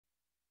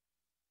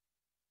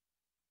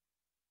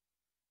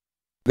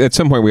at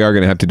some point we are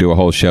going to have to do a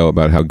whole show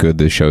about how good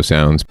this show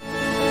sounds.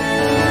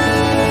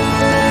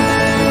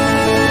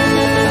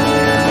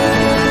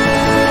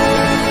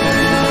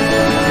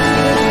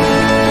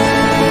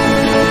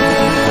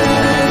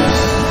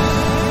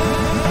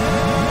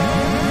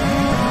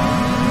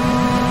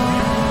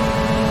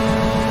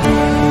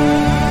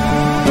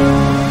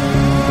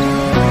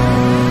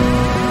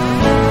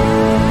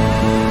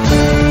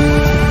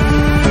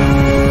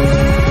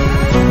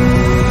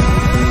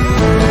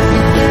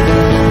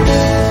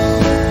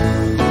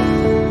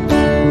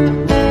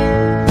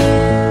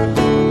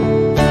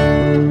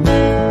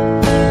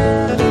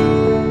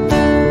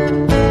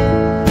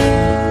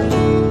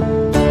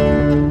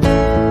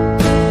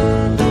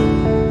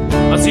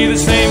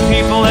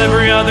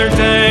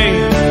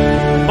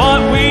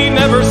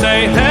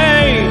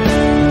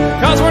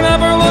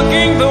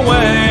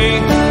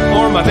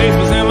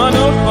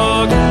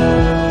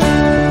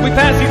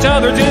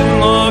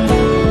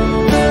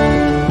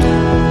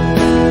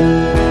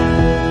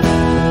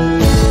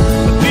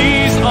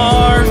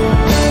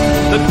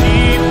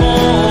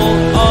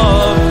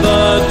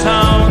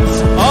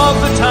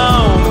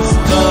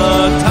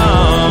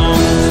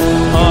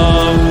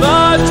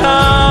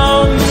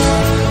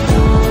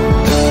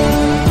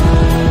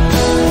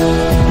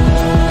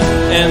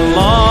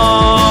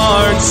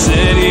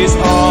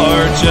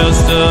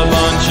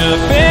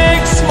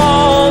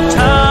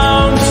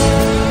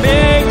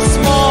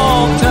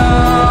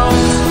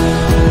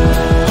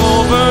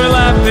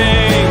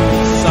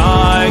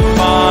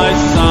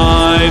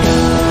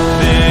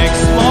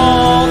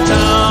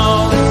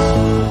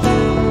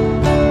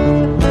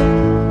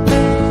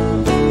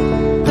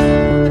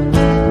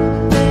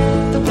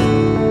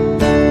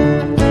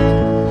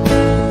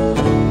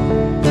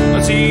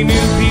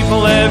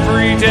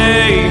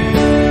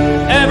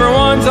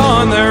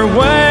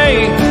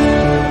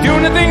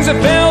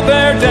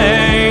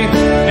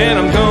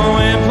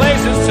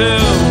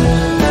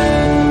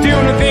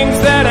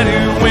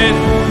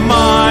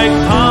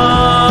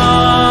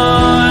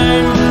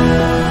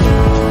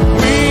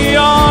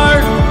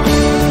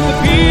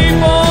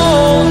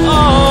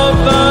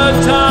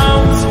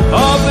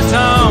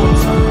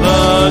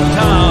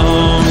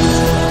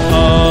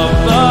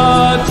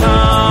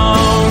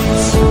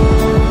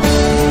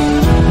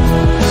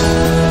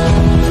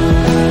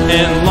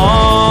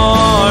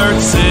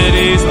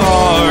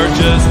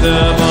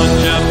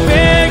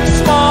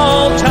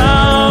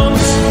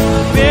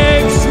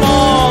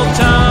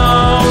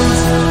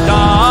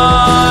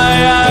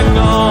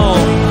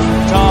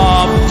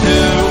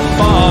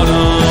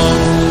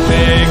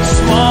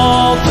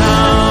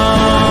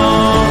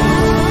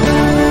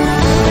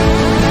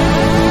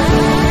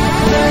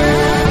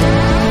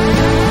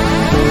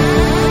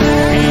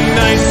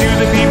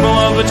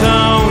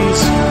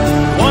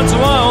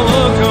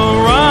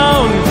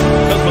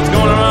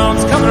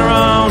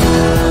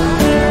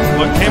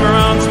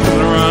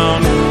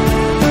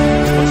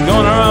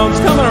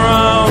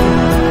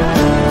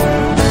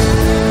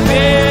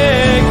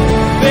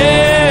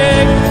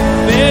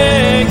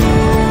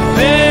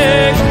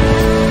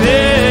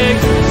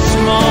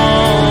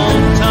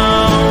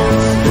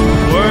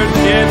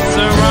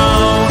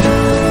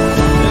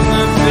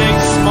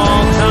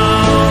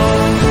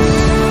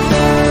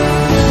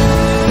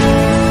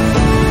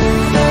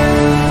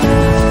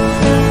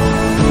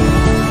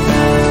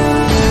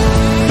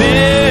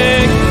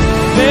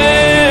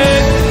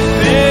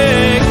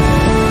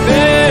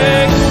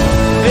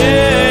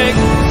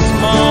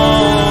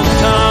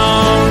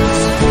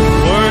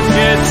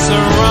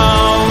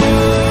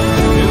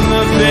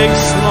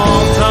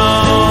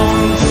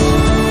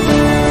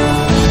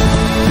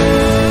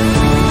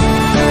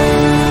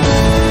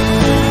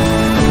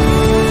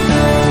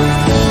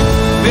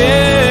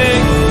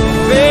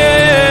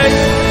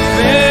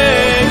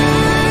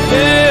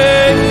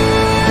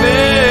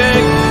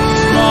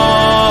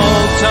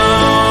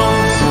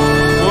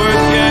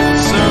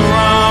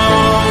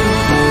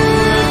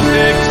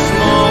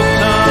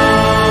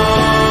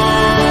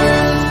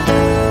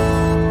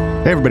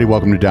 Everybody,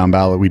 welcome to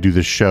Downballot. We do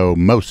this show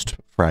most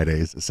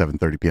Fridays at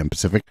 7:30 p.m.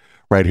 Pacific,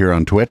 right here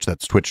on Twitch.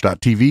 That's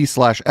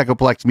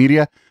twitch.tv/Echoplex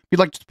Media. If you'd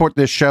like to support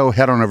this show,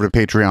 head on over to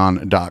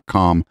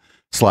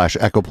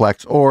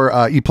patreon.com/Echoplex or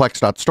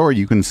eplex.store.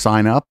 You can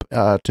sign up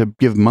to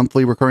give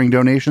monthly recurring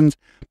donations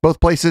both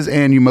places,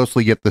 and you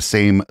mostly get the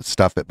same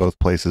stuff at both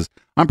places.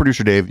 I'm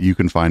producer Dave. You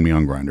can find me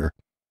on Grindr.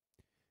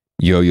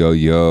 Yo, yo,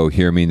 yo,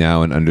 hear me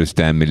now and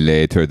understand me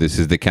later. This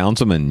is the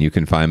Councilman. You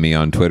can find me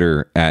on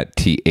Twitter at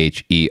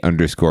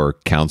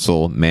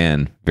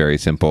THE_councilman. Very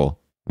simple.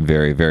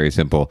 Very, very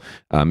simple.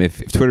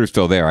 If Twitter's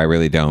still there, I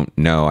really don't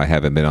know. I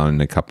haven't been on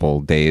in a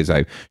couple days.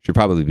 I should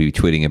probably be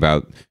tweeting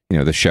about,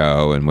 the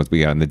show and what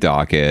we got on the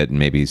docket, and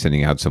maybe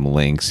sending out some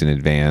links in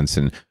advance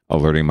and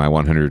alerting my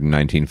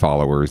 119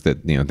 followers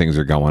that, things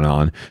are going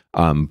on.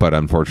 But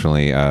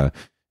unfortunately,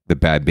 the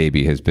bad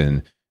baby has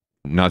been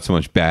not so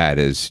much bad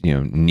as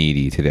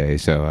needy today,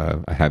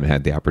 so I haven't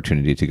had the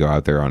opportunity to go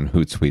out there on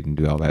Hootsuite and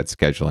do all that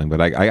scheduling, but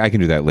I can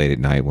do that late at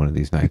night one of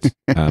these nights.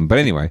 But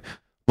anyway,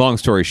 long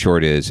story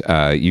short is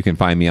you can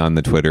find me on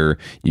the Twitter.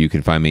 You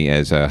can find me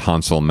as a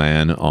Hansel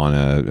Man on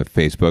a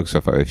Facebook.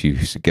 So if you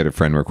get a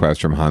friend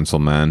request from Hansel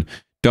Man,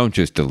 don't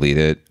just delete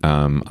it.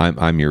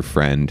 I'm your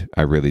friend.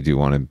 I really do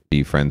want to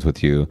be friends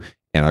with you.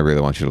 And I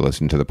really want you to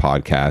listen to the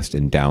podcast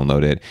and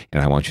download it.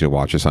 And I want you to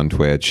watch us on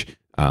Twitch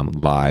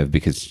live,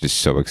 because it's just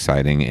so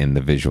exciting and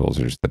the visuals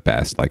are just the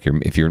best. Like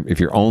if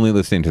you're only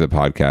listening to the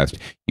podcast,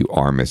 you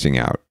are missing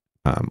out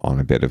on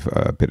a bit of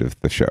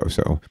the show.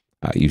 So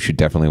you should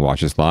definitely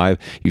watch us live.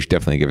 You should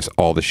definitely give us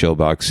all the shill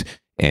bucks,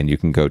 and you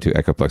can go to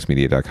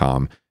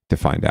echoplexmedia.com to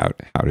find out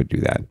how to do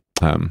that.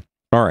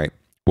 All right.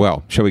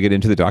 Well, shall we get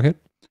into the docket?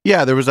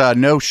 Yeah, there was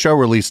no show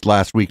released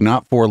last week,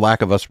 not for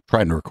lack of us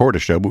trying to record a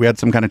show, but we had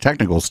some kind of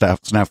technical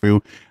snafu,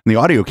 and the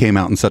audio came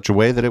out in such a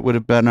way that it would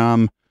have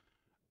been,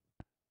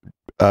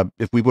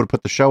 if we would have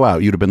put the show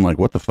out, you'd have been like,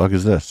 what the fuck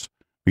is this?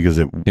 Because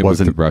it wasn't was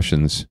the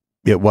Russians.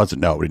 It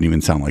wasn't. No, it didn't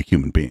even sound like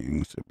human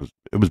beings.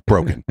 It was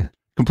broken,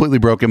 completely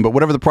broken. But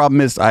whatever the problem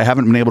is, I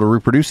haven't been able to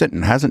reproduce it,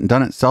 and hasn't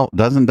done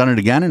it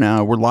again.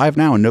 And we're live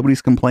now, and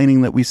nobody's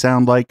complaining that we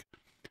sound like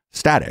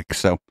static.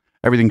 So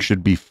everything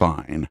should be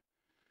fine.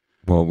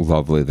 Well,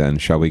 lovely then.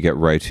 Shall we get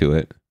right to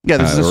it? Yeah,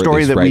 this is a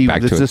story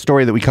a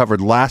story that we covered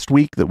last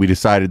week that we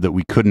decided that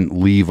we couldn't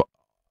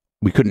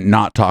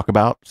not talk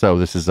about. So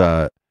this is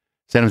San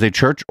Jose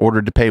Church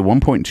ordered to pay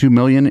 $1.2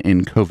 million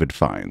in COVID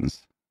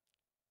fines.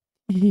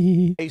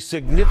 A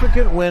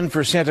significant win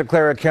for Santa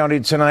Clara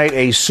County tonight.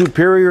 A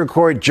Superior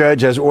Court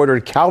judge has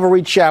ordered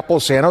Calvary Chapel,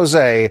 San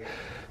Jose,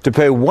 to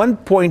pay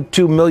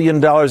 $1.2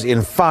 million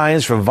in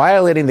fines for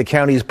violating the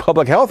county's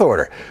public health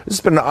order. This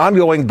has been an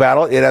ongoing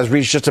battle. It has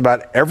reached just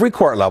about every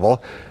court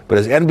level. But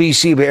as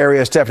NBC Bay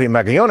Area Stephanie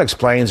Magallon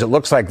explains, it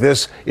looks like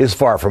this is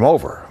far from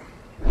over.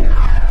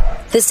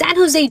 The San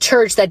Jose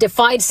church that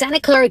defied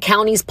Santa Clara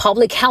County's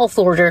public health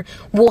order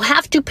will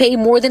have to pay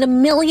more than $1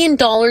 million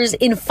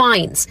in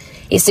fines.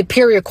 A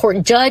Superior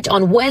Court judge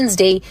on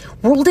Wednesday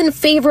ruled in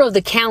favor of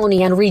the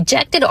county and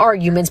rejected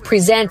arguments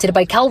presented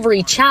by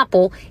Calvary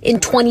Chapel in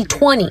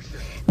 2020.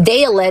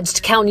 They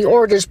alleged county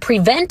orders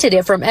prevented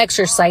it from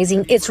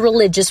exercising its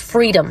religious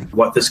freedom.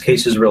 What this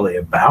case is really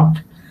about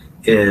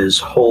is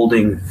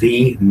holding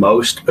the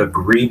most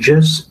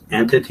egregious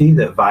entity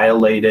that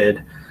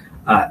violated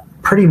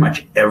pretty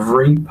much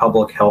every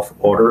public health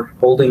order,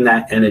 holding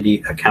that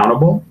entity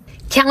accountable.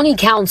 County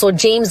Counsel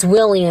James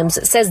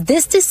Williams says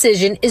this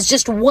decision is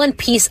just one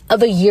piece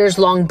of a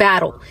years-long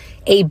battle,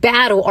 a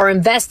battle our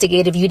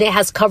investigative unit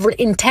has covered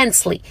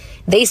intensely.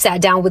 They sat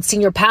down with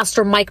Senior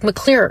Pastor Mike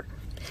McClure.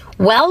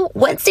 Well,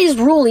 Wednesday's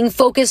ruling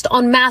focused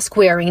on mask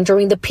wearing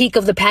during the peak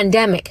of the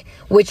pandemic,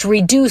 which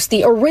reduced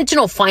the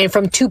original fine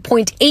from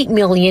 $2.8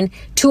 million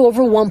to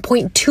over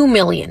 $1.2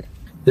 million.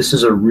 This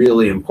is a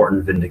really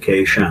important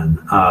vindication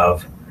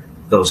of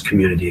those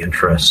community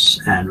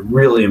interests and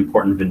really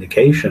important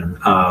vindication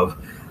of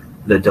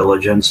the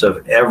diligence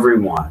of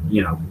everyone,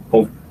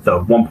 both the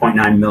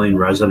 1.9 million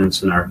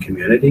residents in our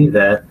community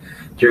that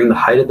during the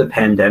height of the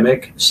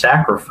pandemic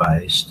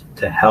sacrificed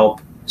to help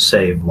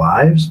save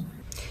lives.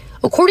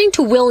 According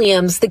to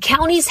Williams, the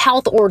county's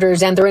health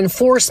orders and their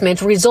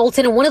enforcement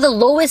resulted in one of the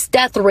lowest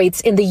death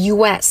rates in the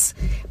U.S.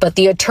 But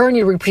the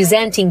attorney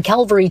representing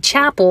Calvary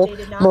Chapel,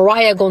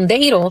 Mariah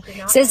Gondero,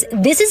 says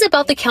this is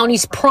about the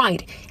county's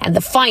pride and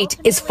the fight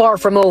is far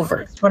from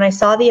over. When I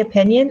saw the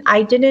opinion,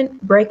 I didn't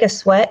break a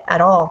sweat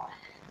at all.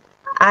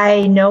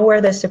 I know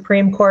where the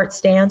Supreme Court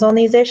stands on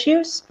these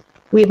issues.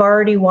 We've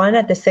already won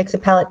at the 6th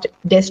Appellate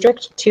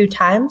District 2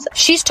 times.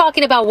 She's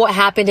talking about what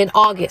happened in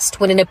August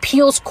when an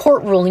appeals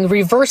court ruling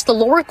reversed the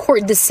lower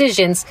court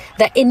decisions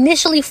that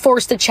initially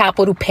forced the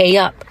chapel to pay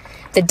up.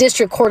 The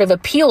District Court of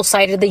Appeal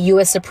cited the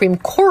U.S. Supreme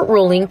Court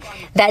ruling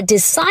that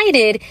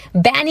decided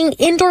banning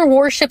indoor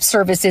worship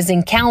services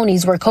in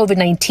counties where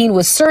COVID-19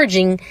 was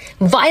surging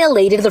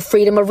violated the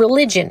freedom of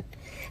religion.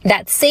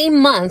 That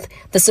same month,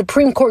 the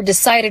Supreme Court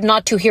decided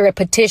not to hear a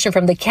petition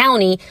from the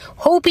county,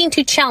 hoping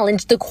to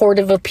challenge the Court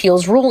of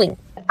Appeals ruling.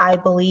 I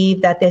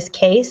believe that this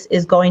case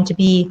is going to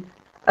be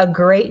a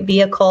great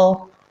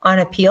vehicle on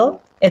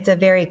appeal. It's a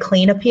very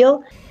clean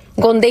appeal.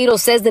 Gondero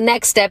says the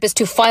next step is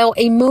to file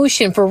a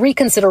motion for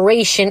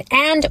reconsideration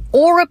and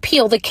or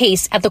appeal the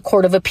case at the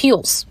Court of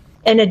Appeals.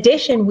 In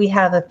addition, we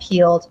have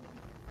appealed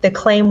the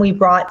claim we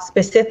brought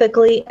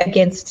specifically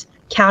against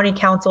County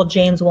Counsel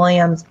James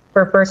Williams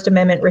for First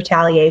Amendment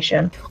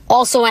retaliation.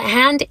 Also at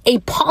hand, a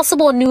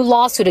possible new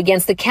lawsuit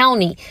against the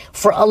county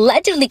for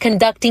allegedly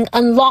conducting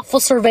unlawful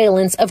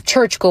surveillance of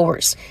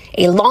churchgoers.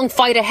 A long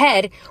fight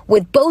ahead,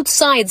 with both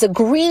sides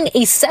agreeing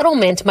a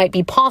settlement might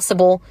be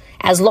possible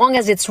as long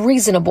as it's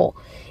reasonable.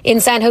 In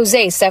San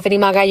Jose, Stephanie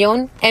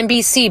Magallon,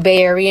 NBC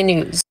Bay Area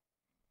News.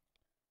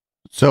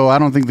 So I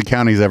don't think the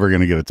county's ever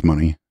going to get its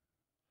money.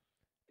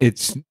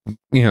 It's,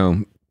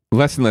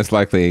 less and less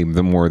likely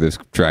the more this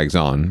drags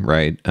on,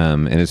 right?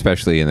 And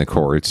especially in the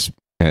courts,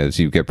 as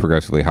you get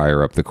progressively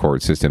higher up the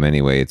court system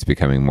anyway, it's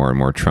becoming more and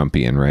more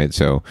Trumpian, right?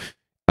 So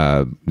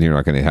you're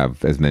not going to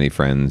have as many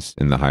friends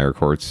in the higher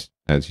courts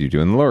as you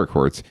do in the lower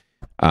courts.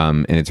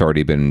 And it's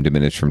already been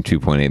diminished from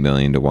 2.8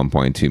 million to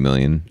 1.2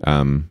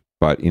 million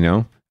but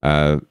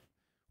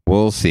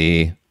we'll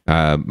see.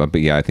 But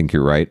yeah, I think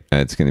you're right.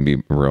 It's going to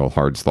be a real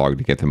hard slog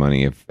to get the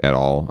money, if at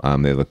all.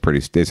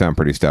 They sound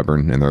pretty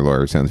stubborn, and their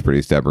lawyer sounds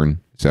pretty stubborn.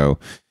 So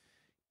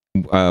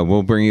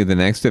we'll bring you the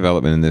next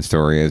development in this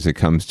story as it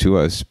comes to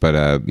us. But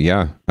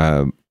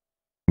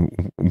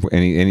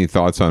any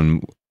thoughts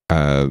on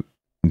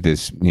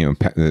this,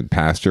 the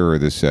pastor or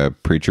this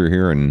preacher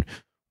here, and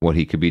what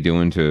he could be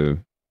doing to,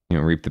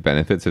 reap the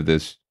benefits of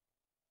this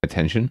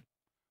attention?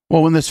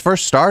 Well, when this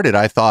first started,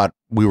 I thought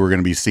we were going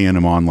to be seeing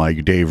him on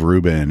like Dave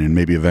Rubin and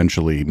maybe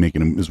eventually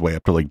making his way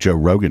up to like Joe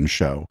Rogan's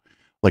show,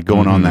 like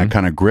going on that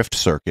kind of grift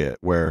circuit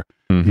where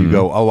you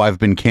go, oh, I've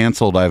been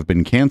canceled.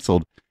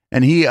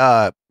 And he,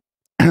 I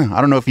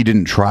don't know if he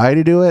didn't try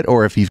to do it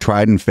or if he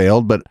tried and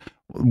failed, but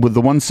with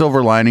the one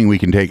silver lining we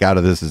can take out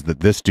of this is that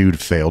this dude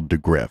failed to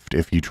grift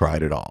if he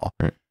tried at all.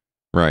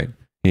 Right.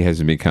 He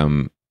hasn't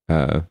become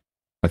a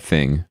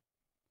thing.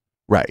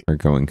 Right. Or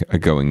a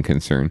going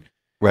concern.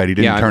 Right, he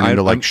didn't turn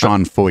into like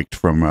Sean Foyt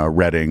from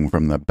Reading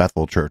from the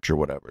Bethel Church or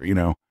whatever,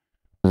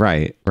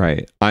 Right.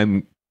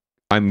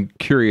 I'm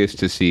curious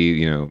to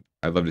see,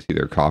 I'd love to see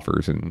their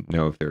coffers and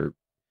know if they're,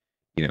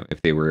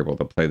 if they were able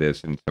to play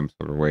this in some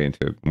sort of way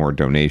into more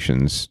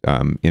donations,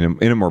 in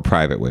a more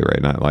private way,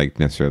 right? Not like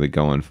necessarily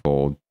going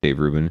full Dave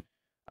Rubin,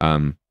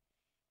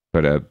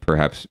 but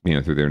perhaps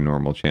through their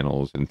normal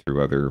channels and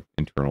through other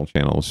internal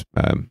channels,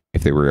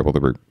 if they were able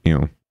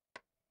to,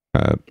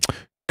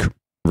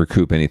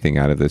 recoup anything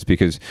out of this,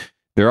 because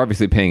they're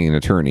obviously paying an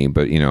attorney,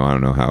 but I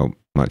don't know how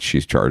much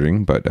she's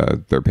charging, but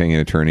they're paying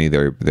an attorney.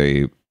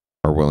 They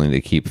are willing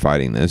to keep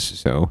fighting this,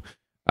 so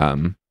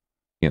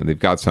they've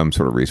got some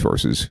sort of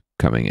resources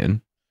coming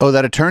in. Oh,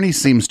 that attorney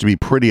seems to be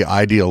pretty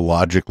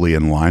ideologically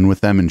in line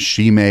with them, and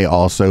she may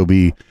also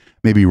be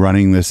maybe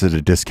running this at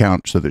a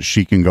discount so that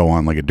she can go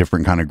on like a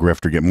different kind of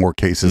grift or get more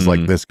cases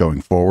like this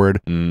going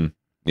forward.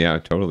 Yeah,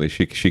 totally.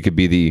 She could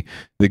be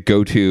the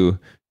go-to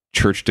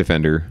church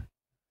defender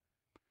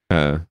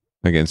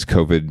against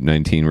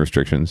COVID-19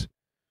 restrictions.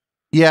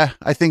 Yeah,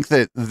 I think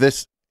that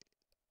this,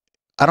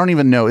 I don't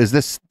even know,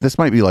 this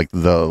might be like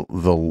the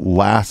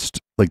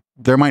last, like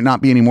there might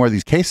not be any more of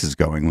these cases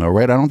going though,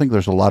 right? I don't think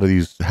there's a lot of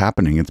these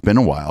happening. It's been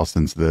a while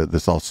since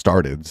this all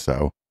started,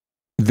 so.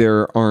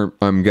 There aren't,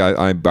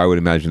 I would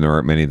imagine there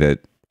aren't many that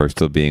are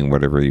still being,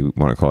 whatever you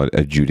want to call it,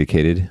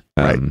 adjudicated.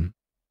 Right.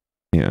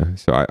 Yeah,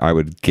 so I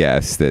would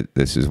guess that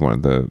this is one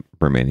of the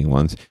remaining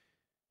ones.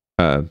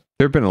 There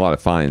have been a lot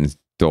of fines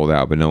doled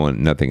out, but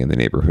nothing in the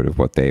neighborhood of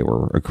what they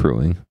were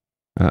accruing.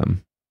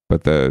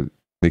 But the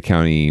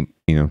county,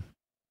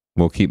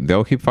 they'll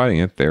keep fighting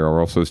it. They are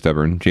also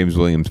stubborn. James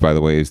Williams, by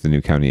the way, is the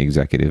new county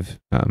executive.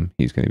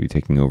 He's going to be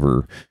taking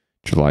over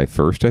July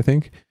 1st, I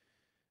think,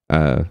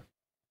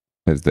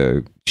 as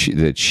the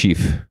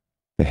chief,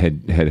 the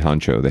head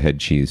honcho, the head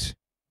cheese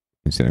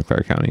in Santa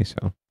Clara County.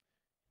 So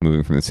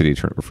moving from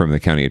the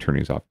county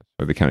attorney's office,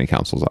 or the county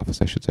counsel's office,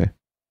 I should say.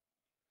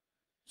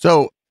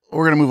 So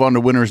we're going to move on to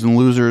winners and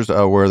losers,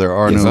 where there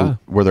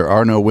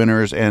are no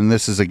winners. And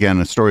this is, again,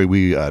 a story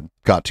we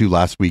got to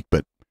last week,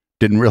 but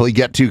didn't really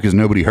get to because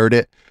nobody heard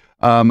it.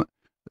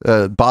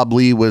 Bob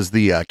Lee was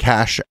the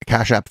Cash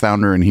App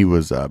founder, and he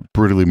was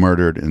brutally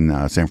murdered in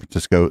San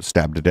Francisco,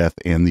 stabbed to death.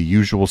 And the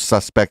usual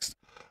suspects,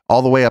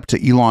 all the way up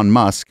to Elon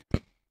Musk,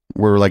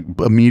 were like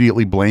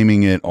immediately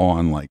blaming it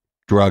on like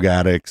drug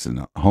addicts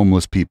and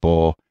homeless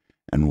people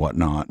and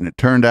whatnot. And it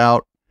turned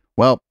out,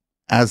 well,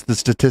 as the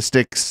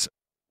statistics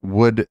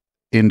would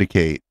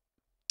indicate,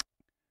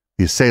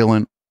 the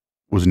assailant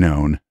was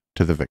known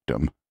to the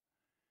victim.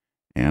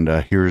 And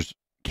here's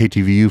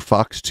KTVU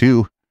Fox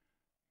 2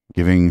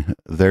 giving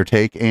their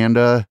take and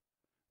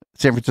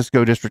San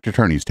Francisco District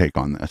Attorney's take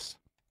on this.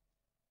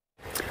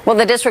 Well,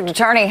 the district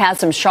attorney had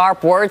some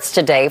sharp words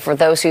today for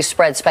those who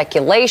spread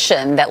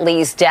speculation that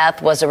Lee's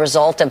death was a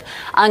result of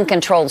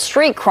uncontrolled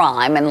street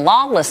crime and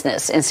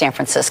lawlessness in San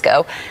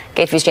Francisco.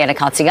 KTVU's Jana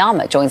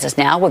Katsuyama joins us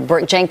now with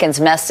Brooke Jenkins'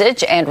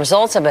 message and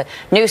results of a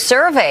new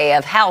survey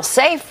of how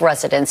safe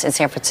residents in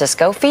San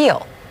Francisco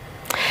feel.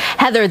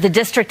 Heather, the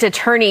district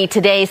attorney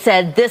today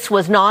said this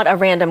was not a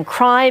random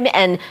crime,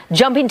 and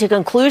jumping to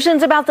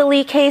conclusions about the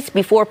Lee case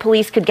before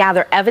police could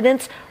gather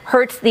evidence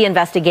hurts the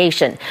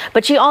investigation.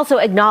 But she also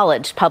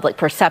acknowledged public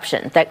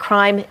perception that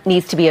crime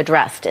needs to be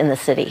addressed in the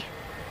city.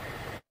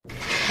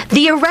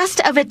 The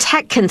arrest of a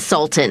tech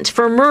consultant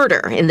for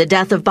murder in the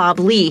death of Bob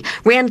Lee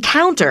ran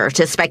counter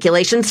to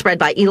speculation spread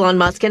by Elon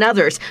Musk and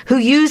others who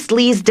used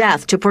Lee's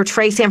death to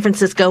portray San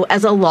Francisco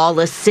as a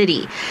lawless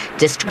city.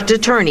 District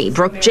Attorney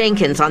Brooke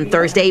Jenkins on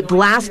Thursday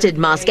blasted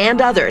Musk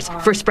and others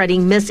for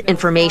spreading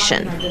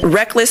misinformation.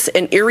 Reckless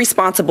and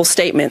irresponsible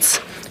statements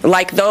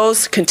like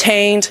those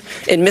contained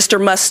in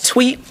Mr. Musk's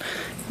tweet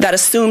that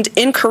assumed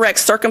incorrect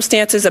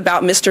circumstances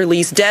about Mr.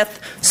 Lee's death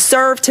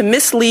served to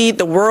mislead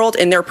the world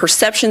in their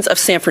perceptions of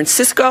San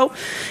Francisco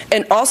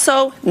and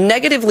also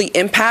negatively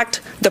impact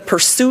the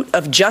pursuit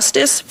of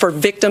justice for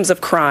victims of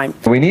crime.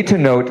 We need to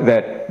note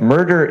that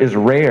murder is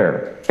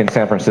rare in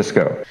San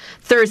Francisco.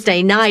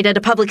 Thursday night at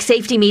a public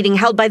safety meeting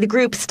held by the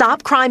group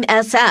Stop Crime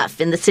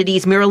SF in the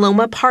city's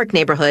Miraloma Park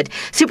neighborhood,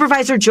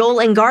 Supervisor Joel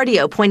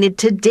Engardio pointed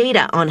to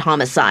data on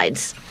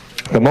homicides.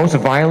 The most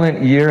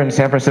violent year in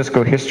San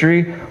Francisco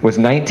history was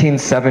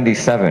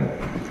 1977.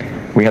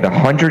 We had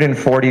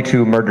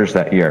 142 murders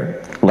that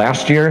year.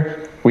 Last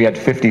year, we had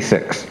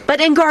 56. But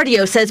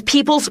Engardio says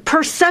people's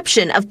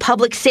perception of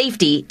public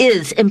safety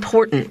is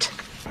important.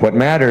 What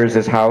matters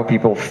is how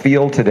people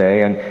feel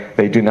today, and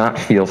they do not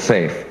feel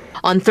safe.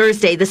 On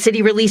Thursday, the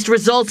city released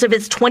results of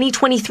its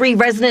 2023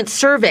 resident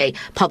survey.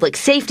 Public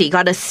safety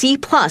got a C+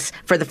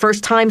 for the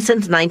first time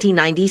since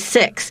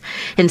 1996.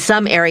 In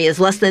some areas,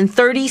 less than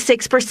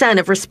 36%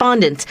 of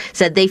respondents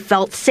said they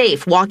felt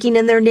safe walking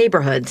in their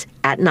neighborhoods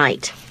at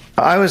night.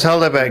 I was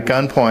held up at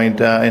gunpoint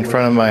in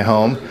front of my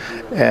home,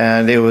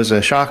 and it was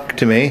a shock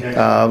to me. It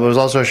was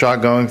also a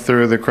shock going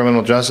through the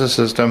criminal justice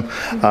system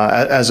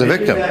as a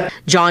victim.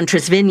 John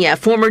Trisvinia,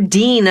 former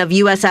dean of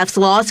USF's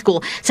law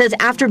school, says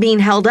after being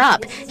held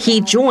up, he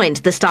joined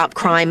the Stop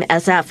Crime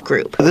SF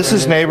group. This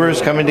is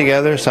neighbors coming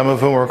together, some of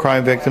whom are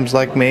crime victims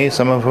like me,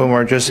 some of whom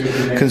are just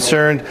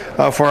concerned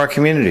for our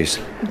communities.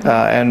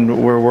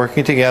 And we're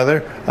working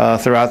together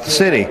throughout the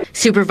city.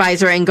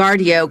 Supervisor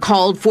Engardio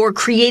called for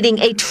creating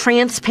a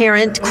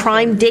transparent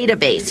crime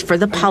database for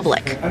the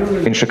public.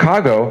 In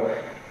Chicago,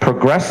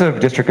 progressive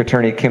District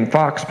Attorney Kim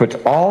Foxx puts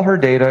all her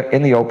data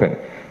in the open.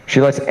 She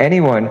lets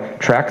anyone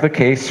track the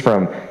case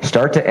from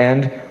start to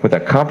end with a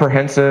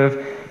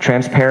comprehensive,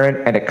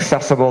 transparent, and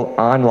accessible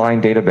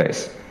online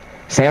database.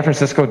 San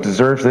Francisco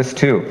deserves this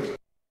too.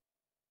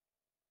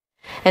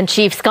 And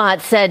Chief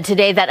Scott said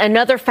today that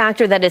another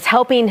factor that is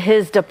helping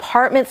his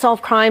department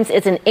solve crimes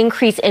is an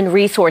increase in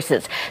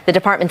resources. The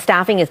department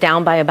staffing is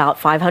down by about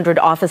 500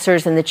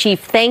 officers, and the chief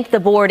thanked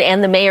the board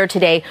and the mayor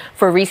today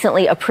for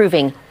recently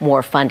approving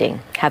more funding.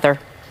 Heather.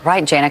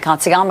 Right, Jana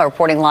Katsuyama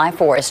reporting live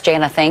for us.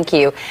 Jana, thank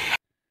you.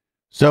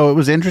 So it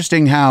was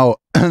interesting how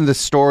the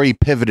story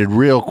pivoted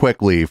real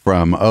quickly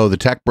from, the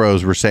tech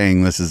bros were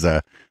saying this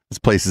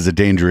place is a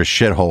dangerous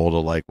shithole, to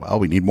like, well,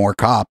 we need more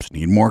cops.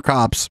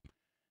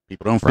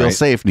 People don't feel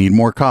safe, need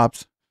more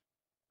cops.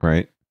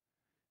 Right.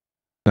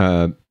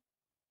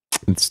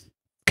 It's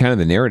kind of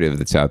the narrative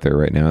that's out there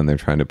right now, and they're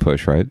trying to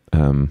push, right?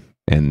 You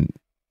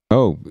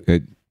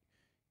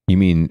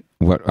mean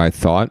what I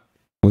thought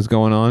was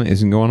going on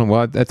isn't going on?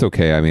 Well, that's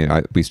okay. I mean,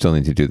 we still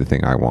need to do the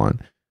thing I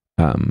want,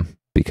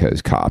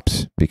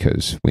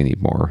 because we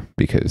need more,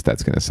 because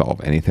that's going to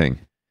solve anything.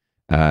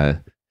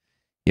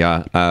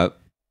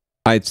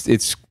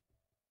 It's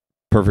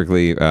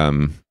perfectly,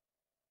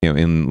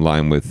 in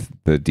line with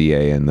the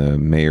DA and the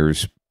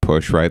mayor's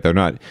push, right? They're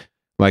not,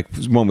 like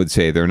one would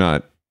say, they're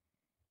not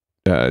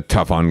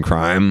tough on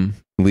crime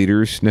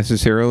leaders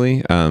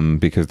necessarily,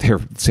 because they're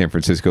San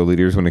Francisco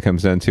leaders when it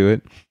comes down to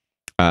it.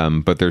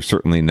 But they're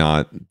certainly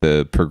not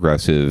the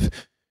progressive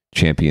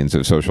champions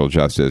of social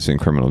justice and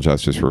criminal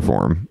justice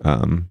reform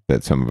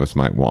that some of us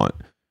might want.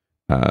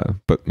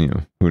 But,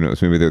 who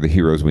knows? Maybe they're the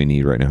heroes we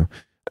need right now.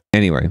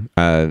 Anyway,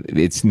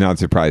 it's not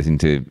surprising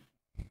to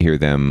hear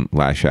them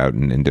lash out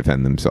and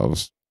defend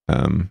themselves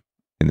in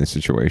this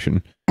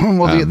situation.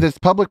 Well, this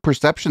public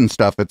perception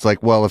stuff, it's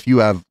like, well, if you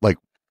have like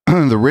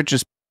the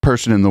richest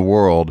person in the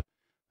world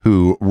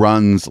who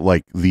runs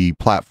like the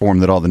platform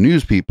that all the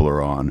news people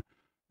are on,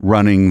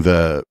 running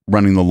the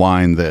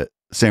line that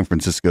San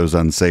Francisco's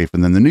unsafe,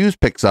 and then the news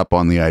picks up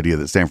on the idea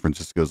that San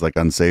Francisco's like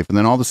unsafe, and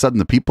then all of a sudden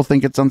the people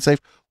think it's unsafe.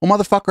 Well,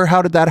 motherfucker,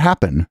 how did that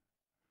happen?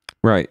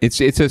 Right. It's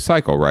a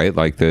cycle, right?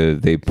 Like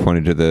they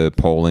pointed to the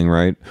polling,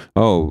 right?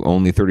 Oh,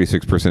 only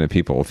 36% of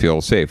people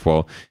feel safe.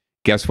 Well,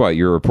 guess what?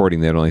 You're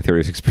reporting that only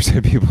 36%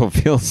 of people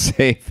feel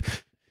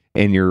safe,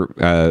 and you're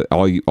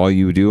all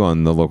you do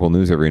on the local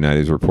news every night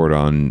is report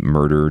on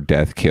murder,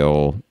 death,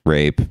 kill,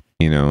 rape,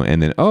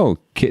 and then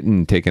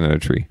kitten taken out of a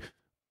tree,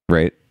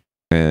 right?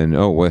 And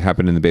what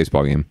happened in the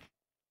baseball game?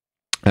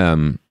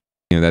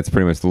 That's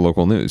pretty much the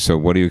local news. So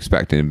what do you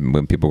expect? And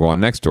when people go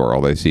on Nextdoor,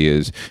 all they see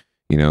is,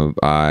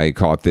 I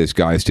caught this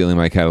guy stealing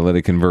my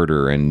catalytic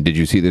converter, and did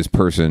you see this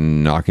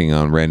person knocking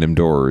on random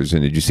doors,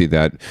 and did you see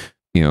that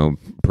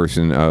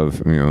person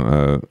of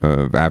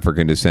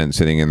African descent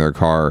sitting in their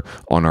car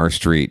on our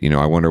street?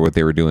 I wonder what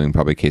they were doing,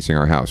 probably casing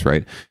our house,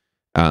 right?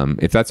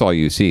 If that's all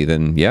you see,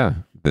 then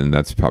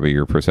that's probably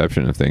your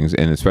perception of things.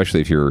 And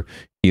especially if you're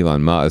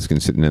Elon Musk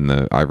and sitting in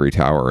the ivory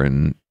tower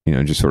and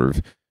just sort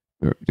of,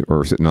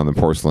 or sitting on the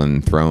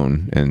porcelain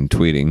throne and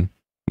tweeting,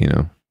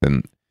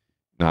 then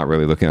not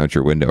really looking out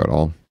your window at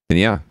all,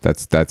 then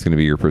that's going to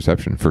be your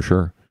perception for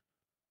sure.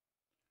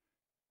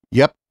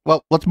 Yep.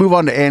 Well, let's move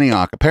on to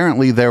Antioch.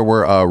 Apparently there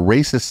were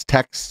racist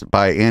texts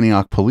by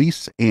Antioch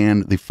police,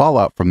 and the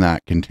fallout from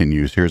that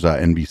continues. Here's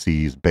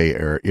NBC Bay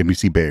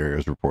Area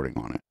is reporting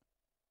on it.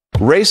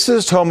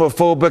 Racist,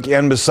 homophobic,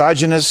 and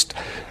misogynist.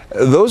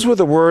 Those were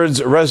the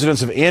words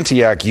residents of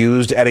Antioch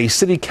used at a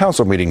city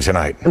council meeting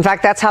tonight. In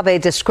fact, that's how they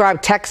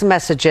described text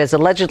messages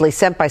allegedly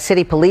sent by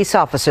city police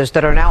officers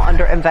that are now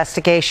under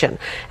investigation.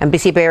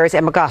 NBC Bay Area's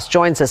Emma Goss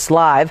joins us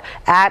live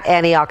at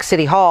Antioch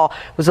City Hall.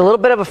 It was a little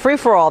bit of a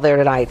free-for-all there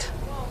tonight.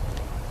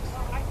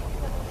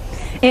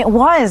 It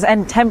was,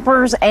 and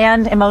tempers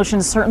and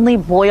emotions certainly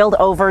boiled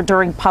over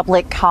during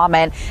public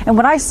comment. And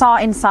what I saw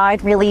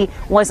inside really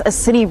was a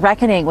city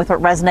reckoning with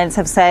what residents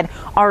have said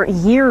are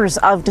years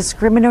of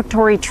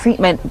discriminatory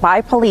treatment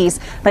by police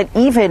that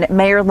even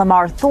Mayor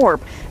Lamar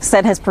Thorpe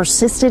said has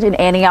persisted in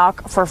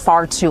Antioch for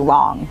far too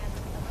long.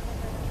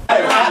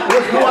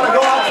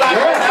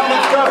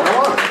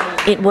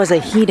 It was a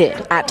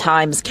heated, at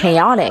times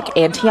chaotic,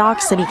 Antioch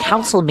City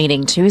Council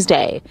meeting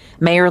Tuesday.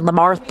 Mayor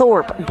Lamar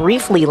Thorpe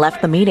briefly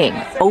left the meeting,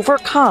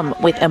 overcome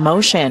with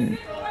emotion.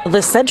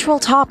 The central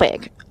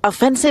topic,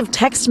 offensive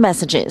text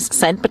messages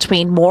sent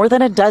between more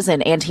than a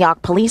dozen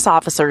Antioch police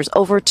officers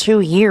over 2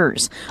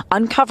 years,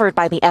 uncovered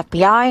by the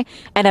FBI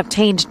and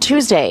obtained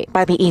Tuesday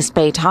by the East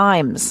Bay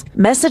Times.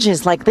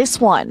 Messages like this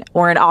one,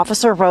 where an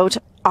officer wrote,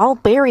 "I'll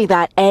bury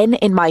that N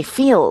in my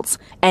fields."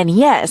 And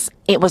yes,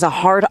 it was a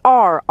hard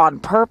R on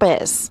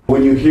purpose.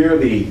 When you hear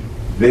these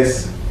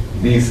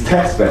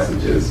text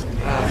messages,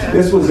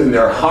 this was in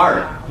their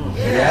heart.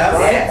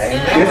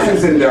 This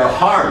is in their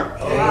heart.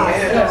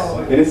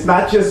 And it's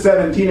not just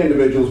 17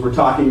 individuals we're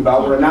talking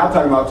about. We're now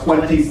talking about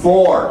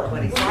 24.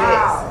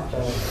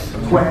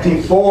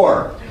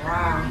 24.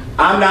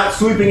 I'm not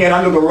sweeping it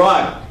under the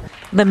rug.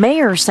 The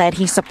mayor said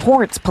he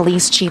supports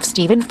Police Chief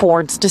Stephen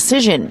Ford's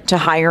decision to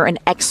hire an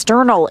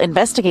external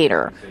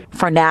investigator.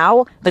 For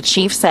now, the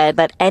chief said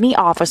that any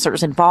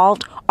officers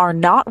involved are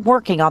not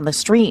working on the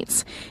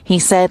streets. He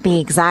said the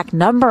exact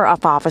number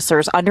of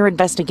officers under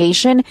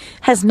investigation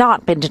has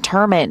not been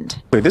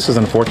determined. This is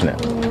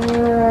unfortunate.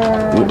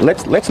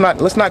 Let's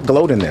not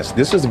gloat in this.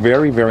 This is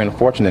very, very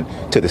unfortunate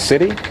to the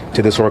city,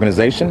 to this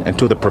organization, and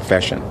to the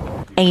profession.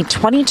 A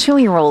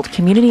 22-year-old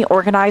community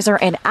organizer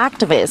and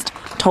activist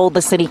told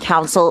the city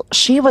council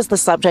she was the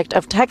subject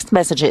of text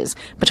messages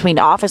between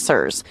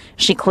officers.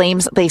 She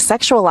claims they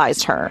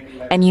sexualized her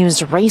and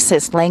used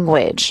racist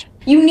language.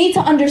 You need to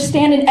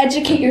understand and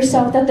educate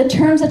yourself that the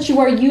terms that you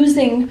are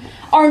using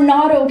are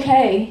not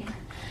okay.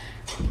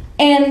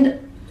 And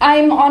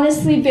I'm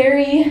honestly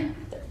very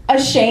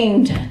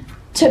ashamed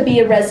to be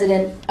a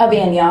resident of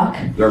Antioch.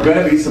 There are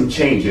going to be some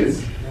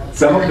changes.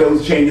 Some of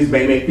those changes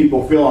may make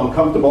people feel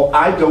uncomfortable.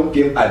 I don't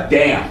give a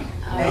damn.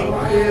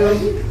 Thank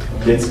you.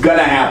 It's going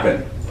to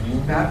happen.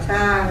 About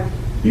time.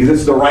 Because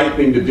it's the right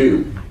thing to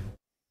do.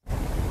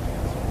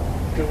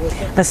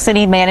 The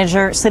city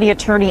manager, city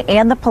attorney,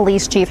 and the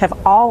police chief have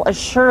all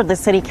assured the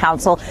city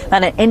council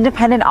that an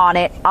independent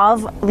audit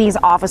of these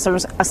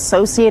officers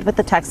associated with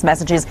the text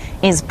messages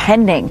is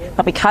pending.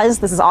 But because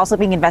this is also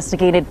being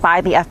investigated by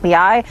the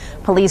FBI,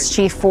 Police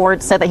Chief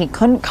Ford said that he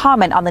couldn't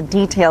comment on the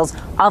details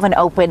of an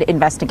open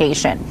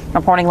investigation.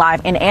 Reporting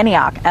live in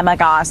Antioch, Emma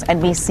Goss,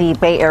 NBC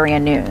Bay Area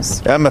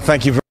News. Emma,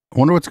 thank you. I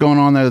wonder what's going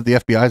on there that the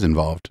FBI is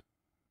involved.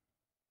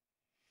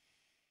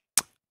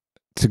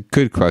 It's a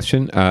good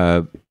question.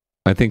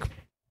 I think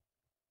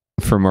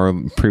from our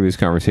previous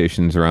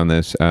conversations around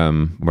this,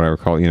 what I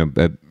recall,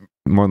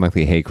 more than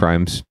likely hate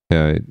crimes,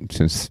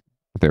 since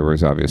there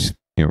was obvious,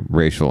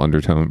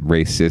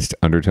 racist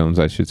undertones,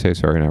 I should say.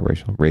 Sorry, not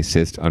racial,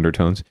 racist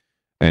undertones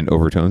and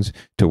overtones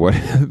to what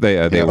they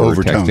were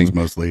overtones texting,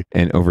 mostly,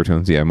 and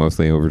overtones,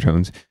 mostly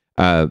overtones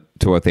to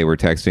what they were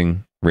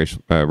texting,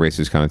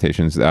 racist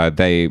connotations.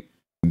 That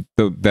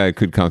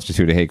could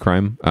constitute a hate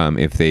crime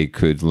if they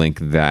could link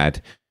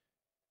that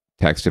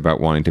text about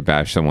wanting to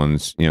bash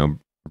someone's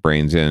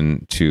brains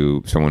in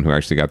to someone who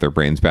actually got their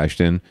brains bashed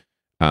in.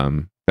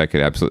 That could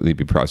absolutely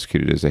be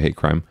prosecuted as a hate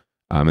crime,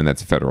 and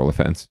that's a federal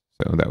offense.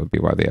 So that would be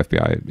why the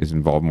FBI is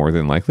involved more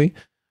than likely.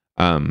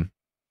 And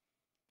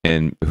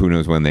who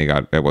knows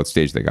at what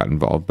stage they got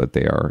involved, but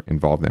they are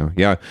involved now.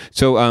 Yeah.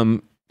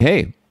 So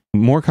hey,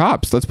 more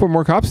cops. Let's put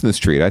more cops in the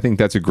street. I think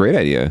that's a great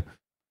idea.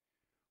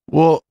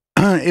 Well,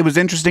 it was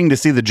interesting to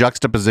see the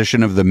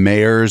juxtaposition of the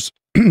mayor's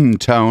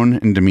tone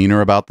and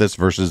demeanor about this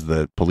versus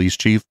the police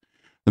chief.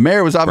 The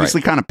mayor was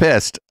obviously kind of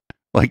pissed,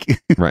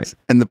 right?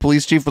 And the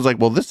police chief was like,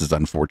 "Well, this is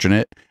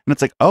unfortunate," and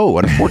it's like, "Oh,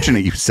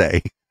 unfortunate, you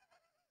say?"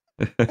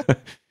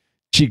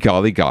 Gee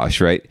golly gosh,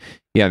 right?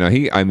 Yeah, no,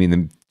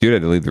 the dude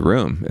had to leave the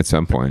room at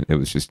some point.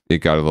 It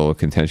got a little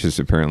contentious.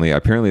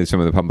 Apparently, some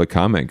of the public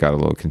comment got a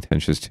little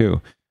contentious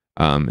too,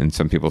 and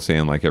some people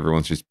saying like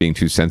everyone's just being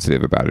too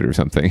sensitive about it or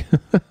something.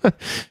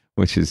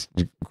 Which is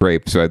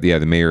great. So if the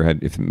mayor had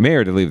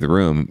to leave the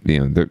room,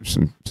 there's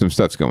some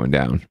stuff's going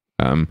down.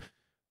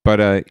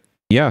 But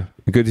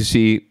good to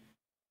see,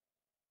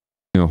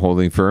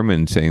 holding firm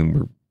and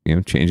saying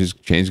change is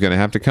going to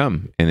have to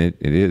come, and it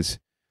is.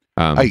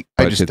 I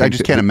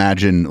just can't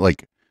imagine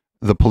like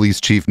the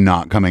police chief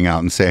not coming out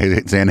and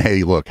saying,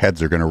 "Hey, look,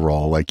 heads are going to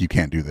roll. Like you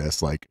can't do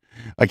this." Like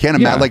I can't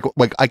imagine.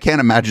 Like I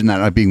can't imagine that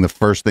not being the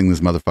first thing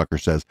this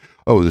motherfucker says.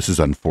 Oh, this is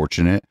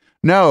unfortunate.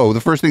 No, the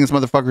first thing this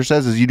motherfucker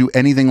says is you do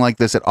anything like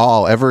this at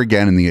all ever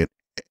again in the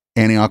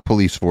Antioch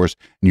police force,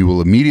 and you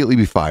will immediately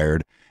be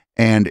fired.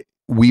 And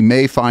we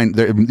may find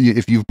that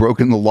if you've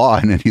broken the law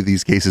in any of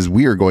these cases,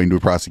 we are going to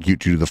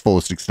prosecute you to the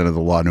fullest extent of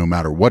the law, no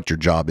matter what your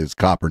job is,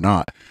 cop or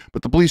not.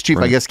 But the police chief,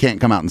 I guess, can't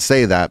come out and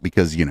say that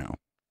because,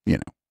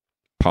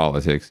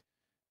 politics.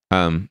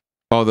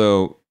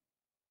 Although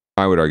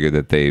I would argue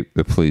that the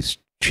police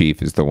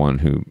chief is the one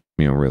who,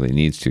 really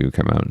needs to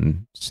come out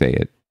and say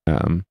it.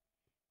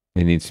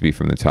 It needs to be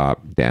from the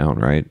top down,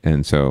 right?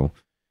 And so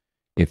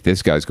if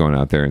this guy's going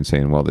out there and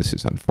saying, well, this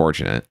is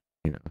unfortunate,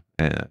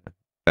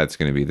 that's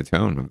going to be the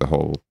tone of the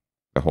whole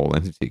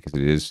entity, because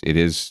it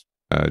is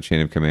a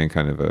chain of command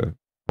kind of a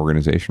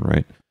organization,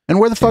 right? And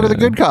where the fuck are the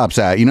good cops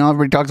at?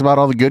 Everybody talks about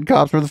all the good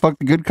cops. Where the fuck are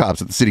the good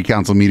cops at the city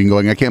council meeting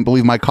going, I can't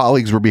believe my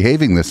colleagues were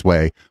behaving this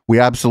way. We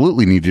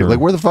absolutely need you. Like,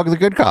 where the fuck are the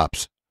good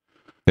cops?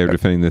 They're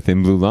defending the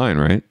thin blue line,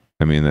 right?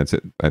 I mean, that's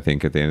it. I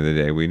think at the end of the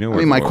day, we know.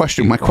 My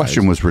question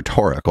was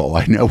rhetorical.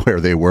 I know where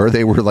they were.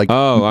 They were like,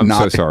 oh, I'm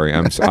so sorry.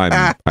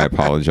 I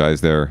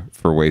apologize there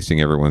for wasting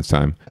everyone's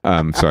time.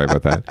 Sorry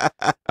about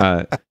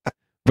that.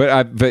 But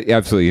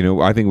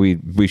absolutely, I think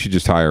we should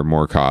just hire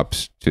more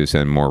cops to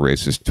send more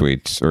racist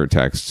tweets or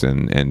texts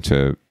and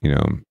to,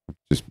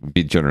 just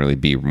generally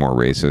be more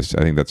racist.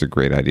 I think that's a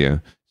great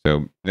idea.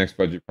 So next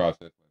budget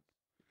process,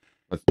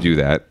 let's do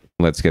that.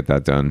 Let's get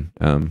that done.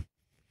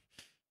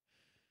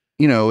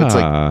 It's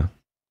like,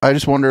 I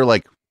just wonder,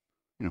 like,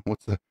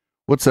 what's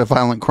the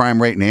violent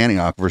crime rate in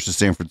Antioch versus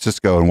San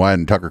Francisco, and why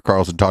isn't Tucker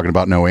Carlson talking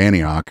about no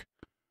Antioch?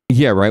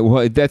 Yeah, right.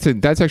 Well, that's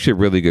actually a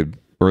really good,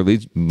 or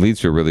leads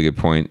to a really good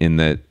point in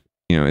that,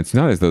 it's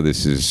not as though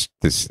this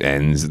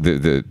ends,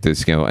 the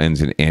scale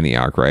ends in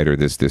Antioch, right? Or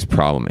this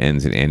problem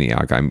ends in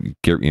Antioch. I'm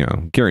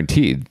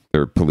guaranteed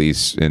their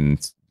police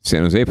and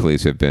San Jose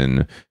police have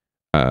been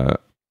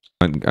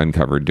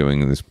uncovered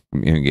doing this,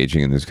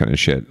 engaging in this kind of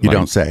shit. You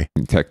don't say.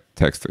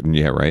 Text,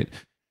 yeah, right.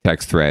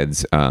 Text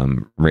threads,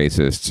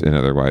 racist and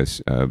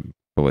otherwise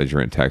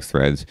belligerent text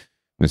threads,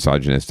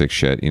 misogynistic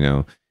shit.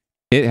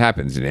 It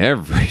happens in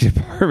every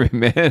department,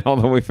 man, all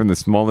the way from the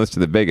smallest to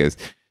the biggest.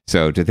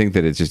 So to think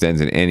that it just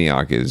ends in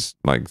Antioch is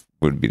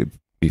would be to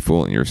be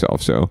fooling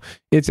yourself. So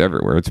it's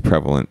everywhere. It's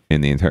prevalent in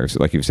the entire.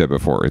 Like you've said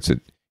before, it's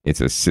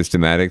a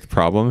systematic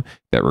problem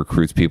that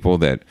recruits people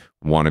that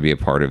want to be a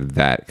part of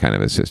that kind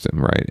of a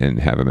system, right? And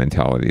have a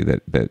mentality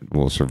that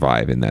will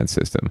survive in that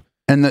system.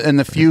 And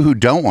the few who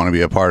don't want to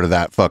be a part of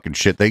that fucking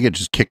shit, they get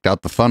just kicked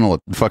out the funnel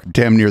at fucking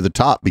damn near the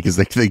top, because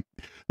they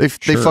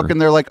fucking,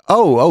 they're like,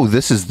 oh,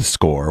 this is the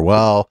score.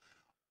 Well,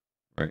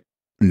 right.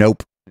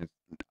 Nope.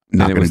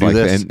 Not going to do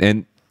this.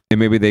 And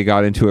maybe they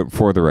got into it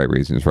for the right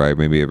reasons, right?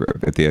 Maybe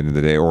at the end of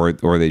the day, or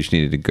they just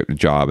needed a good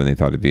job and they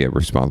thought it'd be a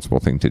responsible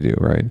thing to do,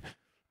 right?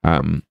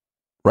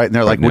 Right, and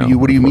they're like, "What do you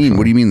mean?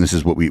 What do you mean? This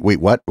is what we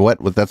wait? What?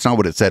 That's not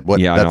what it said. What?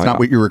 Yeah, that's not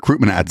what your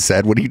recruitment ad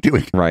said. What are you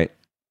doing? Right?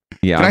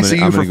 Yeah. Can I sue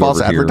you for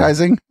false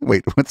advertising?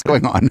 Wait, what's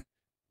going on?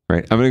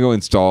 Right. I'm going to go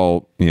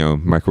install,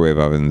 microwave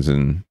ovens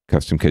and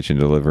custom kitchen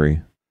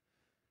delivery.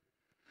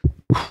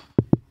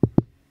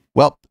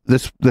 Well,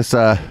 this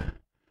we're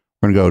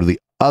going to go to the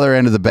other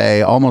end of the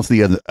bay, almost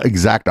the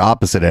exact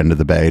opposite end of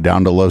the bay,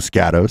 down to Los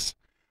Gatos.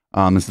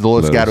 This is the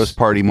Los Gatos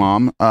party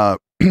mom.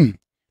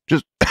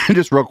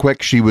 Just real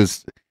quick, she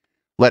was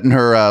letting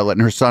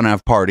her son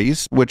have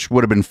parties, which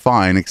would have been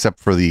fine, except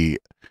for the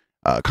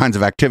kinds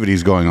of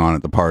activities going on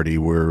at the party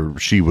where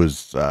she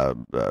was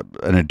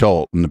an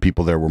adult and the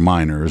people there were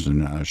minors,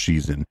 and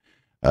she's in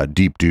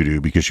deep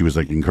doo-doo because she was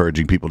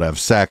encouraging people to have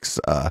sex,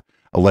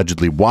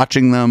 allegedly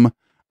watching them.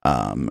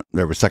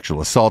 There were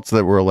sexual assaults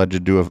that were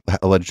alleged to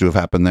have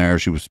happened there.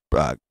 She was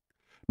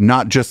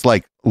not just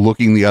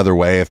looking the other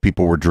way if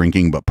people were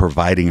drinking, but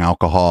providing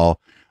alcohol.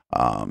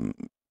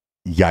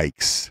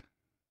 Yikes.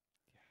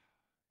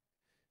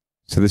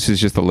 So this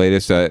is just the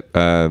latest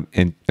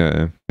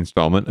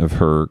installment of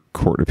her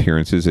court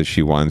appearances as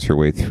she winds her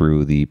way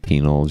through the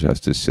penal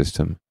justice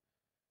system.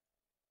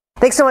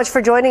 Thanks so much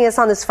for joining us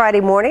on this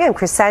Friday morning. I'm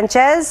Chris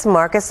Sanchez.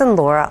 Marcus and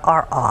Laura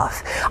are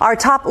off. Our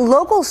top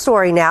local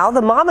story now,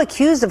 the mom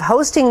accused of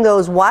hosting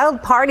those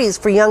wild parties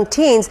for young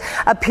teens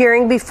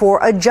appearing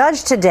before a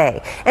judge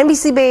today.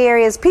 NBC Bay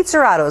Area's Pete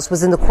Serratos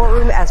was in the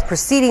courtroom as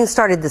proceedings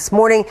started this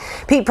morning.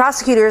 Pete,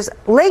 prosecutors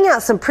laying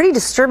out some pretty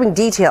disturbing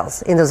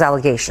details in those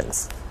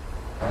allegations.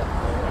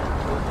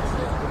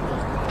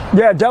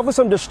 Yeah, definitely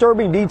some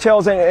disturbing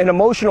details and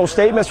emotional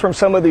statements from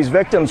some of these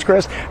victims,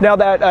 Chris. Now,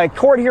 that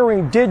court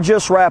hearing did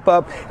just wrap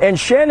up, and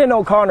Shannon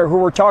O'Connor, who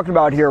we're talking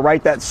about here,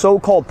 right, that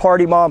so-called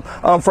party mom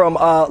from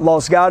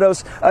Los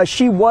Gatos,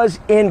 she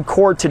was in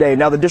court today.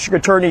 Now, the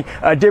district attorney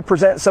did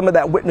present some of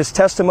that witness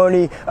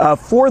testimony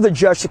for the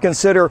judge to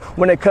consider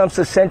when it comes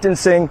to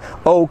sentencing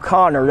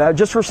O'Connor. Now,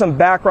 just for some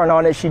background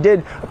on it, she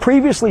did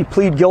previously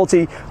plead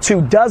guilty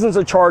to dozens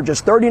of charges,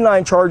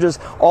 39 charges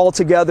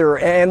altogether,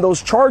 and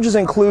those charges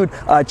include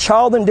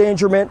child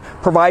endangerment,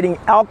 providing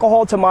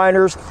alcohol to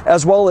minors,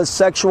 as well as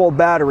sexual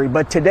battery.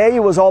 But today it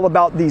was all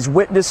about these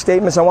witness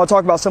statements. I want to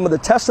talk about some of the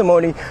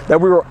testimony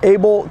that we were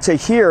able to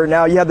hear.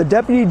 Now, you have the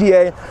deputy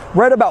DA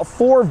read about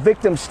 4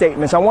 victim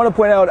statements. I want to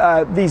point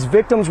out these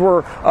victims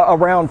were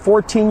around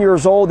 14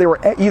 years old. They were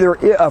either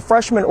a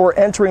freshman or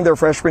entering their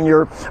freshman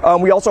year.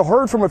 We also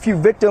heard from a few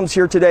victims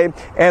here today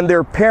and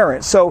their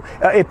parents. So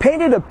it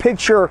painted a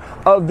picture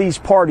of these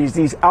parties,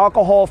 these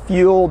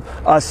alcohol-fueled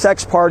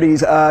sex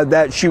parties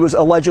that she was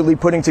alleged allegedly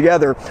putting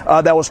together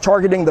that was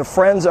targeting the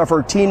friends of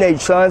her teenage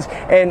sons.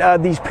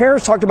 And these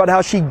parents talked about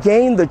how she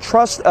gained the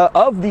trust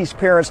of these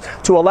parents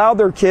to allow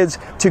their kids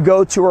to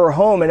go to her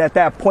home. And at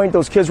that point,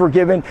 those kids were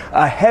given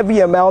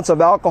heavy amounts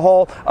of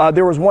alcohol.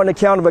 There was one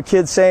account of a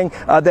kid saying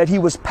that he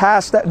was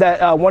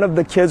one of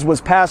the kids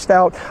was passed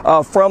out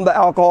from the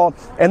alcohol.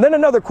 And then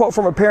another quote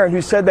from a parent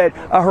who said that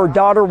her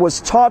daughter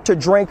was taught to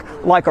drink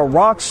like a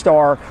rock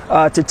star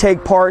to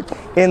take part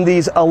in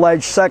these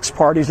alleged sex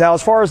parties. Now,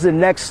 as far as the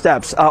next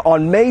steps,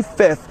 on May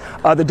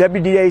 5th, the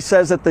deputy DA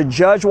says that the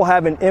judge will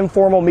have an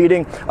informal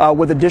meeting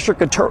with the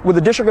district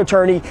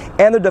attorney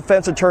and the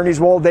defense attorneys.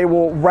 Well, they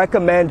will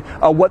recommend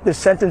what the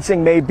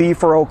sentencing may be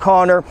for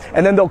O'Connor,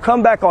 and then they'll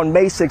come back on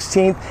May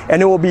 16th,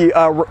 and it will be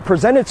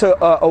presented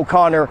to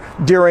O'Connor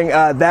during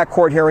that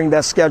court hearing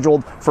that's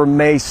scheduled for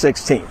May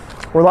 16th.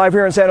 We're live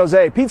here in San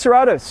Jose. Pete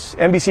Serratos,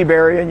 NBC Bay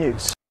Area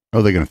News.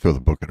 Oh, they're going to throw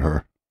the book at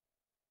her.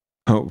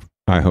 Oh,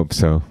 I hope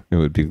so. It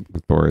would be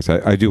glorious.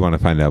 I do want to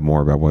find out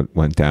more about what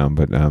went down,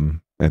 but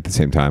at the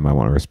same time, I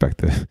want to respect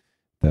the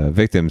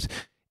victims.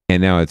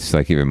 And now it's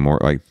like even more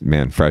like,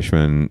 man,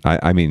 freshmen.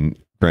 I mean,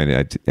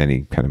 granted,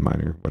 any kind of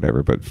minor,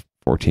 whatever, but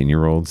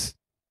 14-year-olds,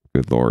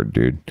 good Lord,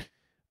 dude.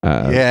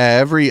 Yeah,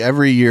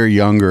 every year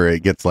younger,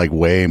 it gets like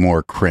way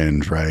more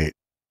cringe, right?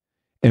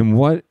 And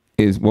what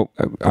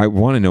I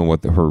want to know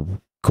what her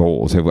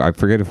goals. I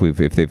forget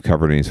if they've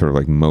covered any sort of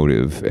like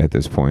motive at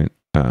this point,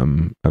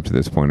 up to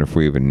this point, or if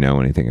we even know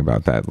anything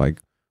about that, like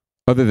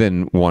other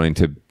than wanting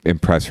to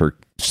impress her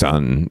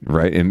son,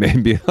 right,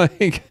 and be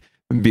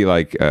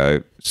like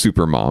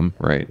super mom,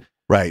 right?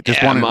 Right.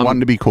 Just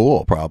wanting to be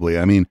cool, probably.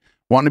 I mean,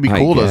 wanting to be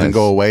cool doesn't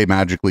go away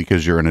magically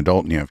because you're an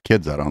adult and you have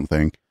kids, I don't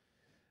think.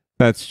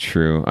 That's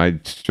true. I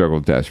struggle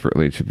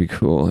desperately to be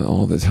cool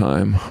all the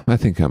time. I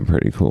think I'm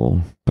pretty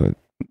cool, but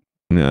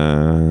I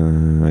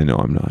know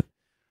I'm not.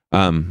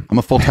 I'm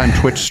a full-time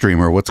Twitch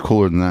streamer. What's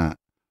cooler than that?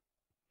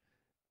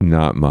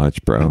 Not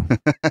much, bro.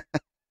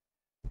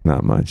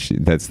 Not much.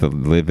 That's the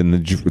live in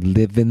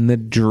the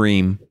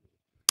dream.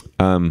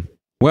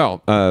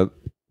 Well,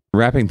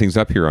 wrapping things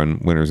up here on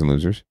winners and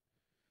losers.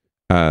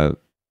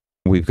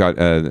 We've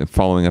got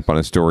following up on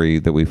a story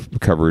that we've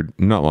covered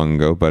not long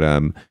ago, but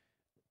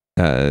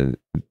there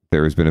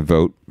has been a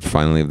vote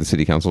finally of the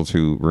city council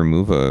to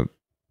remove a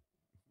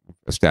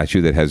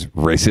statue that has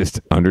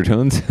racist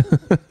undertones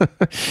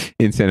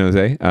in San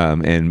Jose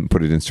and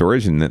put it in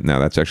storage. And now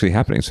that's actually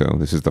happening. So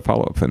this is the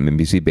follow-up from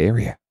NBC Bay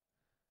Area.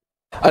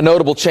 A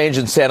notable change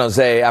in San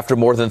Jose after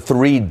more than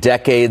 3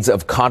 decades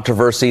of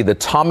controversy. The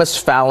Thomas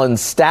Fallon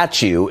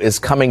statue is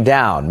coming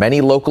down. Many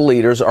local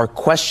leaders are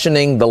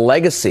questioning the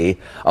legacy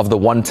of the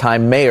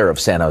one-time mayor of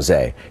San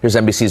Jose. Here's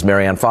NBC's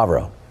Marianne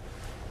Favreau.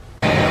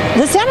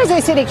 The San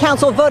Jose City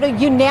Council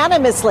voted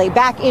unanimously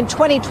back in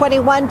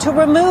 2021 to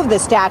remove the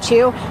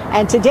statue,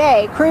 and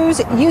today crews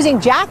using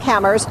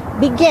jackhammers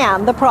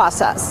began the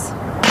process.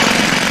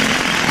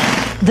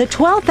 The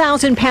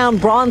 12,000-pound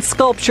bronze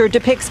sculpture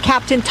depicts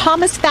Captain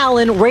Thomas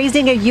Fallon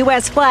raising a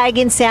U.S. flag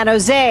in San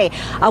Jose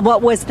on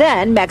what was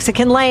then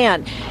Mexican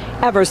land.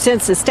 Ever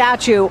since the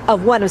statue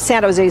of one of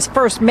San Jose's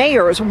first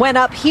mayors went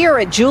up here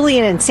at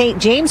Julian and St.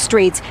 James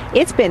Streets,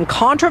 it's been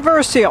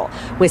controversial,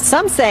 with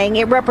some saying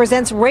it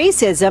represents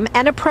racism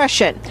and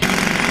oppression.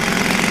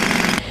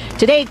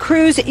 Today,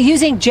 crews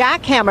using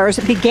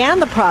jackhammers began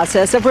the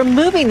process of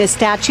removing the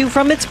statue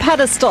from its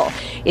pedestal.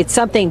 It's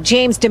something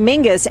James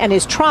Dominguez and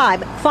his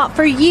tribe fought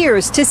for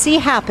years to see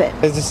happen.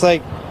 It's just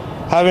like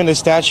having a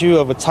statue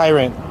of a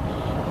tyrant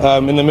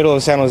in the middle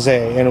of San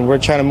Jose, and we're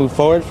trying to move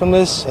forward from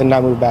this and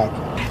not move back.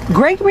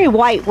 Gregory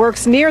White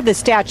works near the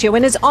statue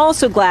and is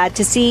also glad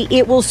to see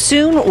it will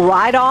soon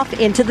ride off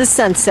into the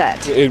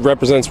sunset. It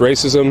represents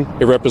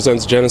racism, it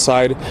represents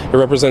genocide, it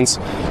represents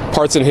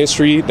parts in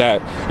history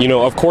that,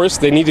 of course,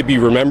 they need to be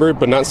remembered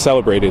but not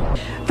celebrated.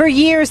 For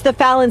years, the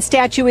Fallon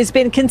statue has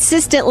been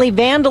consistently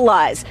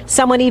vandalized.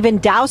 Someone even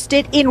doused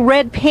it in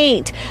red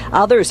paint.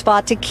 Others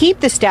fought to keep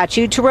the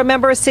statue to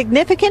remember a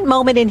significant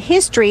moment in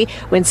history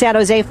when San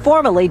Jose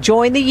formally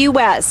joined the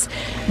U.S.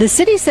 The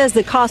city says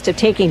the cost of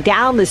taking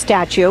down the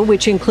statue,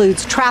 which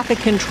includes traffic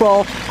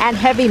control and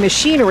heavy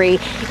machinery,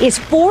 is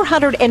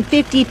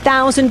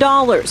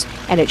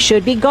 $450,000, and it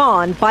should be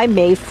gone by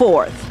May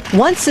 4th.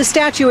 Once the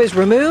statue is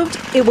removed,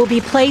 it will be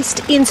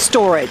placed in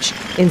storage.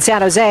 In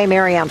San Jose,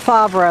 Marianne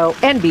Favreau,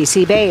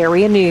 NBC Bay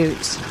Area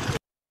News.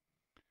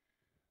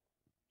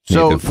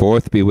 So May the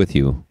 4th be with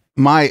you.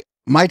 My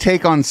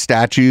take on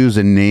statues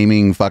and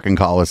naming fucking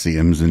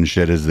coliseums and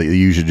shit is that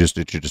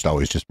it should just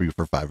always just be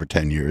for 5 or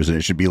 10 years, and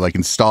it should be like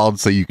installed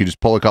so you can just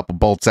pull a couple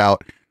bolts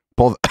out,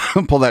 pull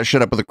that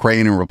shit up with a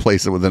crane and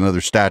replace it with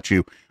another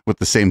statue with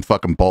the same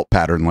fucking bolt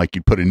pattern, like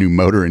you put a new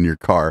motor in your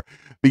car.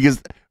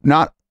 Because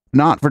not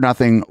for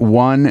nothing,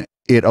 one,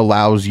 it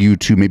allows you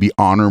to maybe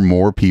honor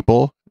more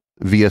people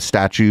via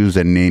statues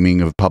and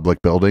naming of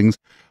public buildings,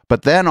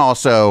 but then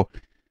also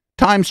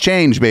times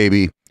change,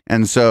 baby.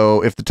 And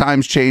so if the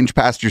times change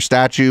past your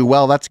statue,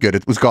 well, that's good.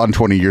 It was gone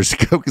 20 years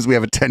ago because we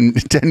have a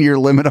 10-year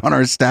limit on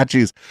our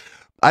statues.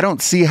 I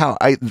don't see how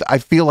I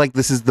feel like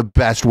this is the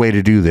best way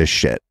to do this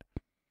shit.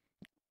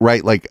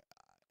 right? Like,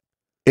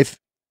 if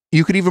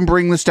you could even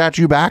bring the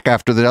statue back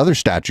after the other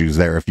statues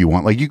there if you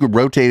want. Like, you could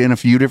rotate in a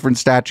few different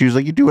statues.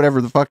 Like, you do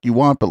whatever the fuck you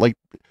want, but like,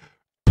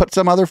 put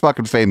some other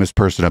fucking famous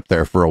person up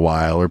there for a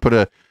while, or put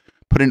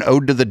an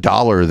ode to the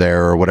dollar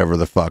there, or whatever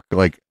the fuck.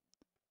 Like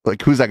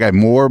who's that guy?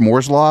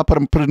 Moore's Law? Put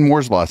in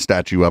Moore's Law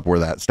statue up where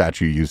that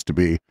statue used to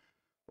be.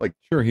 Like,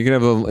 sure, you can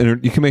have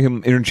you can make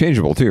them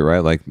interchangeable too, right?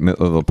 Like a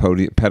little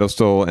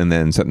pedestal, and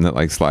then something that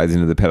like slides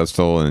into the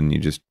pedestal, and you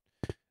just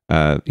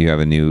you have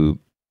a new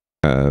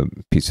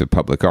piece of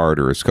public art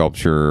or a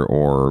sculpture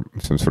or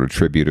some sort of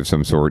tribute of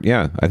some sort.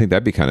 Yeah, I think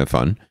that'd be kind of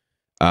fun.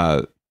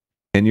 And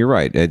you're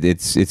right. It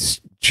gets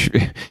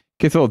a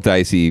little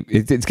dicey.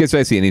 It gets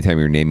dicey anytime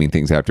you're naming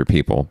things after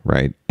people,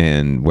 right?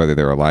 And whether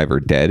they're alive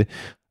or dead.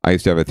 I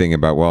used to have a thing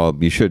about, well,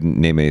 you shouldn't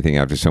name anything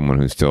after someone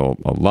who's still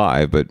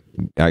alive, but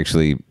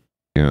actually,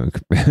 you know,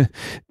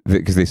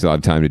 because they still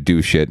have time to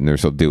do shit and they're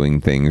still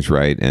doing things,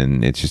 right?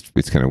 And it's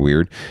kind of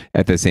weird.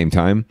 At the same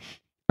time,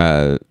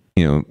 you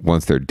know,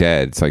 once they're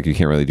dead, it's like you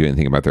can't really do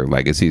anything about their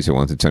legacy. So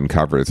once it's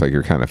uncovered, it's like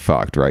you're kind of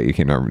fucked, right? You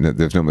can't.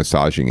 There's no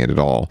massaging it at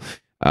all.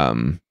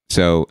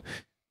 So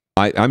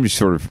I'm just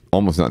sort of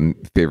almost not in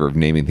favor of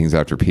naming things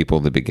after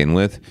people to begin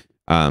with,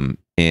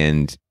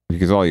 and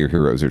because all your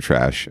heroes are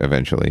trash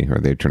eventually, or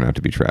they turn out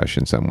to be trash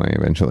in some way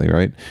eventually,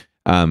 right?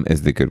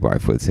 As the good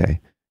wife would say.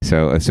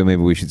 So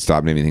maybe we should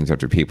stop naming things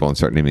after people and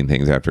start naming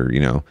things after, you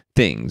know,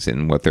 things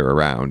and what they're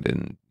around,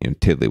 and, you know,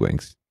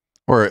 tiddlywinks.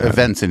 Or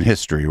events in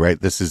history, right?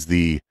 This is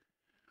the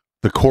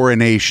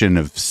coronation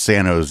of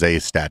San Jose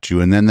statue,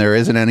 and then there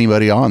isn't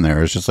anybody on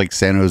there. It's just like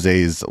San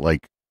Jose's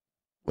like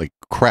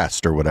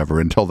crest or whatever,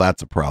 until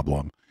that's a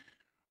problem.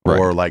 Right.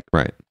 Or like,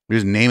 right. We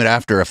just name it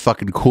after a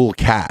fucking cool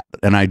cat,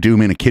 and I do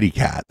mean a kitty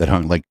cat that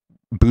hung like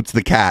Boots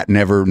the cat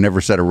never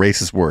said a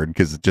racist word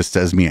because it just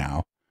says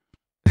meow.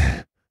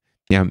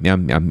 Yum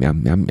yum yum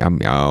yum yum yum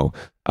meow.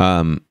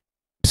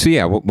 So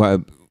yeah,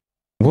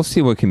 we'll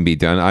see what can be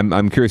done.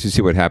 I'm curious to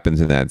see what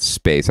happens in that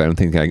space. I don't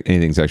think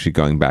anything's actually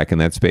going back in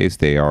that space.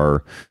 They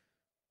are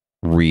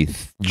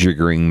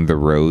rejiggering the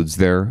roads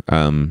there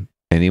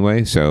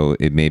anyway, so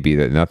it may be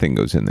that nothing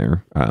goes in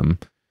there.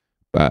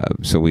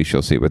 So we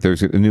shall see. But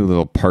there's a new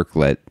little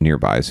parklet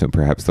nearby, so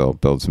perhaps they'll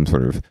build some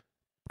sort of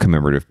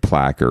commemorative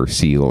plaque or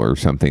seal or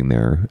something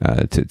there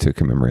to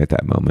commemorate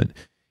that moment.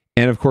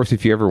 And of course,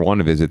 if you ever want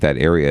to visit, that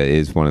area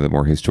is one of the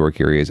more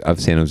historic areas of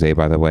San Jose,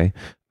 by the way.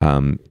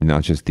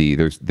 Not just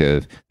there's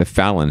the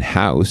Fallon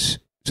house,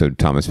 so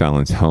Thomas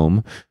Fallon's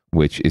home,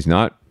 which is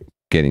not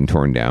getting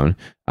torn down,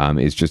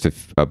 is just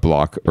a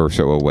block or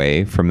so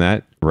away from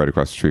that, right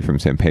across the street from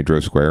San Pedro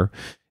Square.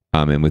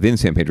 And within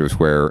San Pedro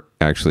Square,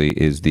 actually,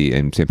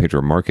 and San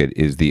Pedro Market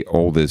is the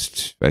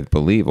oldest, I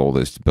believe,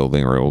 oldest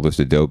building or oldest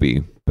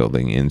adobe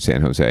building in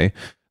San Jose,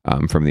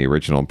 from the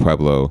original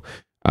Pueblo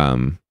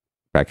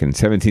back in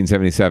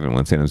 1777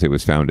 when San Jose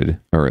was founded,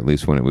 or at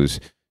least when it was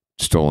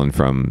stolen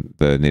from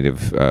the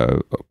native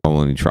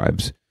Ohlone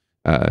tribes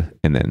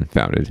and then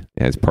founded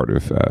as part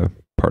of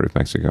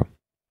Mexico.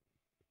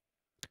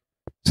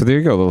 So there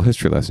you go, a little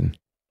history lesson.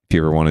 If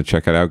you ever want to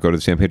check it out, go to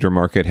the San Pedro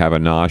Market, have a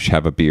nosh,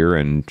 have a beer,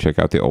 and check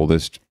out the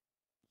oldest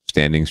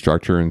standing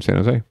structure in San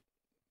Jose.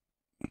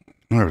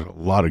 There's a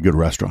lot of good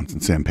restaurants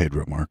in San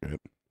Pedro Market.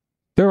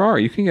 There are.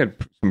 You can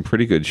get some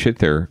pretty good shit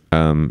there,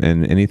 and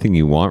anything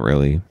you want,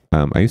 really.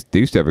 They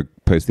used to have a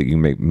place that you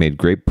made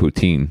great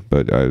poutine,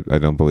 but I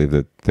don't believe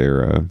that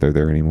they're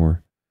there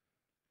anymore.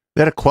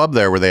 They had a club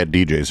there where they had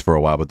DJs for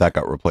a while, but that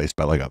got replaced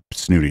by like a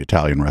snooty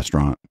Italian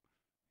restaurant.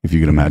 If you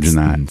can imagine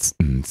that.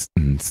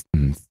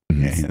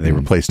 Yeah, they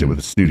replaced it with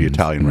a snooty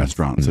Italian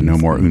restaurant, so no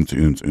more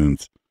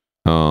oons.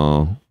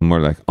 Oh, more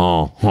like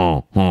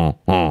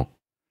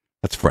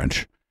That's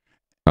French.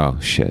 Oh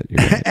shit.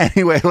 Right.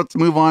 Anyway, let's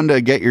move on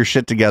to get your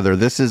shit together.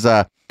 This is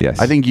yes.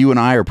 I think you and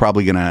I are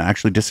probably going to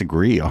actually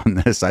disagree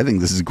on this. I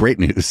think this is great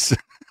news.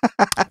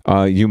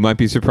 You might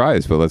be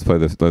surprised, but let's play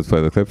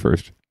the clip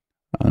first.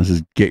 This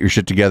is get your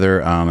shit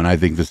together, and I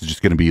think this is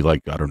just going to be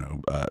like, I don't know,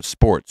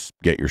 sports.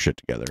 Get your shit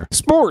together.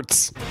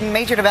 Sports.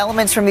 Major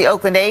developments from the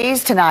Oakland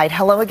A's tonight.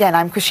 Hello again,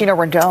 I'm Christina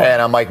Rendon.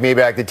 And I'm Mike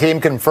Meback. The team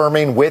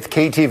confirming with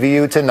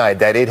KTVU tonight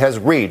that it has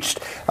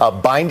reached a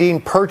binding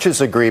purchase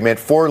agreement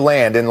for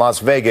land in Las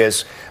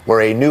Vegas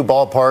where a new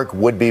ballpark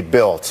would be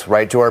built.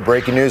 Right to our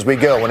breaking news we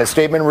go. In a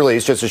statement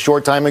released just a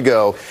short time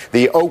ago,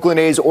 the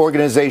Oakland A's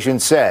organization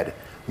said,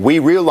 "We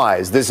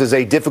realize this is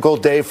a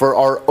difficult day for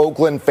our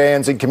Oakland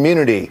fans and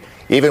community.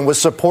 Even with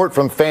support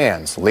from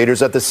fans,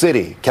 leaders at the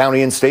city,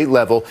 county and state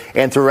level,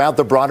 and throughout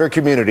the broader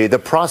community, the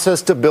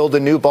process to build a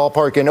new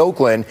ballpark in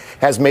Oakland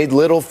has made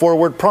little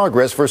forward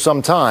progress for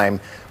some time.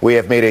 We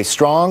have made a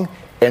strong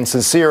and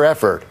sincere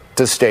effort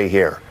to stay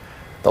here."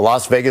 The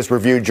Las Vegas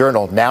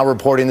Review-Journal now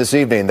reporting this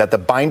evening that the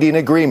binding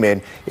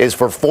agreement is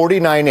for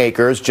 49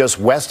 acres just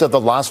west of the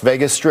Las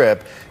Vegas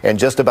Strip and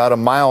just about a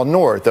mile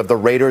north of the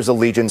Raiders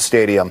Allegiant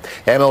Stadium.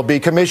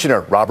 MLB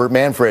Commissioner Robert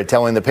Manfred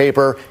telling the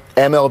paper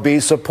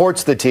MLB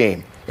supports the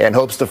team and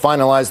hopes to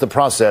finalize the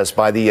process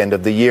by the end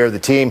of the year. The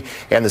team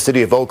and the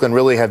city of Oakland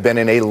really have been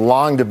in a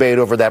long debate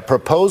over that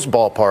proposed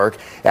ballpark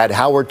at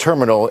Howard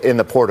Terminal in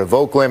the Port of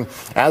Oakland.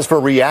 As for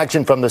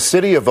reaction from the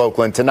city of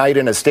Oakland tonight,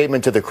 in a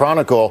statement to the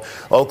Chronicle,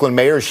 Oakland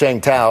Mayor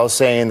Sheng Tao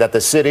saying that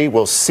the city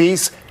will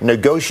cease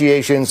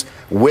negotiations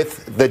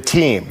with the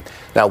team.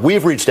 Now,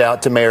 we've reached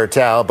out to Mayor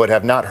Tao, but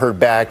have not heard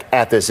back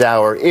at this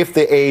hour. If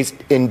the A's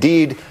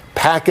indeed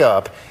pack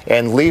up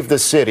and leave the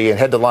city and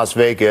head to Las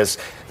Vegas,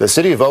 the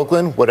city of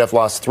Oakland would have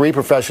lost 3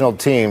 professional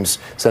teams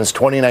since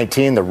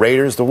 2019, the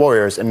Raiders, the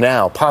Warriors, and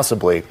now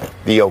possibly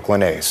the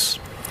Oakland A's.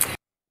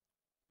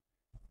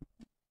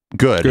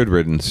 Good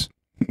riddance.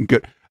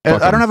 Good.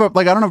 I don't have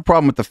a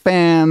problem with the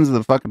fans,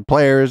 the fucking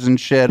players and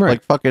shit. Right.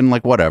 Like fucking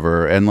like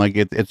whatever. And like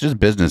it's just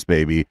business,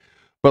 baby.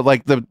 But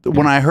like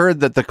when I heard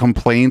that the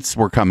complaints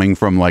were coming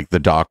from like the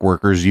dock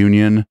workers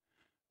union,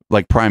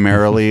 like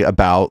primarily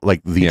about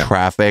like the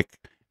traffic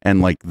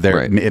and like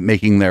their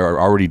making their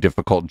already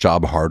difficult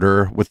job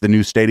harder with the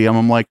new stadium,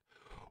 I'm like,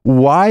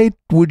 why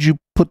would you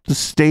put the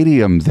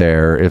stadium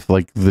there if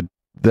like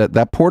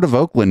that Port of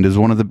Oakland is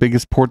one of the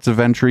biggest ports of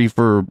entry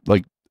for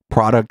like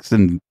products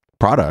in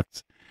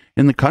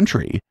the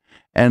country,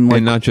 and like,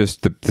 and not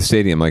just the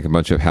stadium, like a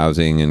bunch of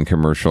housing and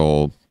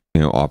commercial,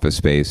 office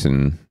space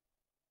and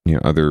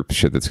other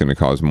shit that's going to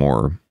cause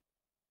more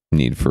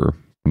need for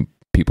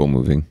people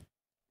moving.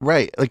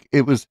 Right, like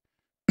it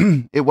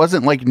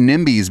wasn't like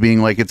NIMBYs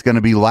being like it's going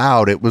to be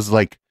loud. It was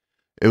like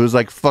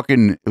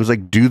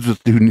dudes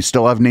who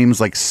still have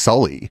names like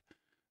Sully,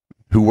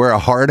 who wear a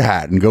hard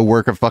hat and go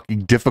work a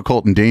fucking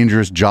difficult and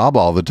dangerous job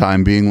all the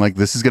time, being like,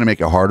 this is going to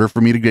make it harder for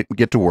me to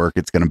get to work.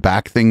 It's going to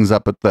back things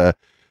up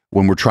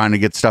when we're trying to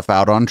get stuff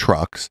out on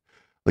trucks.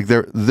 Like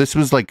this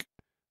was like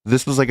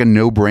a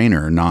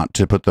no-brainer not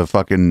to put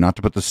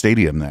the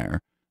stadium there.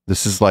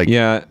 This is like,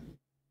 yeah.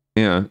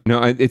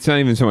 No, it's not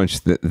even so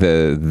much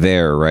the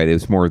there, right?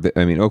 It's more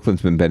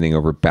Oakland's been bending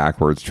over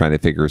backwards trying to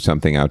figure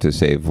something out to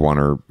save one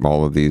or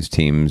all of these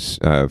teams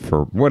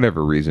for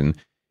whatever reason.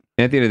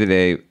 And at the end of the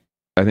day,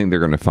 I think they're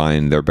going to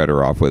find they're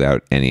better off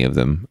without any of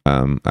them.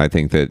 I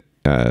think that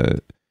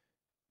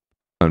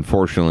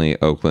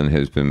unfortunately, Oakland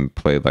has been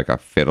played like a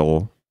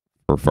fiddle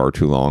for far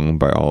too long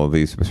by all of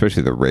these,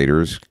 especially the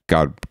Raiders.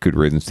 God, good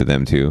riddance to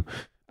them too.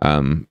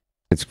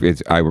 It's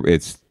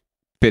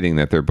fitting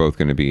that they're both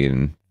going to be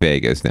in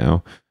Vegas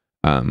now.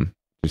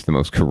 Just the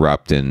most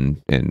corrupt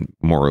and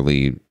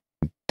morally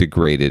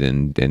degraded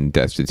and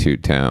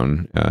destitute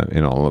town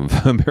in all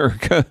of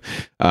America.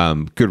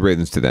 Good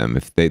riddance to them.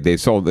 If they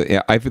sold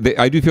it,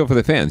 I do feel for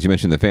the fans. You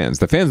mentioned the fans.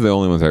 The fans are the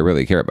only ones I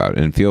really care about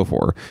and feel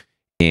for,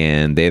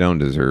 and they don't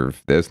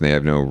deserve this. And they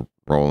have no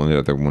role in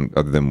it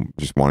other than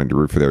just wanting to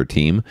root for their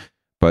team.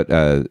 But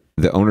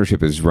the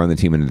ownership has run the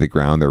team into the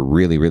ground. They're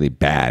really, really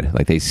bad.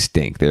 Like they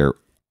stink. They're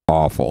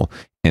awful.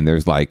 And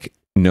there's like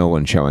no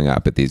one showing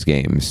up at these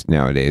games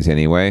nowadays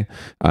anyway.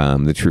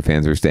 The true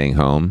fans are staying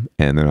home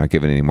and they're not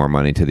giving any more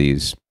money to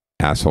these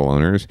asshole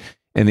owners.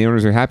 And the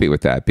owners are happy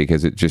with that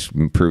because it just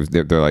proves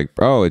they're like,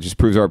 oh, it just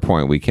proves our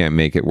point. We can't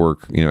make it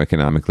work,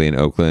 economically in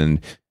Oakland.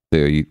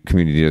 The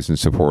community doesn't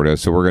support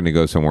us. So we're going to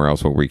go somewhere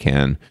else where we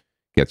can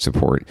get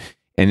support.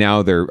 And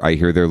now I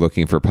hear they're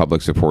looking for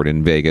public support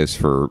in Vegas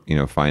for,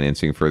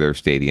 financing for their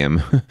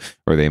stadium,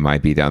 or they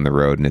might be down the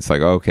road. And it's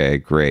like, okay,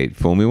 great.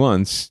 Fool me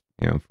once,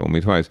 fool me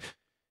twice.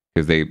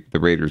 Because the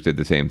Raiders did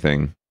the same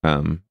thing.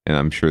 And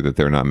I'm sure that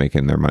they're not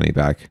making their money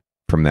back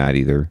from that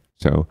either.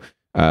 So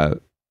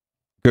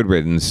good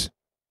riddance.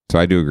 So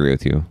I do agree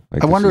with you.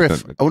 Like, I wonder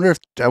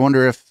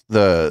if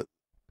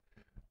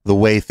the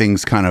way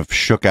things kind of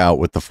shook out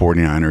with the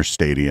 49ers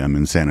stadium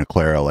in Santa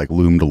Clara like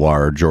loomed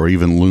large, or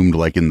even loomed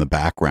like in the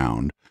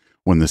background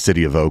when the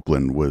city of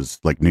Oakland was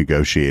like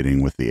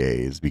negotiating with the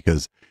A's,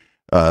 because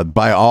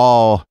by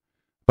all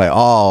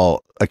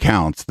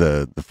accounts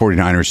the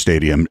 49ers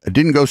stadium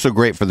didn't go so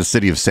great for the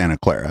city of Santa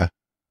Clara.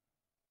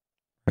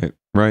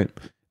 Right.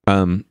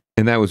 And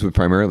that was with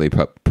primarily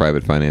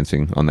private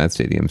financing on that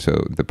stadium.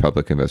 So the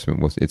public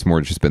investment it's more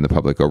just been the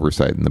public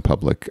oversight and the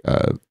public,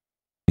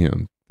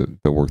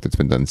 the work that's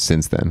been done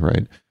since then,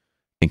 right?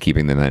 And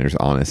keeping the Niners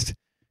honest.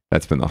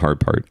 That's been the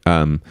hard part.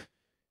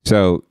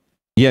 So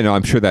yeah, no,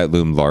 I'm sure that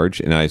loomed large,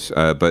 and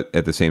but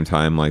at the same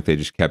time, like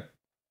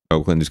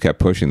Oakland just kept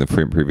pushing. The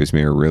previous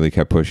mayor really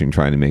kept pushing,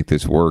 trying to make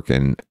this work,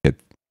 and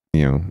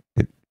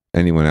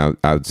anyone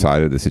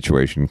outside of the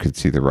situation could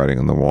see the writing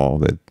on the wall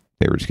that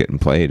they were just getting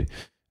played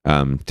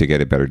to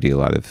get a better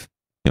deal out of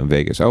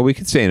Vegas. Oh, we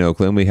could stay in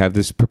Oakland. We have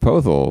this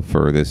proposal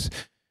for this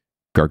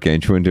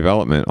gargantuan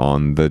development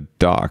on the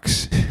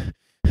docks.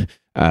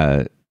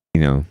 At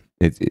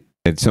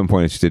some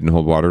point it just didn't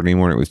hold water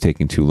anymore, and it was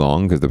taking too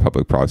long because the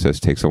public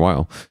process takes a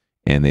while,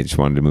 and they just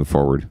wanted to move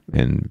forward.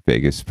 And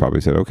Vegas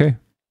probably said, okay.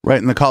 Right,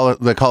 and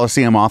the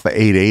Coliseum off of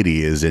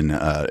 880 is in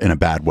a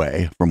bad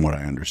way, from what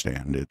I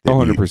understand.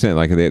 100%.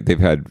 Like they've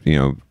had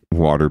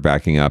water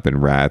backing up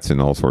and rats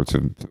and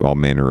all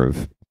manner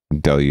of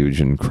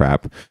deluge and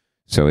crap.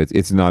 So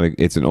it's not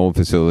it's an old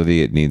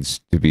facility. It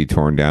needs to be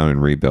torn down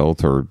and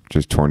rebuilt, or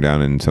just torn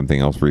down and something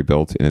else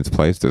rebuilt in its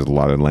place. There's a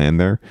lot of land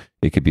there.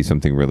 It could be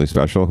something really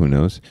special. Who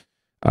knows?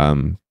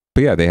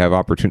 But yeah, they have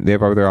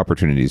other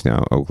opportunities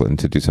now, Oakland,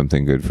 to do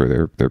something good for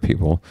their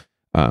people.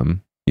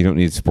 You don't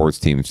need sports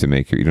teams to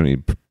make you don't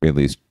need at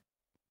least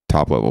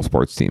top level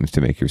sports teams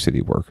to make your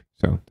city work.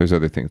 So there's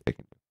other things they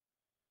can do.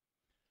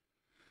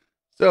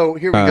 So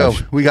here we go.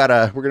 We're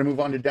gonna move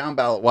on to down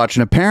ballot watch,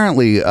 and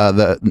apparently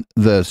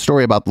the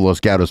story about the Los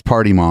Gatos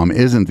party mom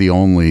isn't the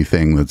only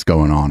thing that's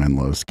going on in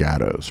Los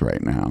Gatos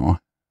right now.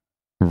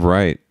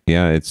 Right.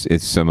 Yeah.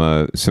 It's some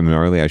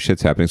gnarly ass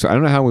shit's happening. So I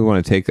don't know how we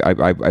want to take.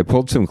 I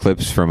pulled some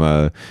clips from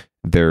the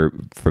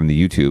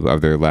YouTube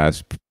of their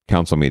last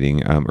council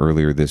meeting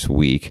earlier this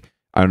week.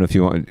 I don't know if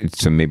you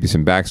want maybe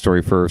some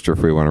backstory first, or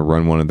if we want to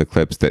run one of the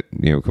clips that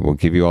will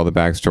give you all the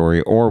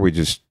backstory, or we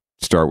just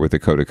start with the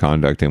code of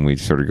conduct and we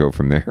sort of go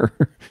from there.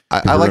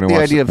 I like the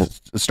idea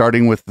of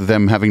starting with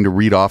them having to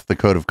read off the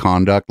code of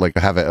conduct, like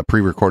have a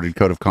pre-recorded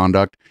code of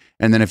conduct,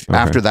 and then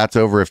after that's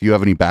over, if you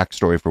have any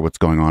backstory for what's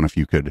going on, if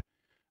you could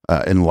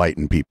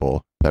enlighten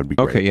people, that'd be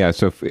great. Okay, yeah.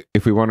 So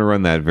if we want to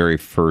run that very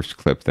first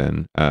clip,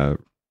 then a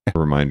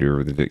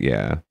reminder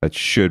that that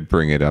should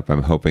bring it up.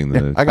 I'm hoping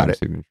I got it.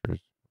 Signatures.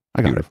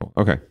 I got Beautiful.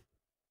 Okay.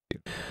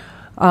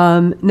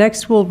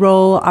 Next, we'll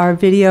roll our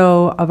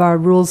video of our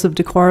rules of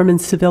decorum and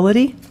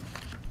civility.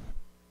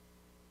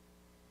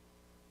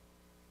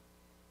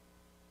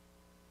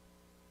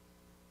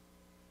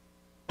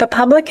 The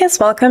public is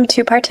welcome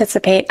to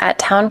participate at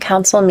town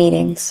council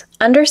meetings,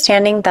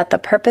 understanding that the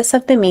purpose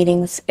of the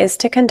meetings is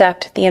to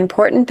conduct the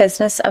important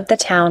business of the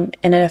town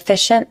in an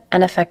efficient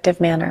and effective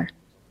manner.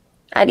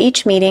 At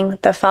each meeting,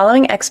 the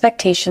following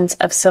expectations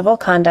of civil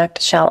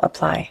conduct shall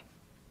apply.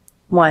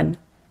 1.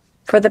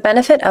 For the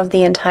benefit of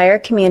the entire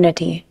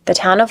community, the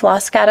town of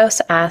Los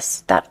Gatos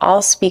asks that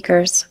all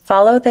speakers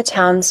follow the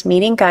town's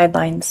meeting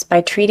guidelines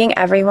by treating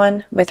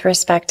everyone with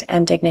respect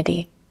and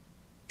dignity.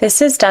 This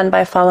is done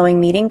by following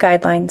meeting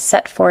guidelines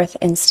set forth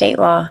in state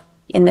law,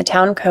 in the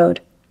town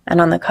code,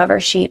 and on the cover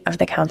sheet of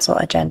the council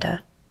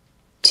agenda.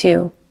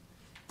 2.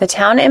 The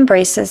town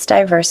embraces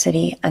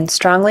diversity and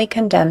strongly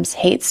condemns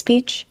hate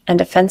speech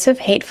and offensive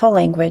hateful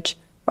language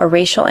or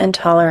racial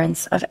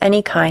intolerance of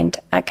any kind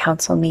at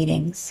council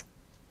meetings.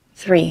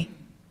 3.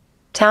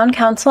 Town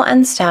council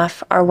and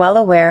staff are well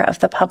aware of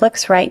the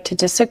public's right to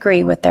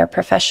disagree with their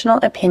professional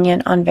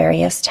opinion on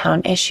various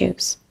town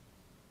issues.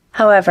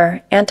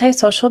 However,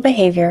 antisocial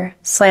behavior,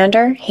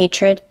 slander,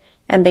 hatred,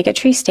 and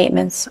bigotry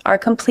statements are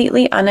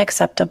completely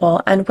unacceptable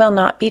and will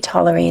not be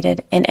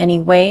tolerated in any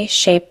way,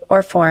 shape,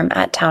 or form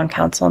at town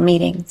council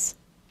meetings.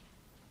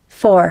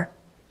 4.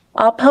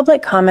 All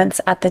public comments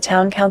at the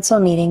town council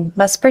meeting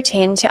must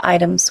pertain to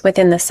items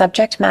within the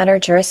subject matter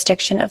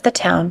jurisdiction of the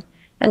town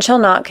and shall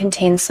not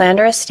contain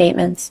slanderous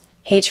statements,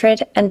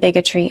 hatred, and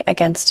bigotry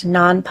against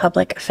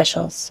non-public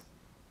officials.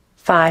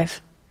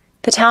 5.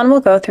 The town will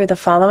go through the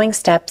following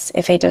steps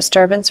if a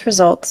disturbance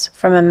results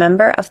from a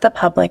member of the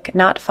public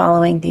not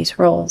following these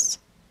rules.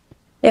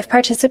 If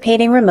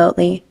participating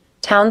remotely,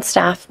 town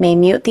staff may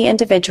mute the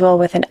individual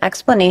with an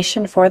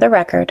explanation for the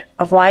record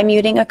of why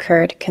muting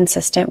occurred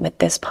consistent with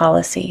this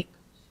policy.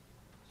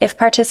 If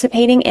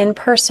participating in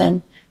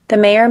person, the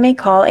mayor may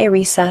call a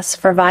recess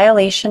for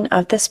violation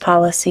of this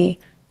policy,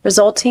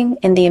 resulting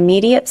in the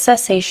immediate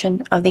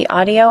cessation of the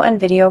audio and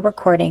video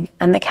recording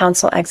and the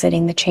council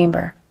exiting the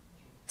chamber.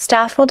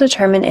 Staff will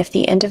determine if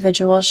the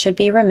individual should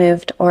be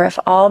removed or if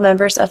all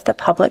members of the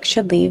public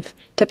should leave,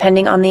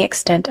 depending on the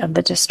extent of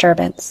the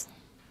disturbance.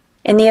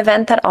 In the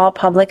event that all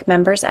public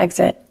members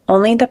exit,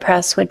 only the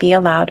press would be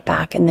allowed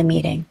back in the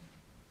meeting.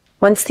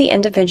 Once the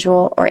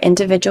individual or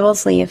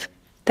individuals leave,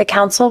 the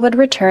council would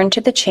return to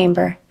the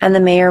chamber and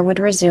the mayor would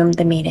resume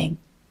the meeting.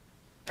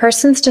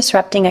 Persons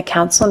disrupting a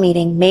council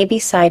meeting may be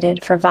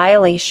cited for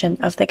violation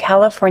of the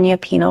California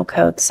Penal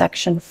Code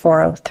Section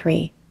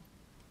 403.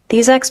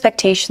 These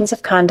expectations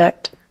of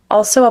conduct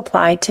also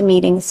apply to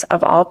meetings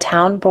of all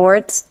town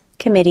boards,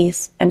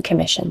 committees, and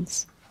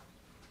commissions.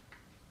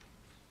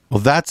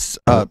 Well, that's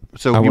so.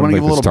 You want to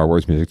give a little Star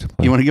Wars music to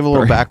play? You want to give a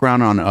little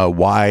background on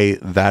why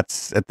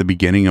that's at the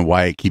beginning and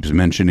why it keeps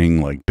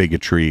mentioning like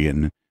bigotry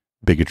and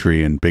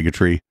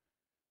bigotry?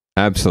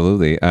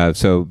 Absolutely.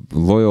 So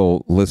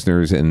loyal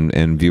listeners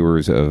and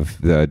viewers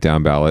of the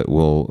Down Ballot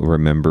will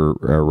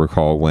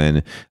recall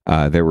when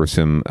there were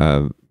some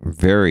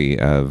very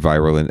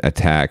viral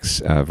attacks,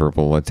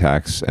 verbal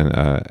attacks,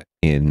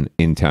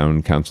 in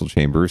town council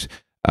chambers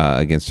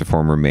against a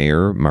former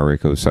mayor,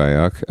 Mariko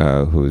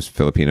Sayak, who is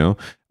Filipino,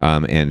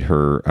 and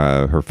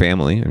her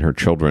family and her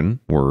children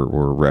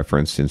were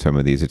referenced in some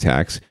of these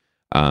attacks.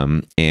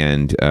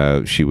 And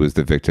she was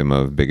the victim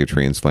of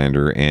bigotry and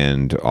slander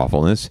and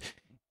awfulness.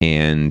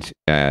 And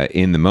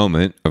in the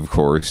moment, of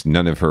course,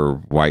 none of her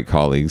white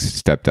colleagues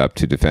stepped up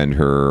to defend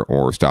her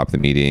or stop the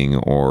meeting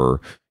or,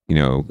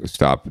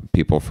 stop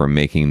people from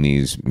making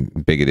these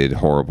bigoted,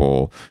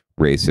 horrible,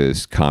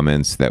 racist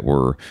comments that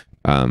were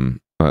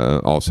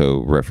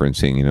also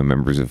referencing,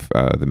 members of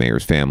the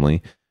mayor's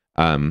family.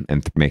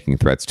 and making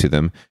threats to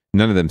them.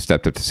 None of them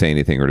stepped up to say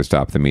anything or to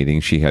stop the meeting.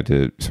 She had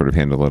to sort of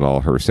handle it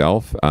all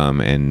herself,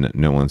 and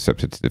no one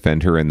stepped up to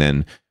defend her.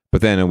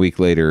 But then a week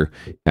later,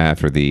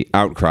 after the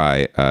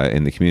outcry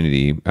in the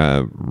community,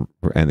 and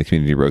the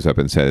community rose up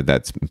and said,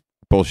 that's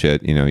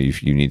bullshit. You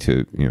need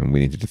to, we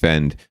need to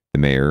defend the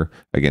mayor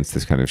against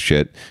this kind of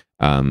shit.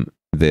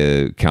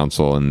 The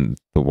council and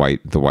the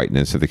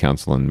whiteness of the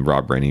council, and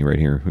Rob Rennie right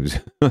here, who's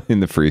in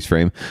the freeze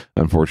frame,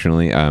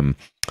 unfortunately,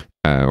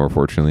 or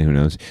fortunately, who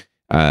knows?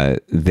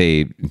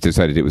 They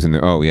decided it was in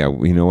there. Oh yeah,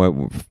 you know what?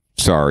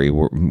 Sorry,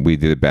 we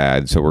did it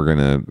bad. So we're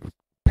gonna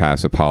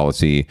pass a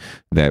policy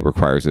that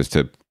requires us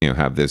to,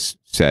 have this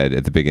said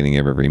at the beginning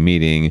of every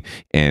meeting,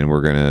 and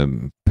we're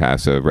gonna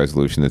pass a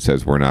resolution that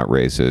says we're not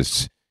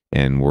racists,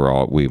 and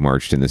we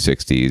marched in the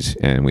 '60s,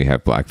 and we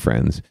have black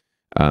friends,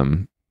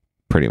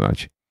 pretty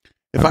much.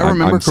 If I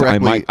remember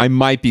correctly, I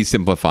might be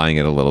simplifying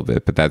it a little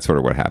bit, but that's sort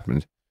of what happened.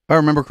 If I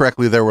remember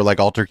correctly, there were like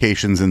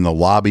altercations in the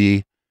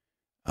lobby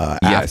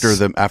after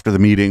the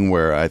meeting,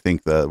 where I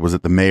think the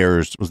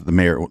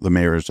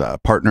mayor's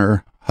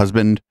partner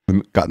husband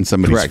got in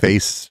somebody's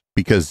face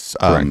because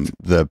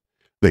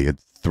they had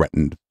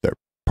threatened their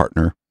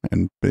partner,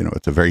 and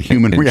it's a very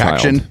human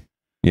reaction. Child.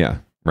 Yeah,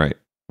 right.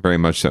 Very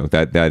much so.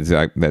 That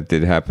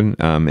did happen,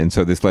 and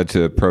so this led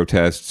to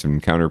protests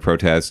and counter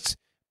protests.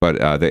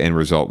 But the end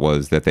result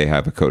was that they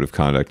have a code of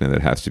conduct, and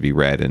that has to be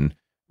read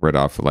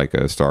off like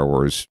a Star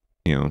Wars,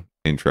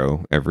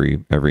 intro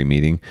every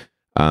meeting.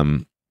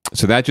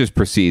 So that just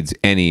precedes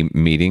any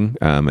meeting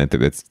at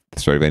the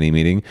start of any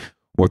meeting.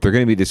 What they're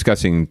going to be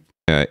discussing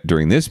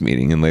during this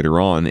meeting and later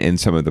on, and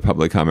some of the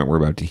public comment we're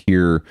about to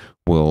hear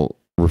will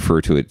refer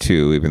to it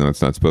too, even though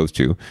it's not supposed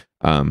to.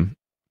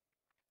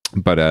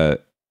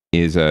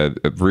 Is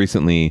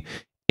recently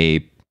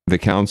the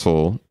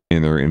council,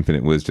 in their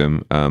infinite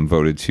wisdom,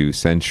 voted to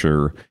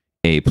censure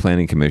a young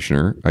planning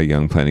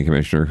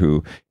commissioner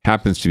who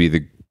happens to be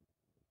the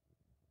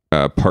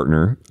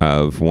partner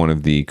of one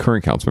of the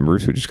current council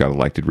members who just got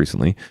elected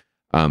recently.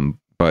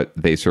 But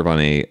they serve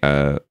on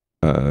a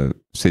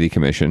city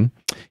commission,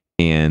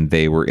 and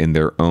they were in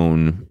their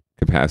own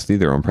capacity,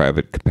 their own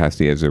private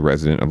capacity as a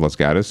resident of Los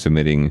Gatos,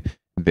 submitting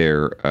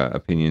their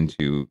opinion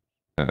to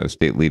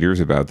state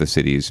leaders about the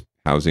city's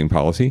housing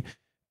policy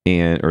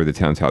or the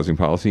town's housing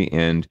policy.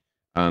 And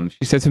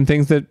she said some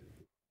things that,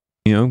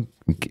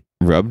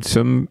 rubbed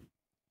some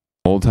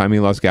old-timey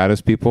Los Gatos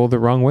people the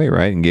wrong way,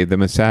 right? And gave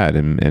them a sad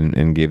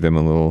and gave them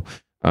a little,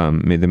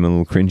 made them a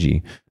little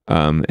cringy.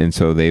 And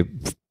so they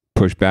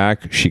pushed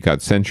back. They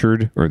got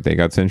censured.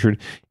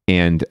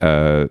 And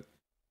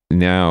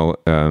now,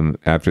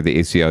 after the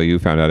ACLU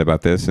found out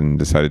about this and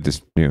decided to,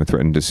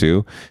 threaten to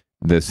sue,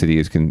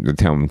 the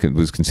town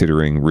was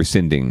considering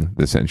rescinding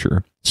the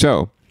censure.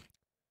 So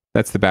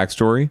that's the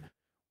backstory.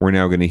 We're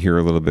now going to hear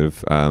a little bit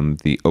of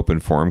the open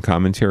forum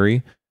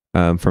commentary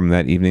from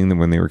that evening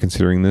when they were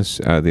considering this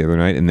the other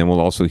night, and then we'll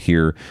also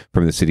hear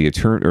from the city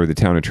attorney or the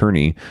town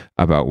attorney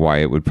about why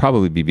it would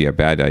probably be a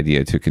bad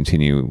idea to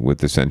continue with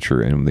the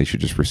censure, and they should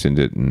just rescind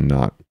it and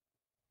not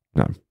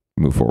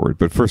move forward.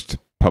 But first,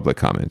 public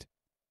comment.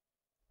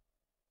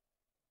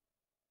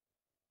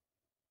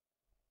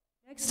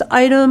 Next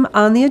item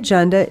on the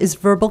agenda is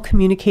verbal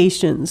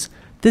communications.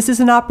 This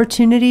is an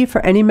opportunity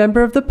for any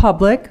member of the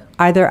public,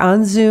 either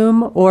on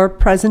Zoom or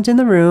present in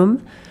the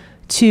room,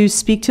 to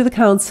speak to the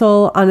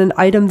council on an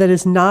item that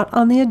is not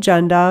on the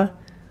agenda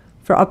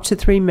for up to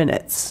 3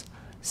 minutes.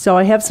 So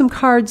I have some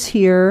cards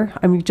here.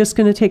 I'm just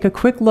going to take a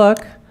quick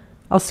look.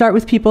 I'll start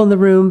with people in the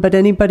room, but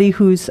anybody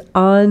who's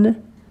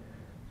on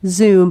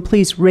Zoom,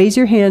 please raise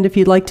your hand if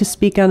you'd like to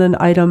speak on an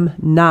item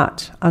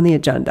not on the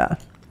agenda.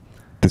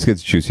 This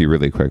gets juicy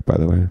really quick, by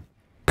the way,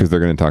 because they're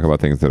going to talk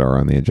about things that are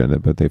on the agenda,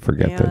 but they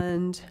forget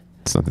that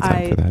it's not the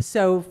time for that.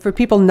 So for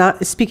people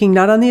not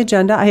on the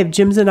agenda, I have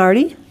Jim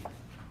Zanardi.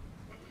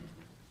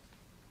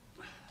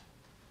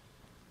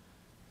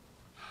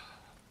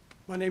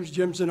 My name's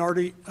Jim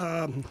Zanardi.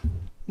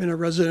 Been a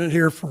resident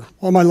here for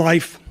all my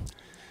life.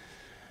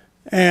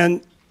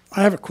 And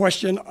I have a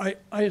question. I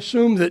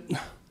assume that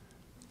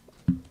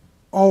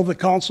all of the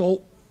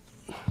council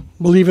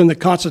believe in the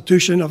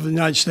Constitution of the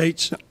United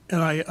States,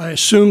 and I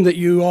assume that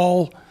you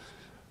all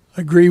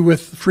agree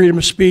with freedom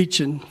of speech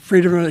and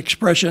freedom of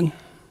expression.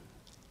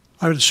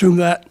 I would assume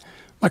that.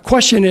 My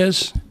question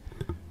is,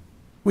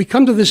 we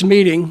come to this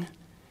meeting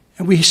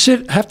and we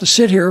have to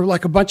sit here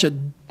like a bunch of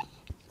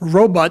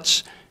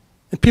robots,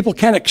 and people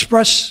can't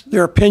express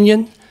their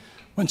opinion.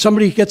 When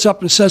somebody gets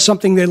up and says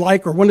something they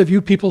like, or one of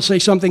you people say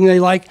something they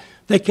like,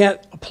 they can't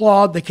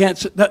applaud, they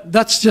can't,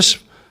 that's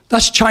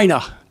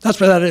China. That's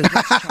what that is.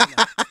 That's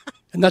China.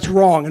 And that's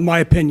wrong, in my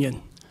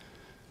opinion.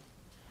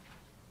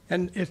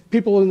 And if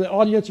people in the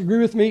audience agree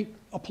with me,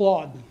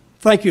 applaud.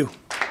 Thank you.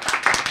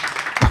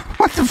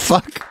 What the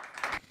fuck?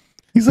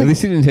 At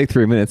least he didn't take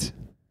 3 minutes.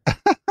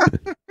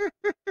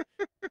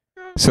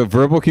 So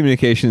verbal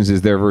communications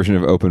is their version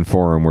of open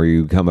forum, where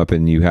you come up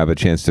and you have a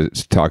chance to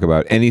talk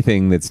about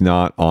anything that's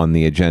not on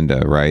the agenda,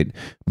 right?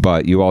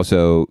 But you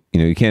also,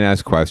 you can't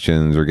ask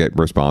questions or get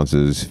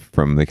responses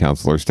from the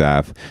council or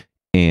staff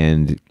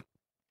and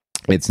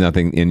it's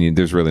nothing, and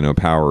there's really no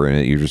power in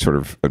it. You're just sort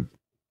of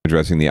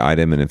addressing the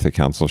item, and if the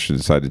council should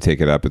decide to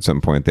take it up at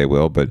some point, they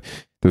will. But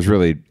it's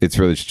really just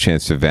a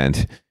chance to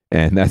vent,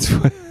 and that's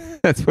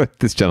what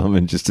this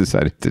gentleman just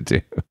decided to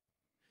do.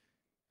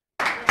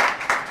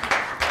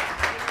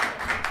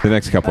 The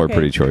next couple are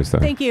pretty choice, though.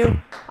 Thank you.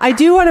 I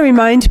do want to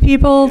remind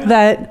people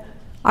that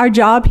our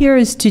job here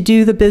is to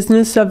do the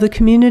business of the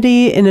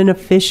community in an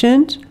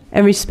efficient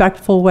and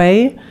respectful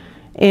way.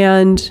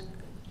 And,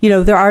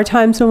 there are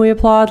times when we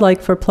applaud,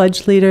 like for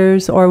pledge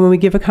leaders or when we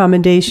give a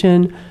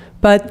commendation.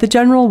 But the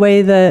general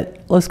way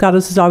that Los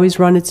Gatos has always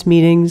run its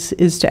meetings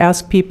is to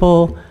ask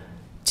people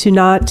to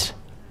not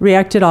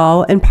react at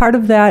all. And part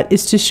of that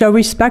is to show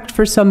respect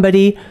for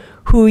somebody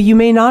who you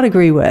may not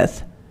agree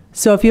with.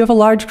 So if you have a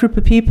large group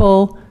of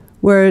people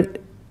where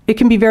it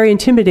can be very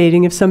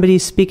intimidating if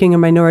somebody's speaking a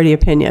minority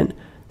opinion.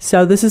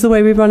 So this is the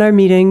way we run our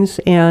meetings,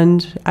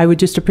 and I would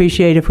just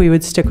appreciate if we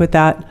would stick with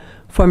that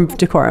form of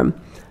decorum.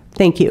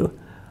 Thank you.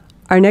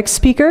 Our next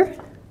speaker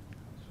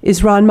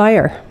is Ron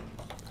Meyer.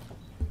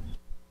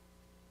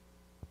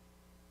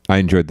 I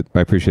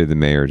appreciated the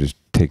mayor just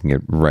taking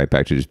it right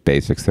back to just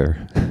basics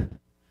there.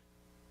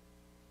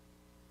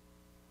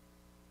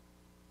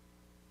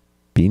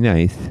 Be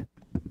nice.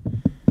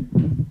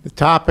 The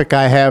topic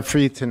I have for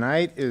you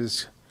tonight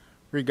is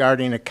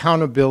regarding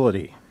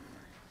accountability.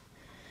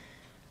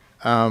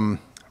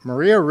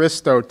 Maria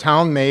Risto,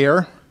 town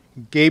mayor,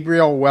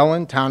 Gabriel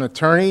Wellen, town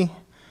attorney,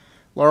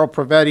 Laurel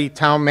Pravetti,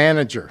 town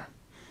manager,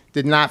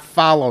 did not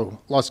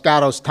follow Los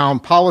Gatos town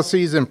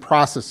policies and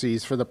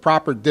processes for the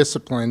proper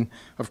discipline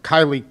of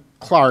Kylie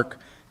Clark,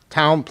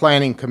 town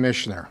planning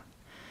commissioner.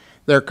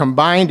 Their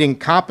combined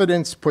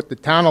incompetence put the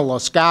town of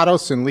Los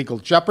Gatos in legal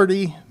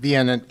jeopardy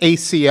via an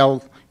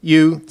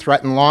ACLU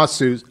threatened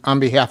lawsuit on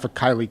behalf of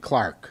Kylie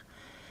Clark.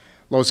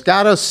 Los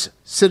Gatos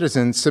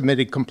citizens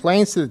submitted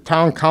complaints to the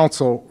town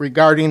council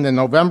regarding the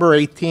November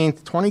 18,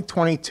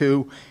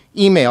 2022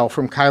 email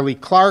from Kylie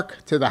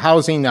Clark to the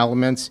housing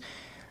elements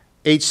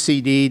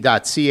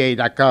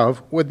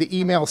hcd.ca.gov with the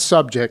email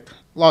subject,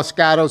 Los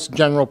Gatos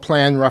General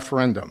Plan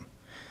Referendum.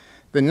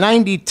 The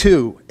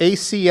 92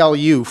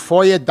 ACLU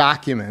FOIA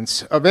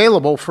documents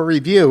available for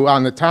review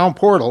on the town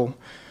portal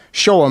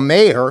show a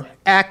mayor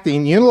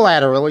acting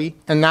unilaterally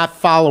and not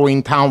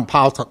following town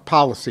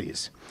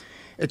policies.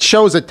 It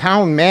shows a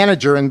town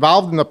manager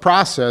involved in the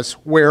process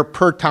where,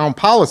 per town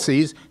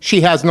policies,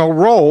 she has no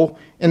role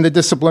in the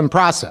discipline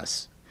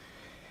process.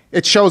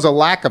 It shows a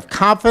lack of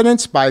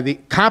competence by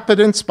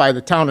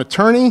the town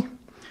attorney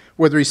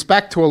with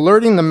respect to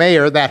alerting the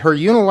mayor that her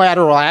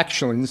unilateral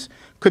actions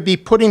could be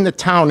putting the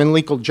town in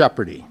legal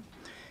jeopardy.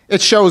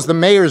 It shows the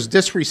mayor's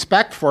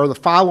disrespect for the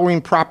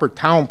following proper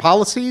town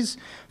policies,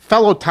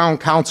 fellow town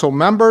council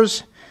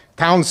members,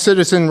 town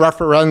citizen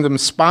referendum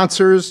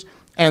sponsors,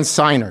 and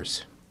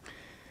signers.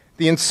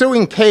 The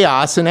ensuing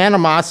chaos and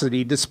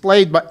animosity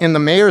displayed in the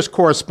mayor's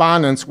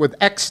correspondence with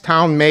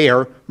ex-town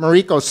mayor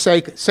Mariko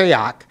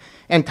Sayak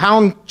and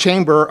Town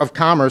Chamber of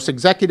Commerce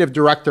Executive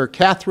Director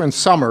Catherine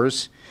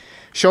Summers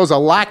shows a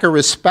lack of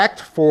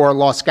respect for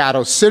Los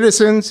Gatos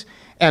citizens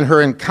and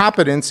her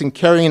incompetence in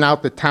carrying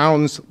out the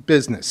town's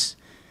business.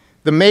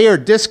 The mayor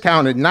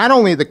discounted not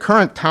only the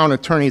current town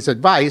attorney's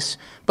advice,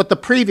 but the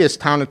previous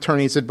town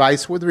attorney's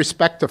advice with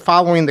respect to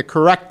following the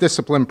correct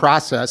discipline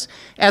process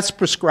as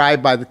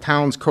prescribed by the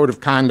town's code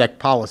of conduct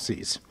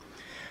policies.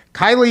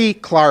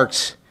 Kylie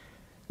Clark's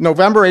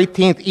November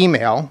 18th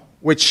email,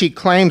 which she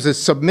claims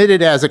is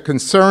submitted as a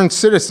concerned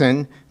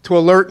citizen to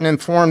alert and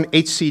inform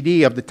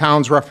HCD of the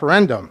town's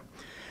referendum.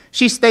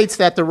 She states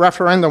that the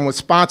referendum was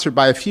sponsored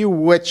by a few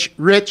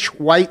rich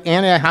white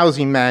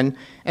anti-housing men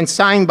and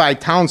signed by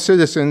town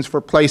citizens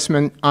for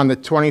placement on the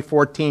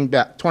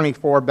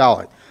 2024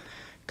 ballot.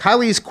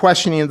 Kylie's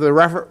questioning of the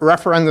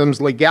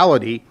referendum's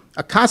legality,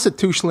 a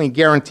constitutionally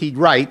guaranteed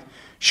right,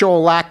 show a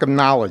lack of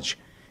knowledge.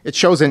 It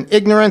shows an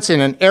ignorance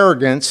and an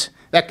arrogance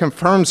that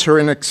confirms her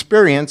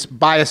inexperience,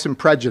 bias, and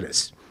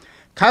prejudice.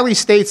 Kylie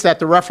states that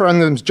the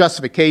referendum's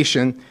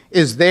justification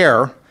is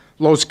their,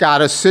 Los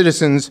Gatos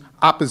citizens'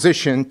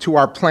 opposition to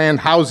our planned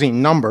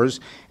housing numbers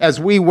as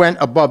we went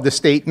above the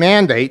state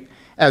mandate,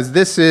 as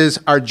this is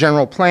our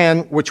general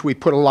plan, which we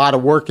put a lot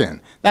of work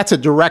in. That's a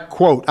direct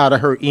quote out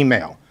of her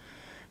email.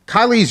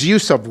 Kylie's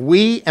use of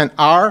we and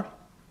our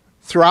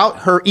throughout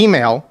her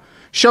email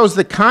shows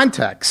the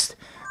context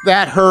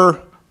that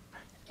her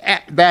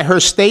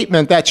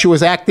statement that she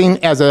was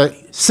acting as a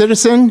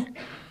citizen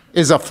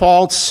is a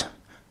false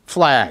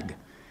flag.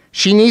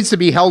 She needs to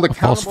be held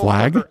accountable for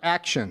her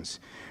actions.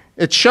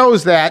 It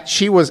shows that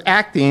she was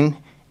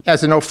acting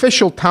as an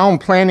official town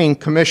planning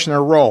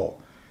commissioner role.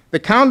 The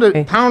town of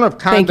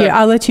conduct. Thank you.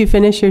 I'll let you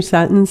finish your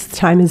sentence.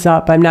 Time is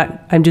up.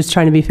 I'm just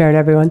trying to be fair to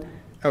everyone.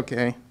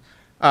 Okay.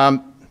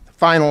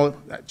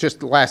 Just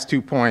the last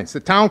 2 points.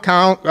 The town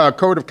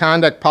code of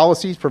conduct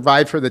policies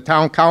provide for the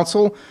town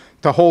council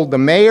to hold the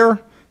mayor,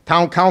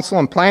 town council,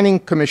 and planning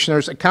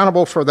commissioners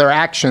accountable for their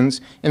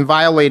actions in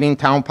violating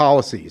town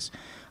policies.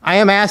 I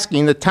am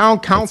asking the town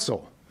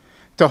council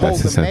to hold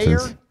the mayor,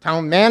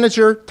 town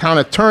manager, town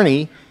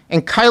attorney,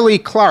 and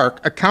Kylie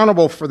Clark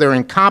accountable for their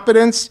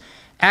incompetence,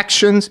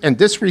 actions, and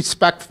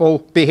disrespectful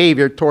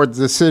behavior towards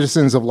the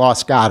citizens of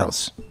Los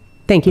Gatos.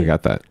 Thank you. I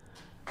got that.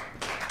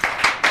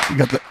 You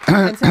got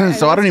the,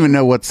 so I don't even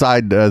know what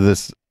side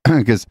this,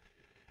 because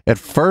at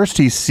first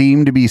he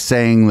seemed to be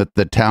saying that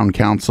the town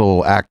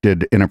council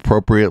acted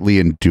inappropriately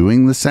in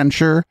doing the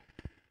censure,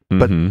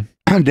 but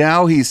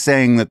now he's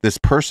saying that this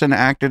person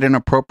acted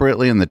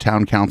inappropriately and the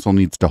town council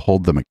needs to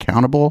hold them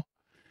accountable.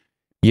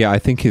 Yeah, I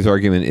think his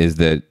argument is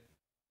that,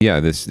 yeah,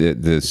 this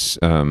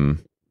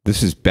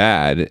is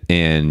bad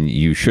and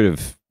you should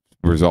have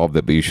resolved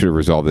it, but you should have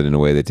resolved it in a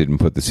way that didn't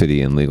put the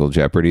city in legal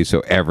jeopardy.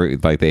 So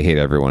they hate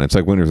everyone. It's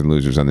like winners and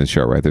losers on this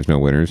show, right? There's no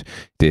winners.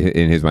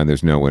 In his mind,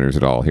 there's no winners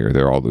at all here.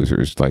 They're all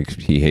losers. Like,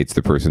 he hates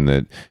the person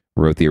that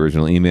wrote the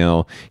original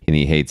email, and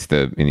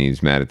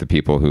he's mad at the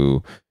people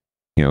who,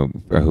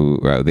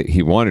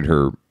 he wanted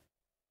her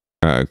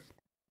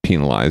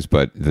penalized,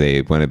 but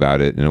they went about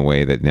it in a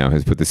way that now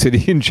has put the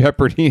city in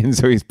jeopardy, and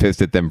so he's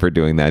pissed at them for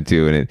doing that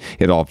too. And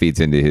it all feeds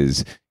into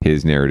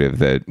his narrative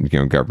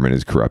that government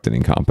is corrupt and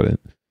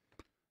incompetent.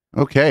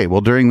 Okay,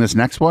 well, during this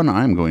next one,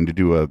 I'm going to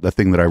do a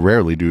thing that I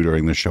rarely do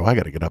during the show. I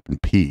got to get up and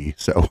pee.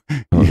 So,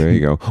 oh, there you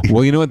go.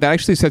 Well, you know what? That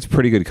actually sets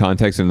pretty good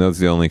context, and those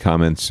are the only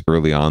comments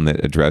early on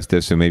that address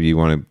this. So maybe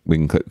we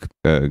can click.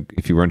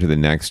 If you run to the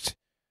next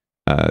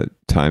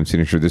time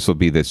signature, this will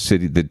be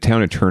the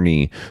town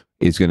attorney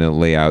is going to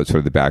lay out sort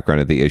of the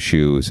background of the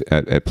issues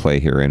at play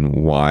here and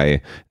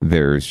why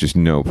there's just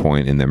no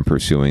point in them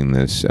pursuing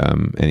this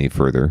any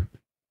further.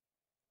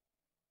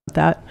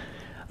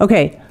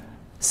 Okay.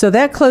 So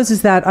that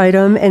closes that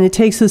item, and it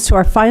takes us to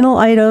our final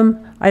item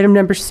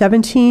number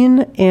 17,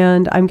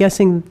 and I'm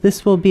guessing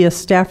this will be a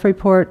staff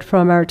report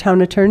from our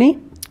town attorney.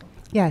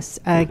 Yes,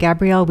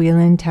 Gabrielle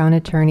Whelan, town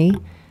attorney.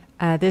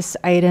 This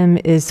item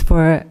is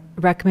for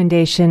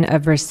recommendation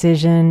of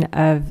rescission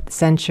of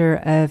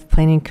censure of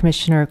Planning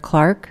Commissioner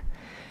Clark.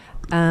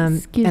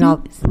 And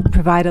I'll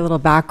provide a little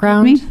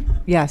background.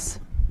 Yes.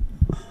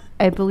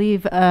 I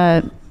believe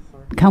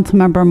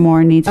Councilmember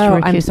Moore needs to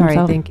recuse I'm sorry,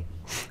 himself.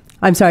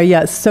 I'm sorry,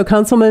 yes. So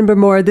Councilmember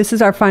Moore, this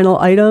is our final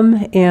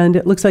item, and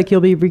it looks like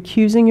you'll be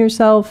recusing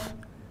yourself.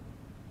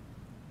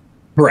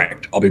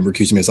 Correct. I'll be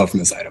recusing myself from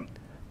this item.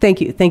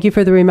 Thank you. Thank you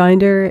for the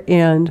reminder,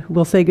 and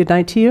we'll say good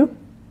night to you.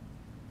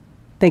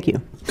 Thank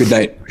you. Good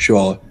night. Wish you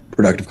all a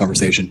productive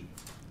conversation.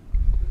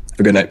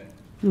 Have a good night.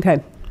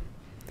 Okay.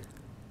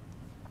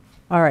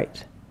 All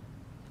right.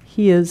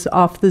 He is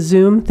off the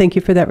Zoom. Thank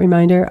you for that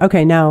reminder.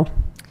 Okay, now,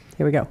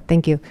 here we go.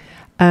 Thank you.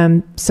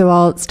 So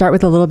I'll start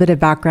with a little bit of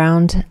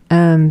background.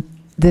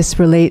 This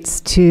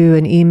relates to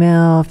an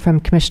email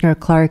from Commissioner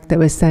Clark that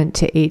was sent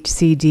to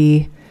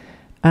HCD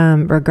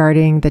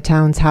regarding the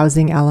town's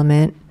housing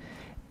element.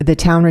 The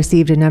town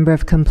received a number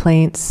of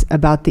complaints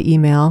about the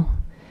email.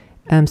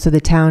 So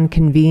the town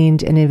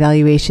convened an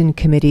evaluation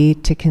committee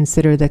to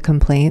consider the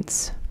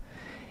complaints.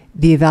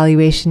 The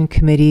evaluation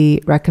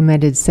committee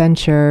recommended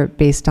censure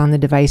based on the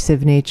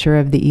divisive nature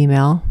of the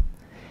email.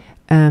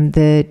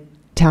 The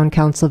town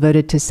council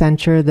voted to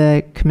censure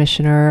the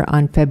commissioner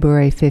on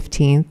February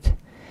 15th.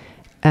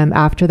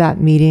 After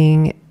that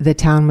meeting, the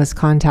town was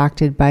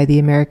contacted by the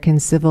American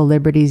Civil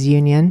Liberties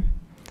Union,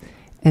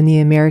 and the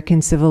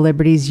American Civil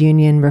Liberties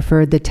Union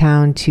referred the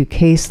town to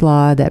case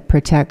law that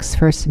protects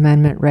First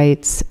Amendment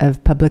rights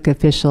of public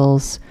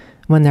officials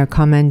when they're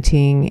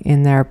commenting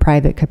in their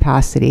private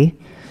capacity.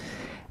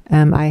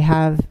 I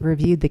have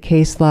reviewed the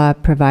case law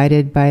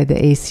provided by the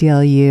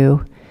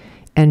ACLU,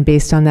 and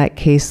based on that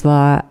case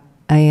law,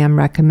 I am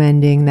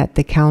recommending that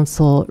the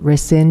council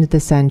rescind the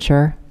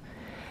censure.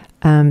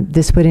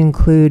 This would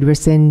include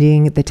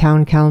rescinding the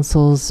town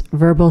council's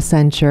verbal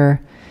censure,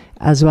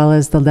 as well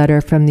as the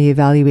letter from the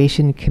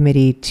evaluation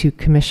committee to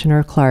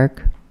Commissioner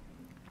Clark.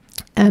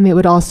 It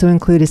would also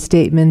include a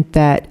statement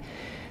that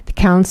the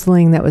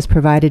counseling that was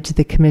provided to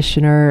the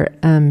commissioner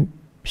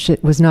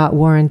was not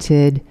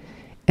warranted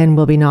and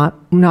will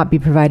not be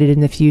provided in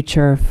the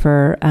future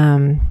for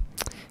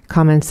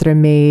comments that are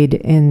made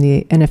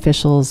in an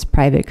official's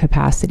private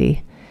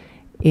capacity.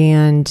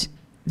 And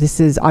this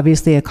is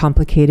obviously a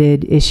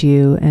complicated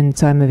issue, and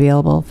so I'm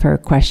available for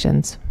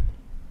questions.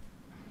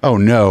 Oh,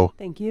 no.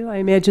 Thank you. I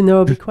imagine there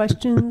will be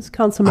questions.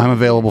 Councilman. I'm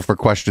available for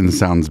questions.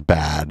 Sounds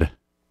bad.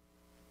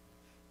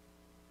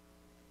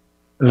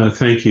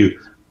 Thank you,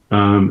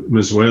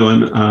 Ms.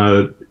 Whalen.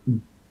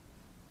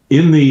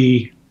 In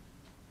the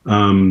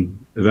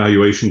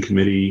evaluation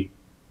committee,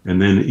 and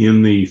then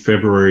in the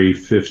February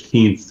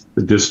 15th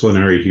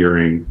disciplinary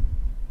hearing,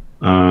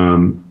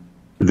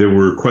 there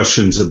were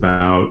questions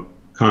about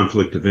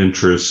conflict of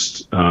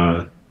interest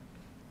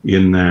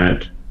in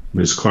that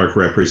Ms. Clark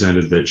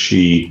represented that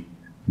she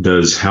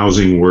does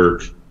housing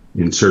work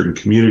in certain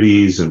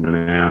communities, and when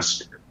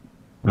asked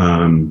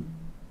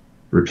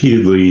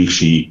repeatedly,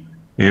 she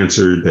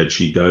answered that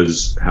she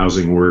does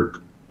housing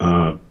work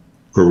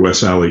for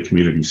West Valley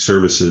Community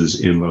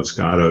Services in Los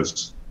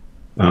Gatos.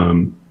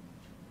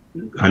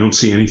 I don't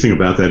see anything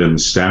about that in the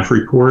staff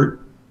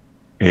report,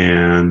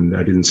 and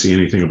I didn't see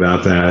anything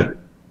about that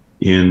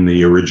in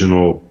the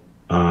original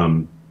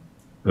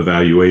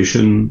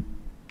evaluation.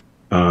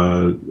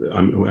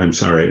 I'm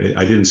sorry,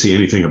 I didn't see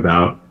anything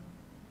about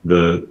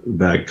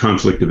that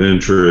conflict of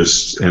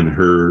interest and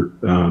her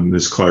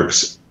Ms.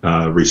 Clark's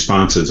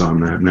responses on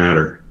that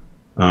matter.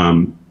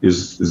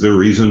 Is there a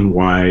reason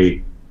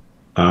why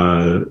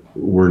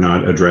we're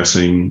not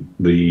addressing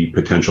the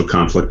potential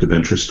conflict of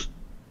interest?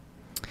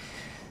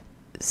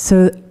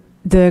 So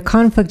the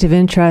conflict of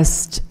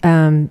interest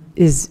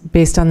is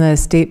based on the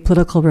State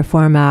Political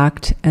Reform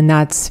Act, and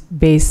that's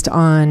based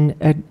on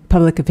a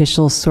public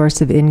official's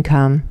source of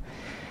income.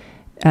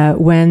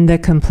 When the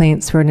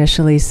complaints were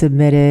initially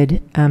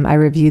submitted, I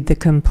reviewed the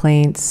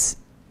complaints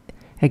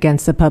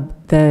against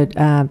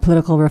the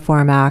Political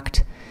Reform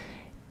Act,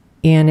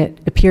 and it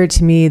appeared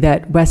to me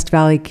that West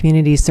Valley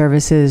Community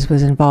Services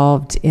was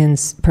involved in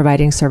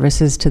providing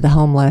services to the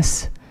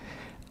homeless.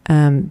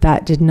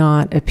 That did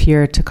not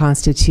appear to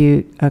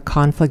constitute a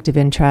conflict of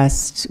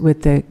interest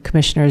with the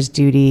commissioner's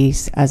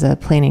duties as a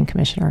planning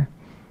commissioner.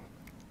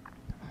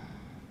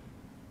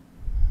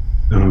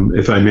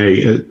 If I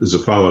may, as a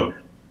follow-up,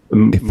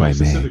 my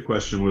specific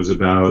question was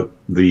about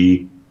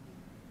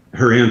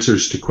her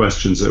answers to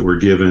questions that were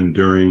given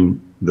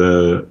during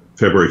the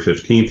February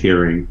 15th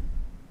hearing,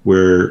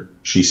 where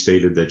she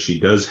stated that she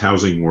does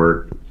housing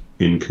work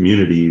in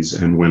communities,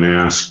 and when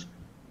asked,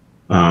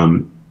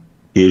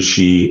 is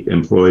she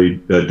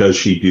employed, is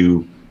she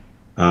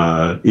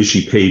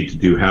paid to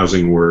do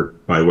housing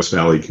work by West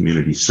Valley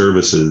Community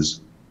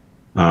Services?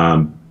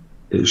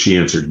 She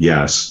answered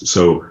yes.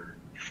 So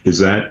is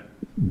that,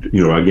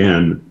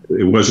 again,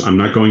 I'm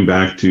not going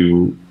back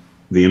to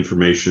the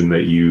information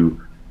that you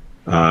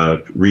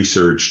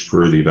researched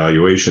for the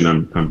evaluation.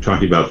 I'm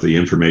talking about the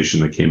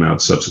information that came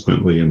out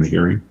subsequently in the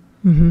hearing.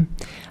 Mm-hmm.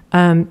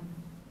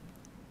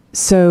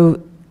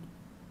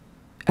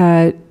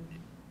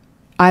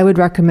 I would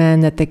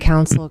recommend that the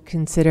council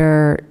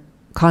consider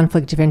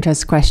conflict of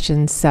interest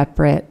questions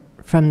separate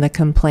from the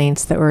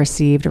complaints that were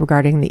received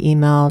regarding the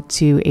email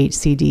to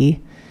HCD.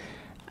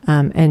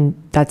 And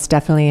that's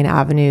definitely an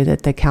avenue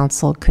that the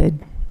council could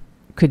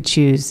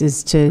choose,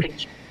 is to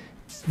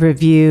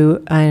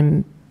review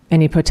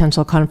any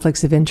potential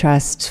conflicts of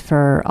interest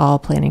for all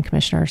planning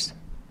commissioners.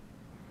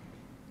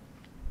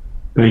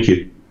 Thank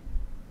you.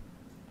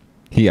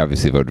 He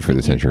obviously voted for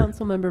the censure.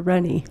 Councilmember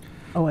Rennie.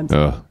 Oh, I'm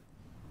sorry.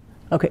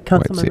 Okay,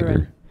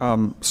 Councilmember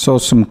Rennie. So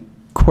some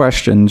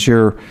questions.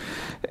 Your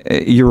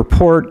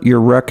report, you're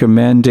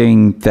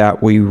recommending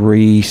that we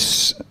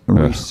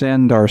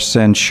rescind our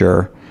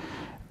censure.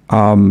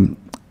 Yes.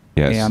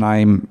 And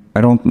I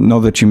don't know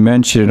that you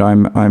mentioned it.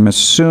 I'm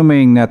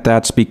assuming that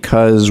that's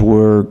because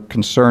we're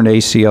concerned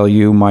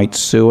ACLU might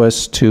sue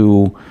us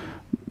to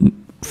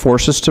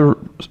force us to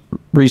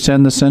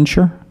rescind the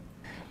censure?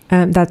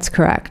 That's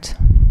correct.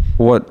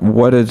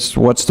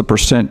 What's the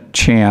percent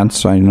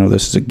chance, I know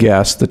this is a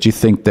guess, that you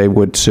think they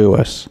would sue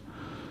us?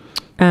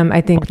 I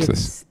think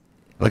it's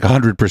like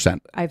 100%.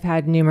 I've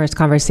had numerous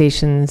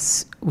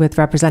conversations with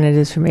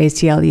representatives from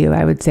ACLU.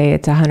 I would say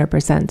it's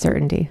 100%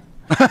 certainty.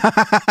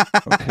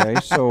 Okay,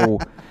 so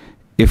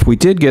if we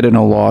did get in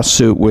a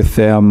lawsuit with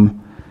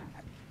them,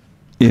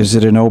 is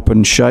it an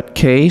open shut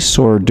case,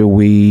 or do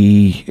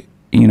we,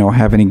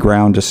 have any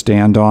ground to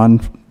stand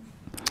on?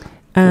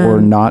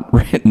 Or not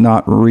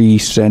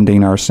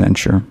rescinding our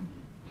censure?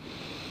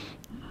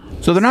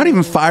 So they're not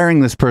even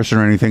firing this person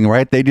or anything,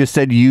 right? They just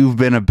said you've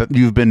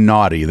been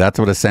naughty. That's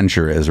what a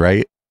censure is,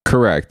 right?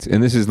 Correct.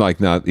 And this is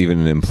like not even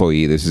an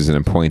employee. This is an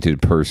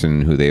appointed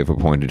person who they have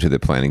appointed to the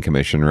planning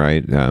commission,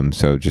 right?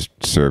 So just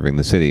serving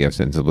the city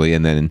ostensibly,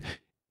 and then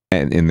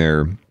in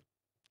their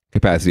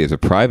capacity as a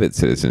private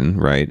citizen,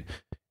 right?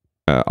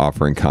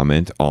 Offering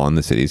comment on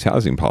the city's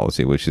housing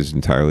policy, which is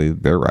entirely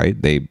their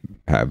right. They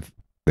have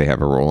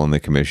a role on the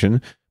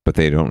commission, but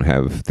they don't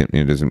have,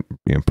 it doesn't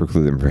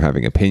preclude them from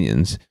having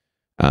opinions.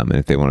 And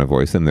if they want to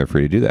voice them, they're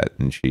free to do that.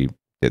 And she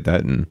did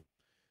that. And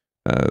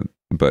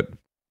but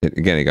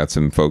it got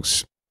some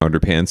folks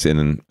underpants in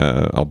and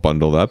all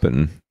bundled up,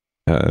 and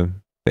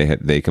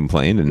they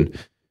complained, and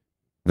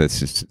that's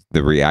just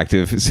the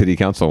reactive city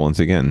council once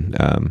again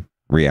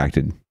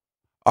reacted.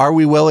 Are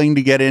we willing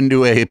to get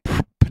into a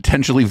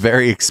potentially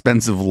very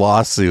expensive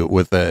lawsuit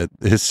with a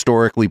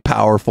historically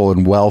powerful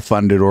and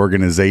well-funded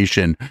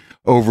organization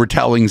over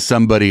telling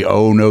somebody,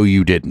 oh, no,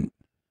 you didn't?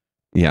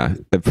 Yeah,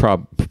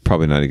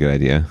 probably not a good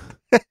idea.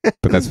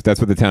 But that's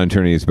what the town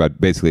attorney is about,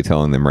 basically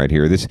telling them right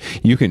here. This,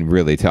 you can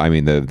really tell. I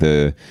mean,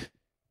 the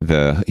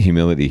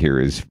humility here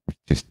is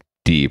just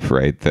deep,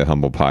 right? The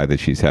humble pie that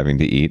she's having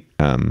to eat,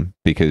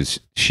 because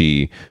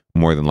she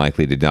more than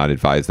likely did not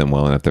advise them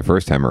well enough the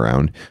first time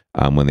around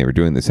when they were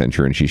doing the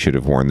censure, and she should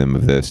have warned them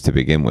of this to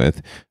begin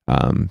with.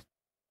 And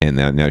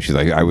now she's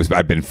like,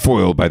 I've been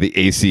foiled by the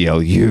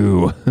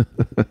ACLU.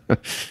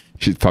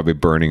 She's probably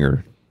burning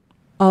her.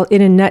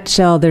 In a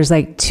nutshell, there's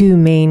like two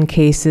main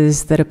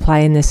cases that apply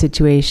in this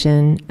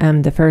situation.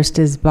 The first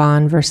is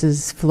Bond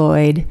versus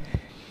Floyd,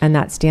 and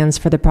that stands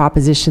for the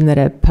proposition that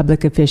a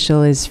public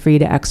official is free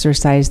to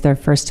exercise their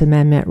First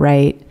Amendment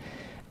right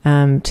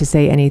to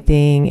say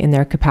anything in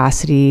their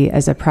capacity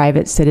as a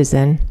private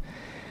citizen.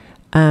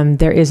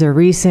 There is a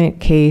recent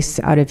case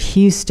out of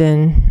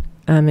Houston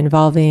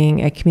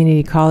involving a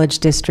community college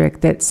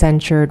district that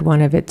censured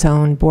one of its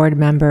own board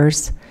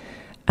members.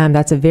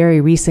 That's a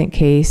very recent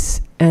case,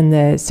 and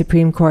the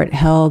Supreme Court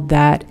held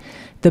that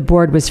the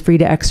board was free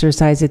to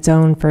exercise its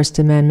own First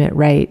Amendment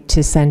right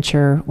to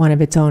censure one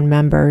of its own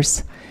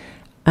members.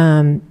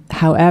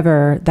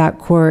 However, that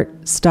court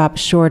stopped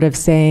short of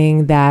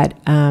saying that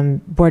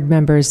board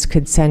members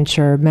could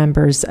censure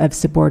members of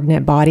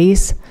subordinate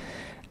bodies.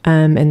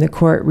 And the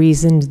court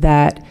reasoned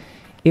that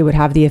it would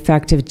have the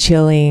effect of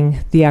chilling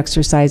the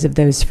exercise of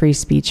those free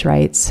speech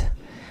rights.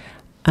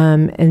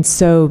 And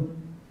so,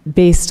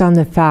 based on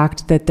the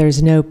fact that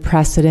there's no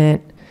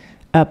precedent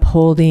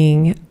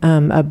upholding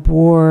a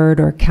board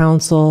or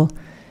council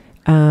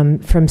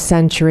from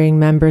censuring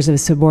members of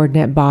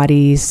subordinate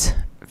bodies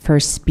for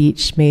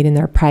speech made in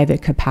their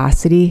private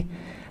capacity,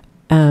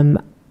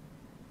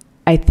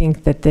 I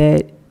think that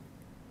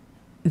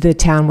the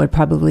town would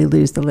probably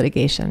lose the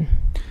litigation.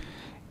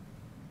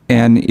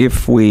 And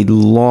if we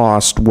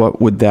lost, what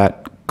would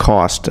that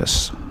cost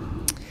us?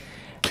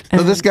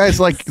 So this guy's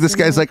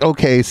like,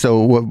 okay,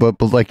 so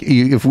but like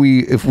if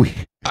we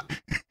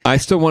I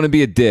still want to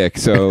be a dick.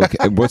 So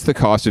what's the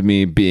cost of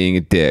me being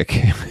a dick?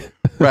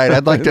 Right.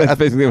 I'd like to. That's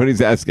basically what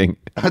he's asking.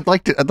 I'd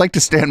like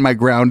to stand my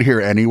ground here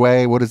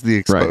anyway. What is the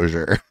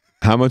exposure? Right.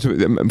 How much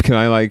can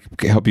I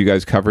like help you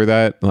guys cover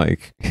that?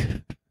 Like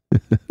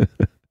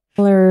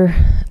similar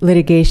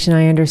litigation,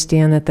 I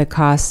understand that the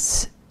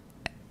costs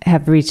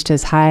have reached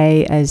as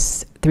high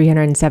as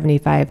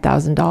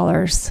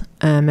 $375,000,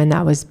 and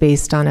that was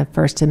based on a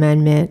First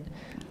Amendment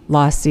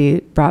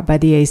lawsuit brought by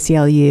the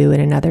ACLU in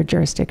another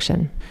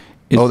jurisdiction.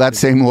 That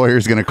same lawyer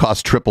is going to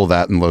cost triple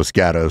that in Los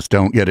Gatos.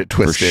 Don't get it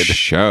twisted. For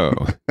show.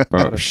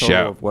 For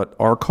show. Of what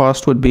our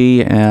cost would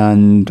be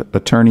and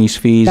attorney's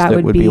fees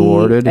that would be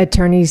awarded?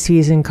 Attorney's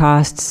fees and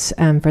costs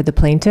for the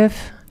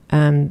plaintiff.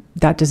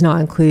 That does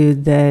not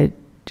include the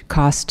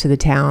cost to the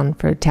town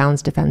for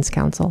town's defense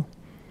counsel.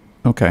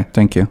 Okay,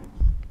 thank you.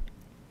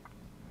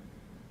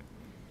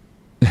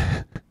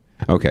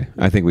 Okay,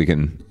 I think we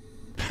can.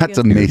 That's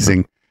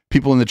amazing.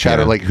 People in the chat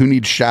are like, who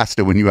needs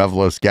Shasta when you have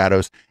Los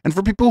Gatos? And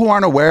for people who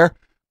aren't aware,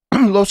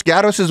 Los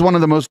Gatos is one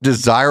of the most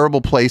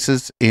desirable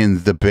places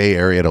in the Bay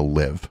Area to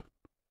live.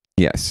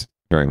 Yes,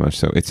 very much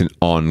so. It's an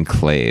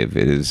enclave.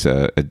 It is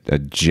a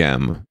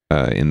gem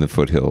in the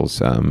foothills,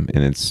 and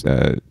it's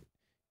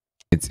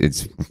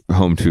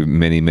home to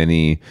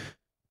many,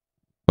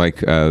 like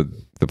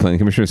the planning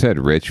commissioner said,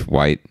 rich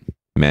white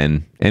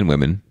men and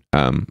women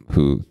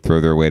who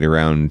throw their weight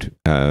around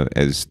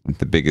as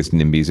the biggest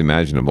NIMBYs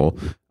imaginable,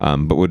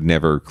 but would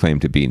never claim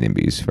to be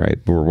NIMBYs, right?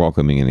 We're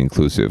welcoming and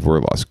inclusive.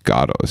 We're Los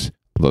Gatos.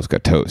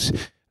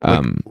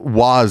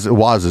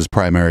 Waz's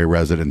primary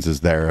residence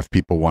is there if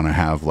people want to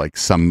have like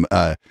some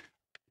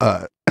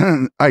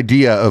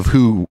idea of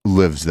who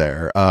lives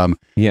there.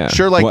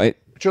 Sure, like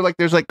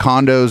there's like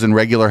condos and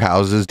regular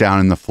houses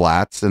down in the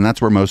flats, and that's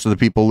where most of the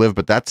people live,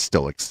 but that's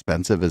still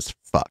expensive as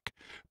fuck.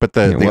 But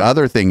the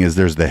other thing is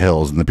there's the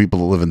hills, and the people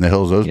that live in the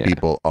hills, those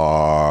people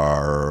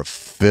are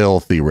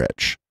filthy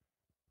rich.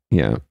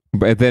 Yeah.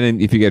 But then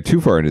if you get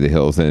too far into the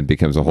hills, then it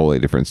becomes a wholly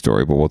different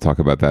story. But we'll talk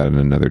about that in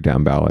another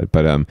down ballot.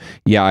 But I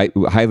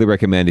highly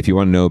recommend, if you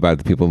want to know about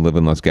the people who live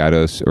in Los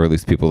Gatos, or at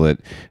least people that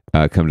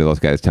come to Los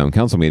Gatos Town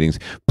Council meetings,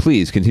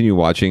 please continue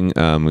watching.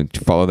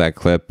 Follow that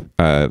clip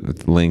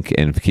link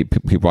and keep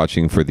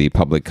watching for the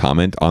public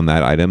comment on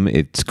that item.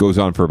 It goes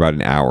on for about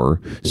an hour,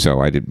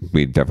 so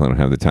we definitely don't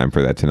have the time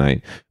for that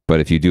tonight.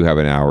 But if you do have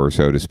an hour or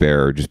so to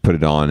spare, just put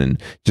it on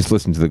and just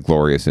listen to the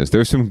gloriousness.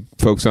 There's some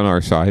folks on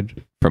our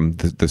side, from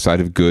the side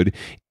of good,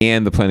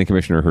 and the planning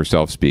commissioner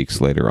herself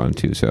speaks later on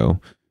too. So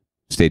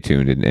stay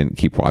tuned and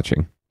keep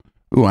watching.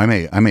 Ooh, I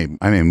may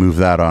move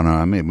that on.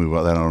 I may move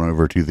that on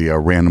over to the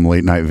random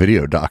late night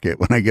video docket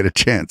when I get a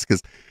chance.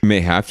 Because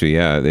may have to,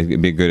 yeah,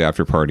 it'd be a good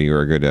after party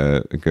or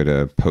a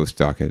good post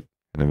docket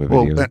kind of a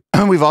video.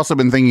 Well, we've also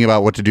been thinking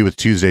about what to do with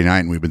Tuesday night,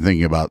 and we've been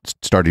thinking about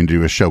starting to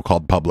do a show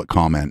called Public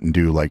Comment and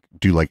do a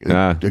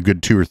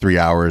good 2 or 3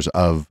 hours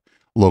of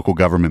local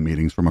government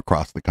meetings from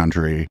across the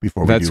country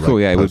before. That's we do, cool.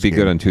 like, yeah, it would be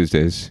good on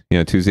Tuesdays.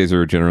 Tuesdays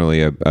are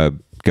generally a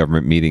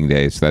government meeting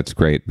day, so that's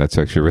great. That's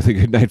actually a really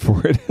good night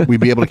for it. We'd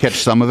be able to catch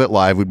some of it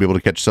live. We'd be able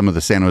to catch some of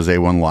the San Jose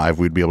one live.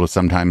 We'd be able to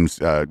sometimes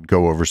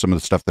go over some of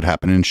the stuff that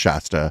happened in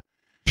Shasta.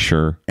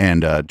 Sure.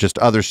 And just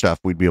other stuff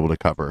we'd be able to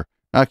cover.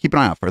 Keep an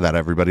eye out for that,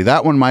 everybody.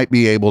 That one might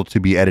be able to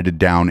be edited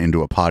down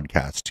into a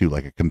podcast too,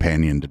 like a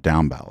companion to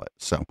Downballot.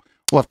 So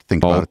we'll have to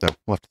think about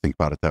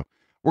it though.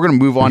 We're going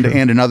to move on to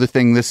and another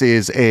thing. This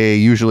is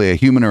usually a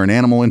human or an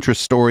animal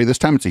interest story. This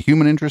time it's a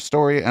human interest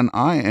story, and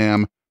I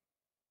am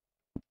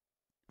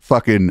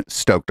fucking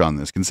stoked on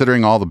this,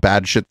 considering all the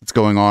bad shit that's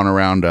going on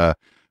around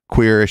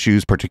queer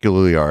issues,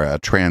 particularly our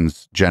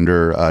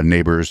transgender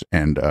neighbors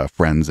and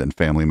friends and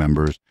family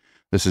members.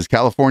 This is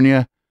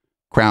California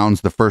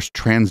crowns the first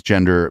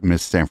transgender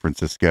Miss San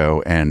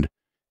Francisco, and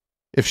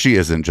if she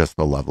isn't just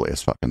the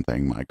loveliest fucking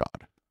thing, my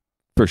God.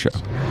 per show.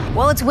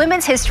 Well, it's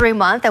Women's History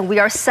Month, and we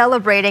are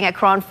celebrating at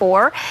Crown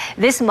 4.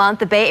 This month,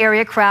 the Bay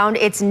Area crowned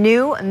its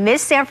new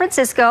Miss San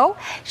Francisco.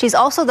 She's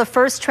also the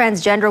first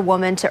transgender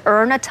woman to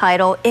earn a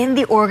title in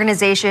the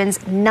organization's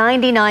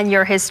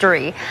 99-year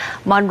history.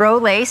 Monroe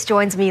Lace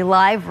joins me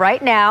live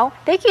right now.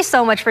 Thank you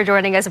so much for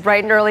joining us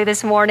bright and early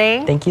this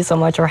morning. Thank you so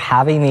much for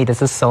having me.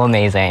 This is so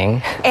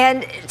amazing.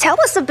 And tell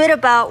us a bit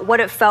about what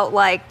it felt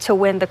like to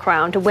win the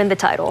crown, to win the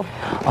title.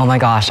 Oh my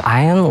gosh,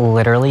 I am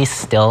literally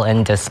still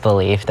in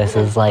disbelief. This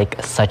is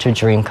like such a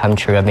dream come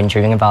true. I've been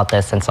dreaming about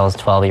this since I was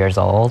 12 years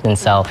old. And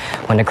so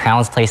when the crown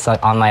was placed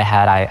on my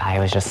head, I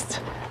was just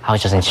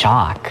in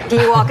shock. Can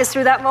you walk us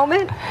through that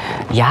moment?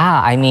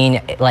 Yeah, I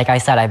mean, like I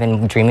said, I've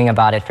been dreaming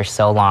about it for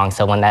so long.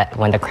 So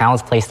when the crown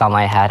was placed on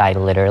my head, I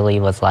literally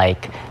was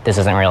like, this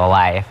isn't real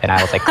life. And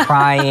I was like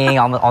crying.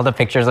 All the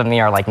pictures of me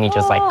are like me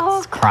just like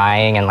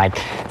crying, and like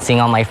seeing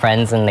all my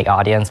friends in the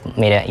audience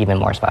made it even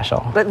more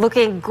special. But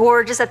looking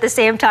gorgeous at the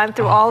same time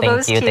through all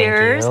those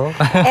tears.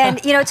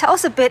 Thank you. And tell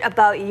us a bit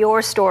about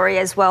your story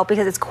as well,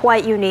 because it's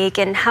quite unique,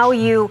 and how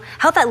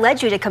that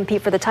led you to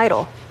compete for the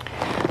title.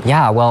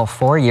 Yeah, well,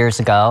 4 years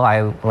ago,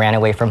 I ran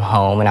away from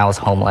home and I was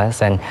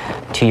homeless. And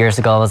 2 years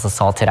ago, I was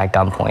assaulted at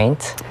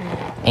gunpoint.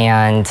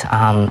 And,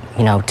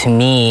 to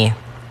me,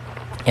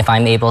 if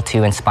I'm able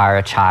to inspire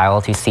a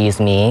child who sees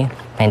me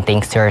and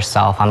thinks to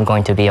herself, I'm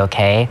going to be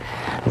okay,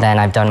 then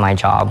I've done my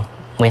job,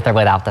 with or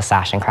without the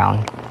sash and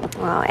crown.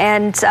 Wow.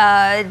 And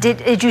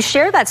did you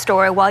share that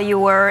story while you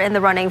were in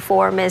the running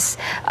for Miss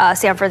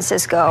San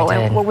Francisco?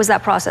 And what was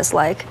that process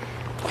like?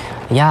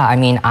 Yeah, I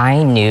mean,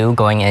 I knew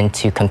going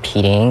into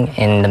competing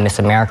in the Miss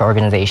America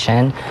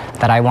organization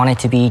that I wanted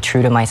to be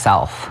true to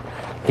myself,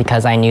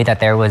 because I knew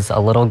that there was a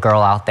little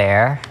girl out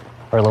there,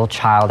 or a little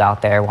child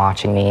out there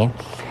watching me,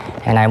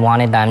 and I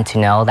wanted them to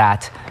know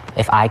that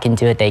if I can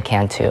do it, they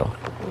can too.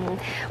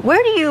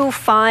 Where do you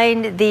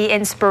find the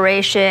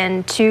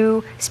inspiration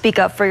to speak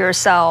up for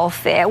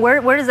yourself?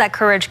 Where does that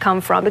courage come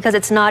from? Because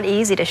it's not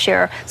easy to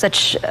share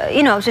such,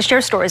 to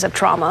share stories of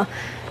trauma.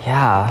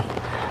 Yeah.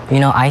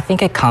 I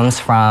think it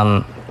comes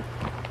from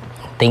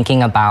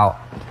thinking about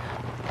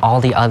all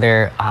the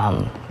other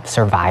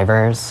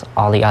survivors,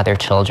 all the other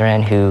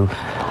children who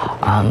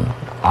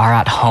are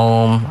at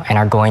home and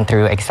are going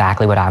through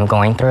exactly what I'm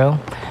going through.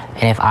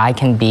 And if I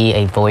can be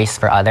a voice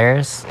for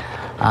others,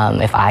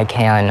 if I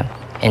can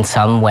in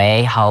some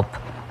way help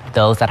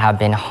those that have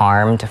been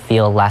harmed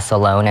feel less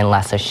alone and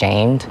less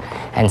ashamed,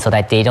 and so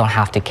that they don't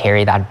have to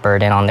carry that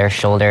burden on their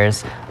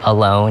shoulders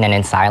alone and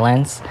in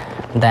silence,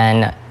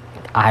 then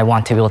I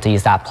want to be able to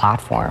use that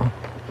platform.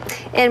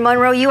 And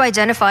Monroe, you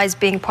identify as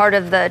being part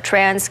of the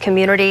trans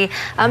community.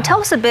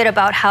 Tell us a bit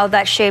about how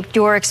that shaped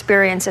your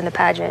experience in the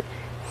pageant.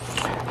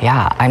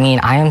 Yeah, I mean,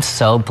 I am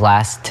so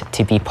blessed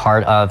to be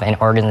part of an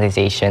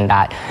organization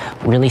that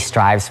really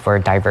strives for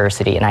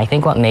diversity. And I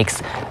think what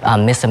makes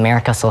Miss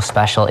America so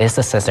special is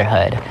the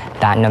sisterhood,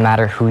 that no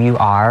matter who you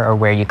are or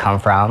where you come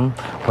from,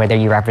 whether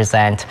you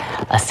represent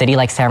a city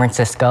like San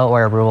Francisco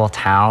or a rural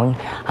town,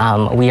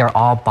 we are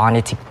all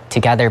bonded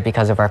together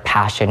because of our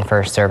passion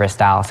for service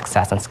style,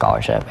 success, and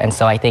scholarship. And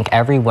so I think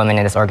every woman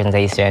in this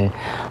organization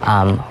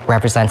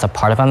represents a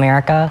part of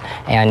America,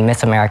 and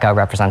Miss America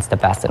represents the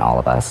best in all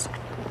of us.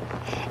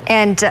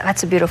 And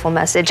that's a beautiful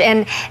message.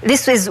 And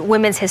this is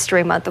Women's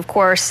History Month, of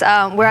course.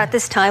 We're at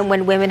this time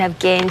when women have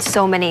gained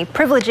so many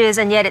privileges,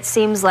 and yet it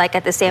seems like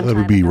at the same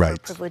time,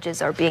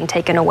 privileges are being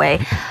taken away.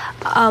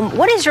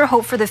 What is your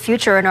hope for the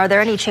future, and are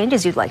there any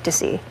changes you'd like to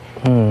see?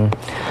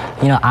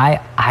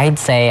 I'd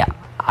say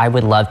I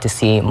would love to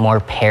see more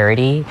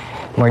parity,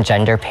 more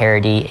gender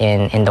parity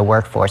in the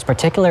workforce,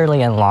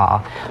 particularly in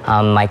law.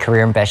 My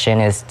career ambition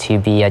is to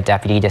be a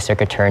deputy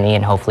district attorney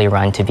and hopefully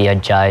run to be a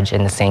judge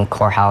in the same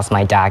courthouse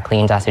my dad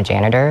cleans as a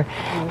janitor.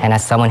 And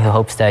as someone who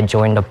hopes to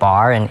join the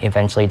bar and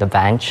eventually the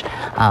bench,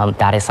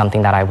 that is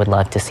something that I would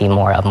love to see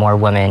more of, more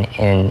women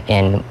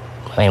in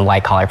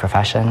white-collar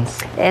professions.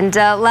 And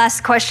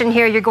last question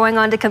here, you're going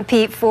on to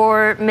compete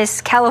for Miss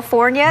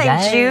California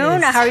in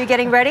June. How are you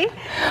getting ready?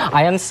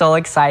 I am so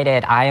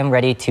excited. I am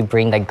ready to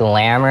bring the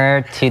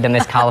glamour to the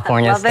Miss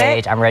California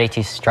stage. I'm ready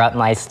to strut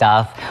my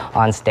stuff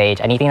on stage.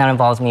 Anything that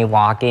involves me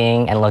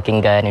walking and looking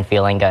good and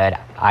feeling good,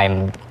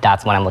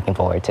 that's what I'm looking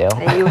forward to.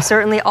 And you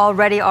certainly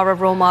already are a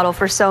role model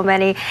for so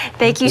many.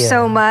 Thank you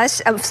so much.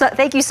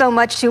 Thank you so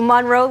much to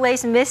Monroe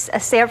Lace, Miss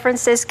San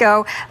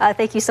Francisco.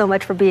 Thank you so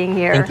much for being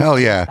here. Hell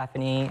yeah.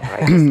 Stephanie.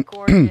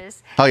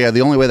 Gorgeous. Hell yeah.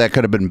 The only way that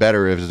could have been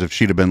better is if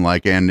she'd have been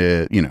like, and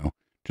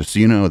just so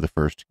you know, the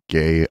first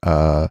gay,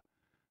 the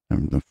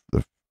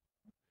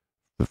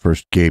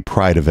first gay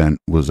pride event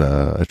was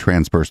a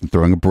trans person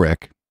throwing a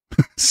brick.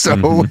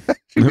 So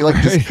she'd be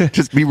like,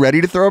 just be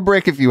ready to throw a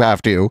brick if you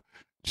have to.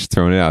 Just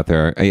throwing it out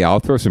there. Yeah, I'll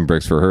throw some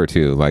bricks for her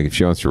too. Like if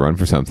she wants to run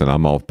for something,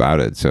 I'm all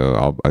about it.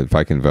 So if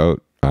I can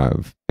vote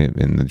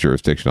in the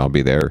jurisdiction, I'll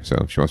be there. So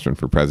if she wants to run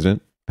for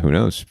president, who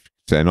knows?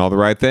 Saying all the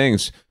right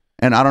things.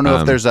 And I don't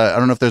know if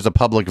there's a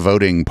public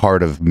voting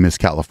part of Miss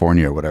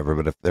California or whatever,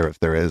 but if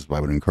there is, I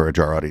would encourage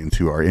our audience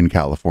who are in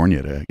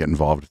California to get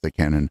involved if they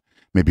can and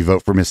maybe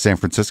vote for Miss San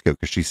Francisco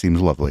because she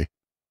seems lovely.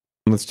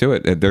 Let's do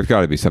it. There's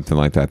got to be something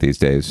like that these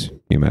days.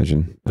 You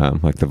imagine,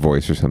 like The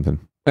Voice or something.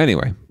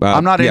 Anyway,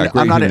 I'm not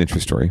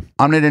interest story.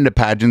 I'm not into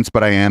pageants,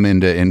 but I am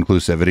into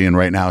inclusivity. And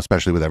right now,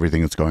 especially with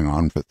everything that's going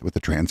on with the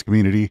trans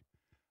community,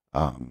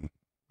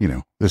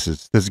 this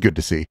is good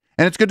to see.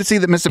 And it's good to see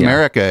that Miss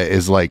America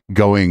is like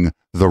going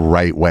the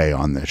right way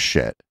on this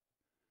shit.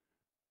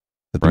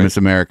 That the Miss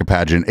America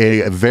pageant,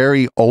 a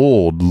very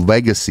old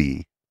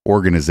legacy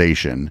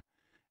organization,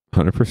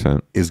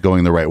 100% is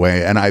going the right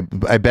way. And I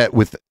bet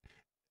with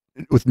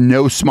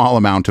no small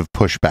amount of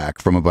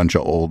pushback from a bunch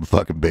of old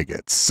fucking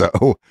bigots.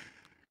 So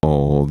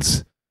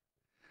olds.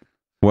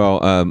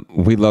 Well,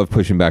 we love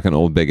pushing back on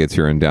old bigots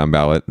here in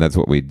Downballot. That's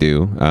what we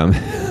do.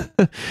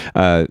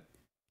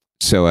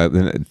 So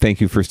thank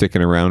you for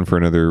sticking around for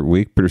another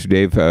week. Producer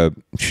Dave,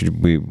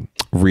 should we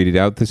read it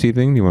out this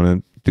evening? Do you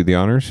want to do the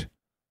honors?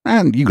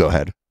 And you go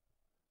ahead.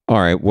 All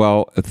right.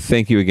 Well,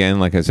 thank you again.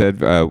 Like I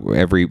said,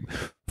 every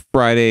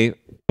Friday,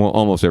 well,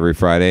 almost every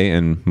Friday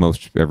and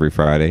most every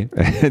Friday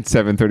at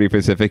 7:30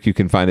 Pacific. You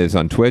can find us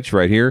on Twitch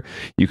right here.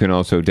 You can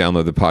also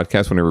download the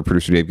podcast whenever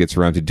Producer Dave gets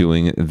around to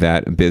doing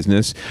that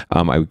business.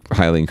 I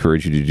highly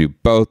encourage you to do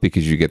both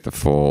because you get the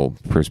full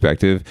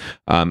perspective.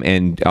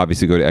 And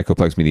obviously go to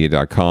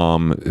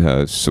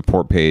echoplexmedia.com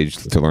support page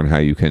to learn how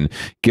you can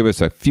give us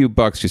a few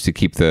bucks just to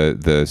keep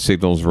the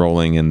signals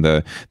rolling and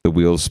the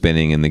wheels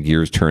spinning and the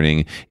gears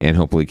turning and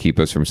hopefully keep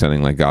us from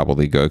sounding like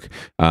gobbledygook.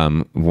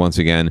 Once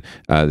again,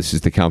 this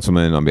is the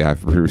Councilman. On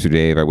behalf of Producer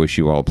Dave, I wish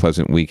you all a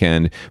pleasant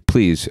weekend.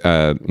 Please,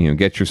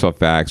 get yourself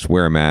vaxxed,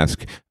 wear a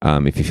mask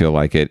if you feel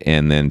like it,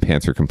 and then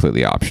pants are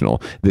completely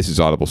optional. This is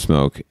Audible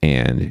Smoke,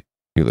 and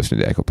you're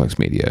listening to Echoplex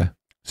Media.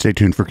 Stay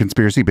tuned for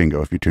Conspiracy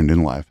Bingo if you tuned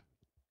in live.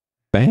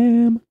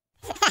 Bam.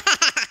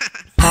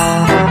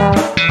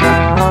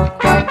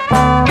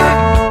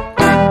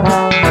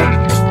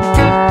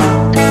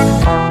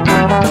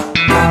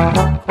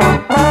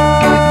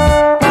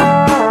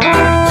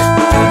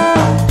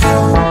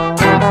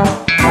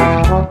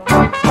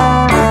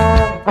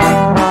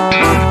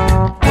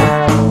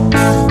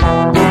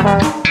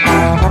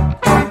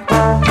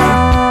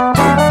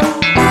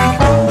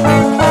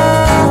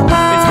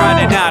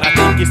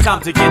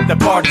 Time to get the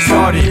party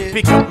started.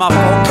 Pick up my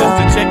phone just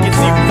to check and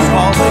see who's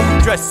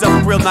calling. Dress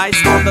up real nice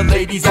for the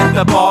ladies at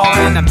the bar,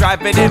 and I'm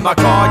driving in my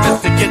car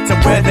just to get to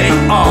where they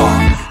are.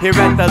 Here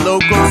at the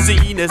local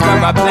scene is where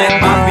I plant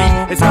my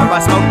feet. It's where I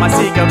smoke my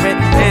cigarette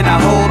and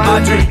I hold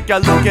my drink. I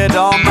look at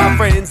all my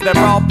friends, they're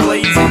all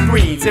blazing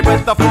greens. Here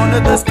at the front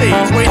of the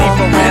stage waiting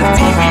for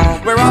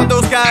MTV. Where are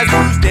those guys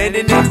who's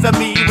standing next to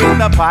me with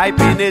a pipe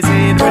in his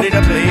hand ready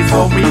to blaze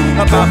for me?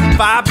 About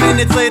 5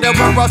 minutes later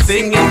we're all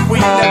singing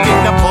Queen. Now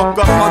get the fuck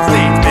up on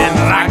stage, man,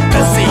 rock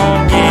the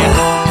scene, yeah.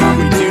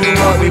 We do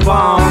what we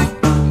want,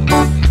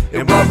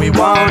 and what we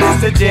want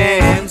is to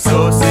jam.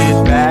 So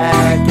sit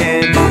back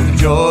and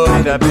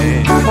enjoy the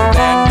band.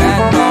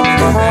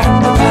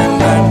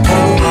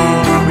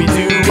 We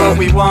do what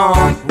we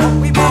want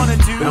to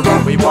do, and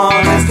what we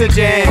want is to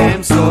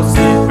jam. So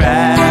sit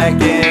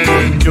back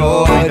and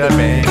enjoy the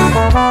band.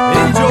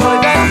 Enjoy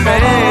that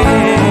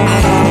band.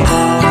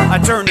 I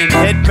turn and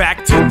head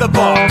back to the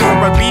bar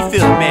for a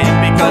refill,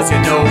 man, because you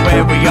know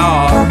where we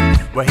are.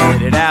 We're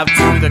headed out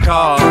to the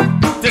car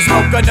to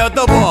smoke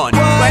another one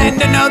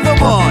and another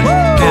one.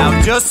 Now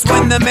just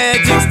when the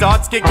magic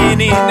starts kicking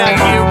in, I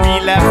hear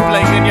relapse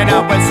playing, you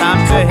know it's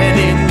time to head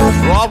in.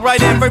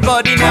 Alright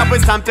everybody, now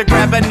it's time to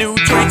grab a new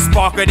drink.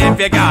 Spark it if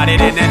you got it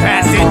and then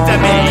pass it to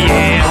me,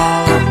 yeah.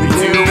 We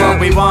do what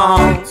we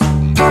want,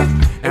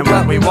 and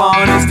what we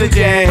want is to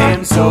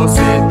jam. So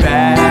sit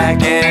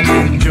back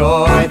and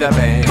enjoy the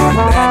band.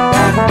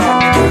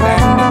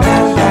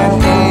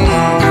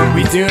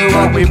 We do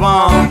what we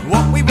want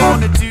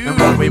to do, and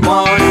what we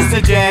want is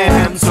to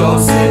jam. So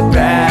sit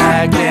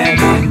back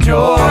and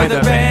enjoy the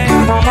band.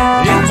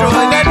 Enjoy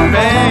that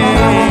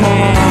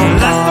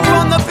band. Last up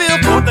on the bill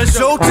for the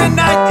show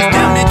tonight is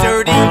Down and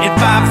Dirty at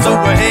 5, so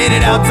we're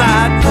headed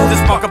outside to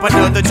spark up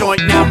another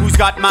joint. Now who's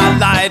got my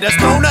lighter?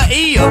 Stoner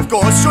E, of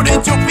course,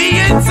 shouldn't you be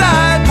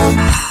inside?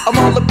 I'm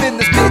all up in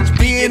this bitch,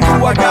 being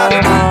who I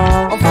gotta be.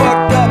 I'm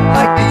fucked up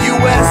like the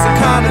U.S.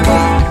 economy.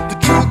 The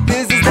truth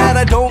is that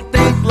I don't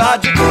think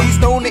logically.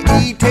 Stoner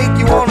E take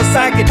you on a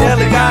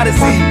psychedelic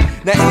odyssey.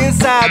 Now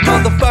inside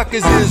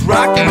motherfuckers is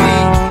rocking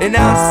me, and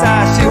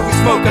outside shit we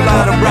smoke a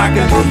lot of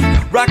broccoli.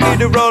 Rocky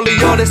the roller,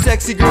 yo, that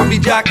sexy girl be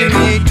jocking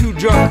me. Ain't too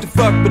drunk to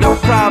fuck, but I'm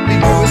probably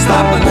doing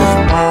sloppily.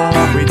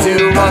 We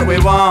do what we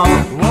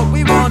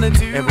want to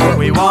do, and what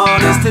we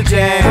want is to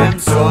jam.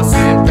 So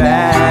sit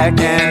back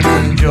and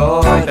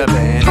enjoy the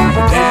band.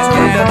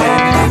 Enjoy the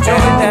band, enjoy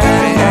that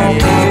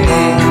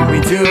band. We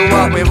do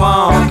what we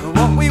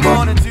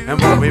want to do, and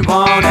what we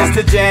want is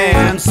to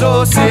jam.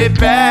 So sit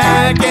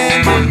back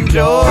and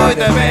enjoy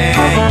the band.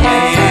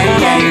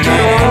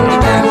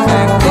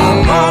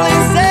 Molly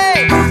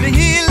say that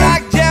he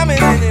like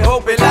jamming, and he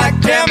hope he like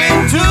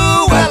jamming too.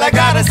 Well, I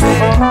gotta say,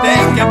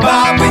 thank you,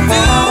 Bob, we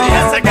do.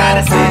 Yes, I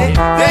gotta say,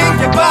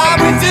 thank you, Bob,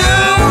 we do.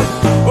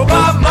 Well,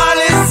 Bob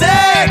Marley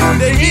said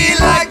that he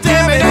like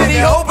jamming, and he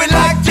hope he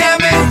like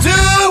jamming too.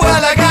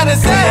 Well, I gotta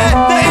say,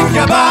 thank you,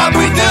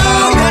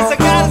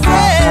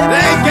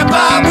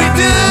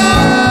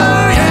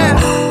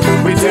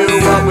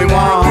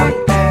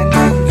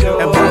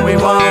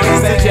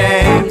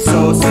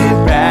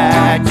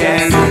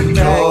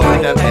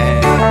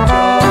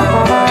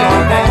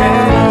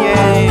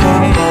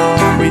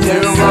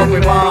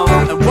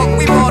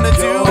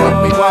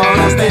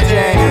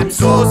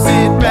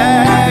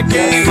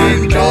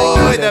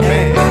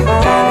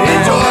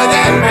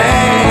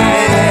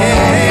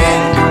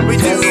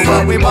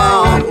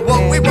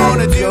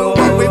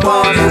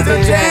 want is to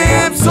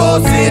jam. So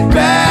sit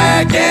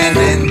back and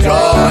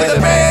enjoy the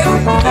band.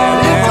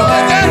 Enjoy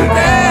the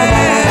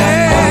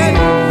band.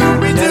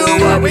 We do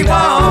what we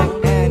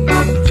want,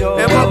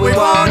 and what we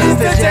want is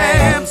to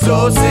jam.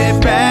 So sit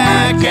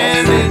back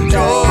and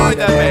enjoy